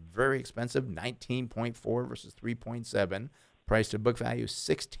sales, very expensive, 19.4 versus 3.7. Price to book value,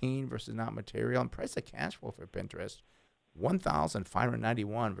 16 versus not material. And price to cash flow for Pinterest,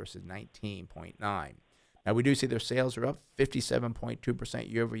 1,591 versus 19.9. Now, we do see their sales are up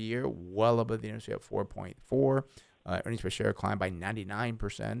 57.2% year over year, well above the industry at 4.4. Earnings per share climbed by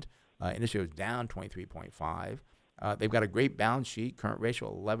 99%. Industry was down 23.5. They've got a great balance sheet, current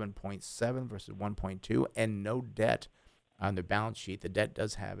ratio 11.7 versus 1.2, and no debt. On the balance sheet, the debt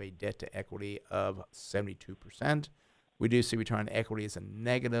does have a debt to equity of 72%. We do see return on equity is a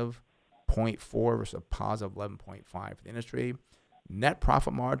negative 0.4 versus a positive 11.5 for the industry. Net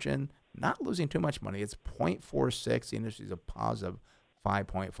profit margin, not losing too much money. It's 0.46. The industry is a positive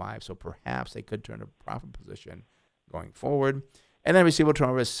 5.5. So perhaps they could turn a profit position going forward. And then receivable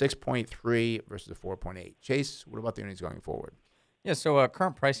turnover is 6.3 versus a 4.8. Chase, what about the earnings going forward? Yeah, so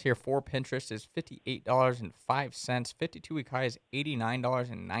current price here for Pinterest is $58.05. 52-week high is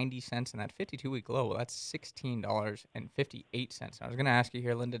 $89.90, and that 52-week low, that's $16.58. I was going to ask you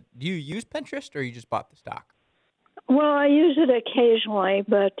here, Linda, do you use Pinterest or you just bought the stock? Well, I use it occasionally,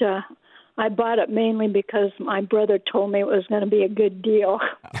 but I bought it mainly because my brother told me it was going to be a good deal.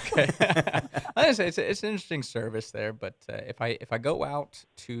 Okay. I say it's an interesting service there, but if I go out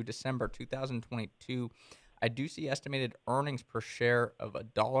to December 2022, I do see estimated earnings per share of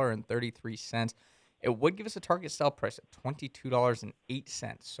 $1.33. It would give us a target sell price of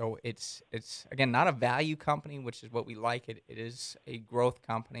 $22.08. So it's again not a value company, which is what we like. It is a growth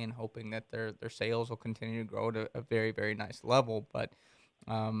company, and hoping that their sales will continue to grow to a very, very nice level. But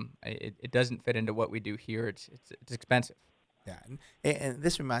it doesn't fit into what we do here. It's expensive. Yeah, and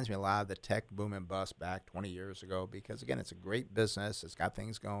this reminds me a lot of the tech boom and bust back 20 years ago, because again, it's a great business. It's got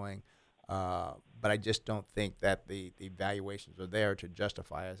things going. But I just don't think that the valuations are there to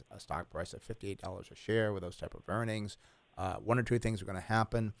justify a stock price of $58 a share with those type of earnings. One or two things are going to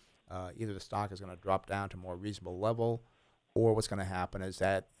happen. Either the stock is going to drop down to a more reasonable level, or what's going to happen is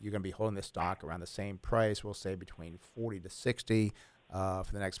that you're going to be holding the stock around the same price, we'll say between 40 to 60 for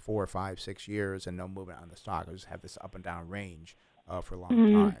the next 4 or 5, 6 years, and no movement on the stock. It'll just have this up and down range for a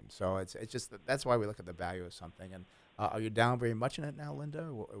long time. So it's just that's why we look at the value of something. And are you down very much in it now, Linda,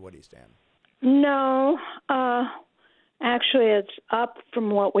 or what do you stand? No, actually, it's up from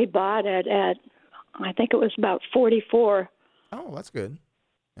what we bought it at. I think it was about 44. Oh, that's good.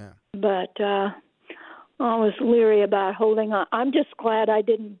 Yeah. But I was leery about holding on. I'm just glad I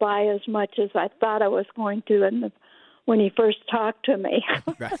didn't buy as much as I thought I was going to when he first talked to me.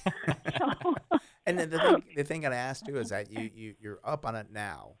 Right. And then the thing I asked too is that you're up on it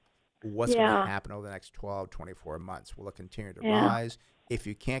now. What's going to happen over the next 12, 24 months? Will it continue to rise? If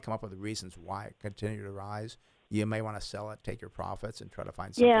you can't come up with the reasons why it continued to rise, you may want to sell it, take your profits, and try to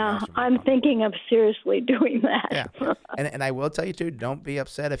find something else. Yeah, I'm thinking of seriously doing that. Yeah, and I will tell you, too, don't be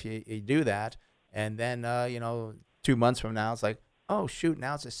upset if you do that. And then, 2 months from now, it's like, oh, shoot,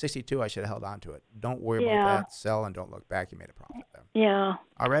 now it's at 62. I should have held on to it. Don't worry about that. Sell and don't look back. You made a profit there. Yeah.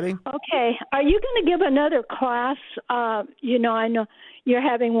 All righty? Okay. Are you going to give another class? I know you're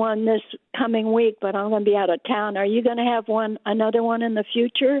having one this coming week, but I'm going to be out of town. Are you going to have another one in the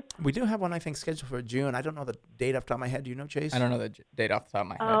future? We do have one, I think, scheduled for June. I don't know the date off the top of my head. Do you know, Chase? I don't know the date off the top of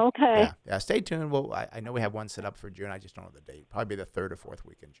my head. Oh, okay. Yeah, stay tuned. Well, I know we have one set up for June. I just don't know the date. Probably be the 3rd or 4th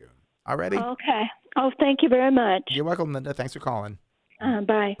week in June. All righty? Okay. Oh, thank you very much. You're welcome, Linda. Thanks for calling.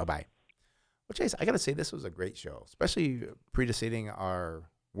 Bye. Bye-bye. Well, Chase, I got to say this was a great show, especially preceding our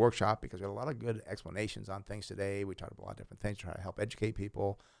workshop, because we had a lot of good explanations on things today. We talked about a lot of different things, trying to help educate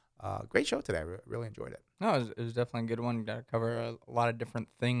people. Great show today. I really enjoyed it. No, it was definitely a good one. Got to cover a lot of different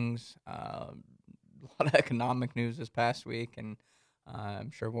things, a lot of economic news this past week, and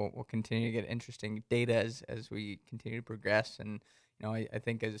I'm sure we'll continue to get interesting data as we continue to progress. And I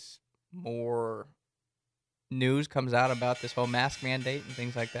think as more news comes out about this whole mask mandate and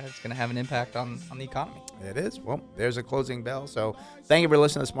things like that, it's going to have an impact on the economy. It is. Well, there's a closing bell. So thank you for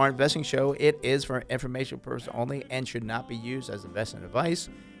listening to the Smart Investing Show. It is for informational purposes only and should not be used as investment advice.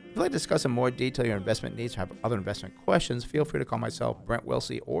 If you'd like to discuss in more detail your investment needs or have other investment questions, feel free to call myself, Brent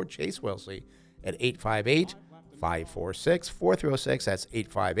Wilsey, or Chase Wilsey at 858-546-4306. That's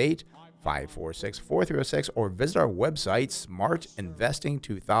 858-546-4306. Or visit our website,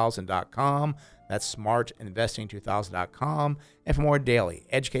 smartinvesting2000.com. That's smartinvesting2000.com. And for more daily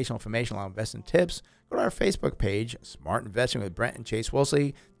educational information on investing tips, go to our Facebook page, Smart Investing with Brent and Chase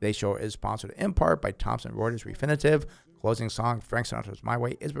Wilsey. Today's show is sponsored in part by Thomson Reuters Refinitiv. Closing song, Frank Sinatra's My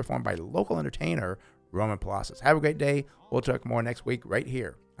Way, is performed by local entertainer Roman Palacios. Have a great day. We'll talk more next week right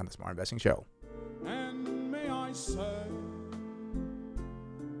here on the Smart Investing Show. And may I say,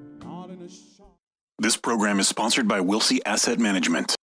 not in a shop. This program is sponsored by Wilsey Asset Management.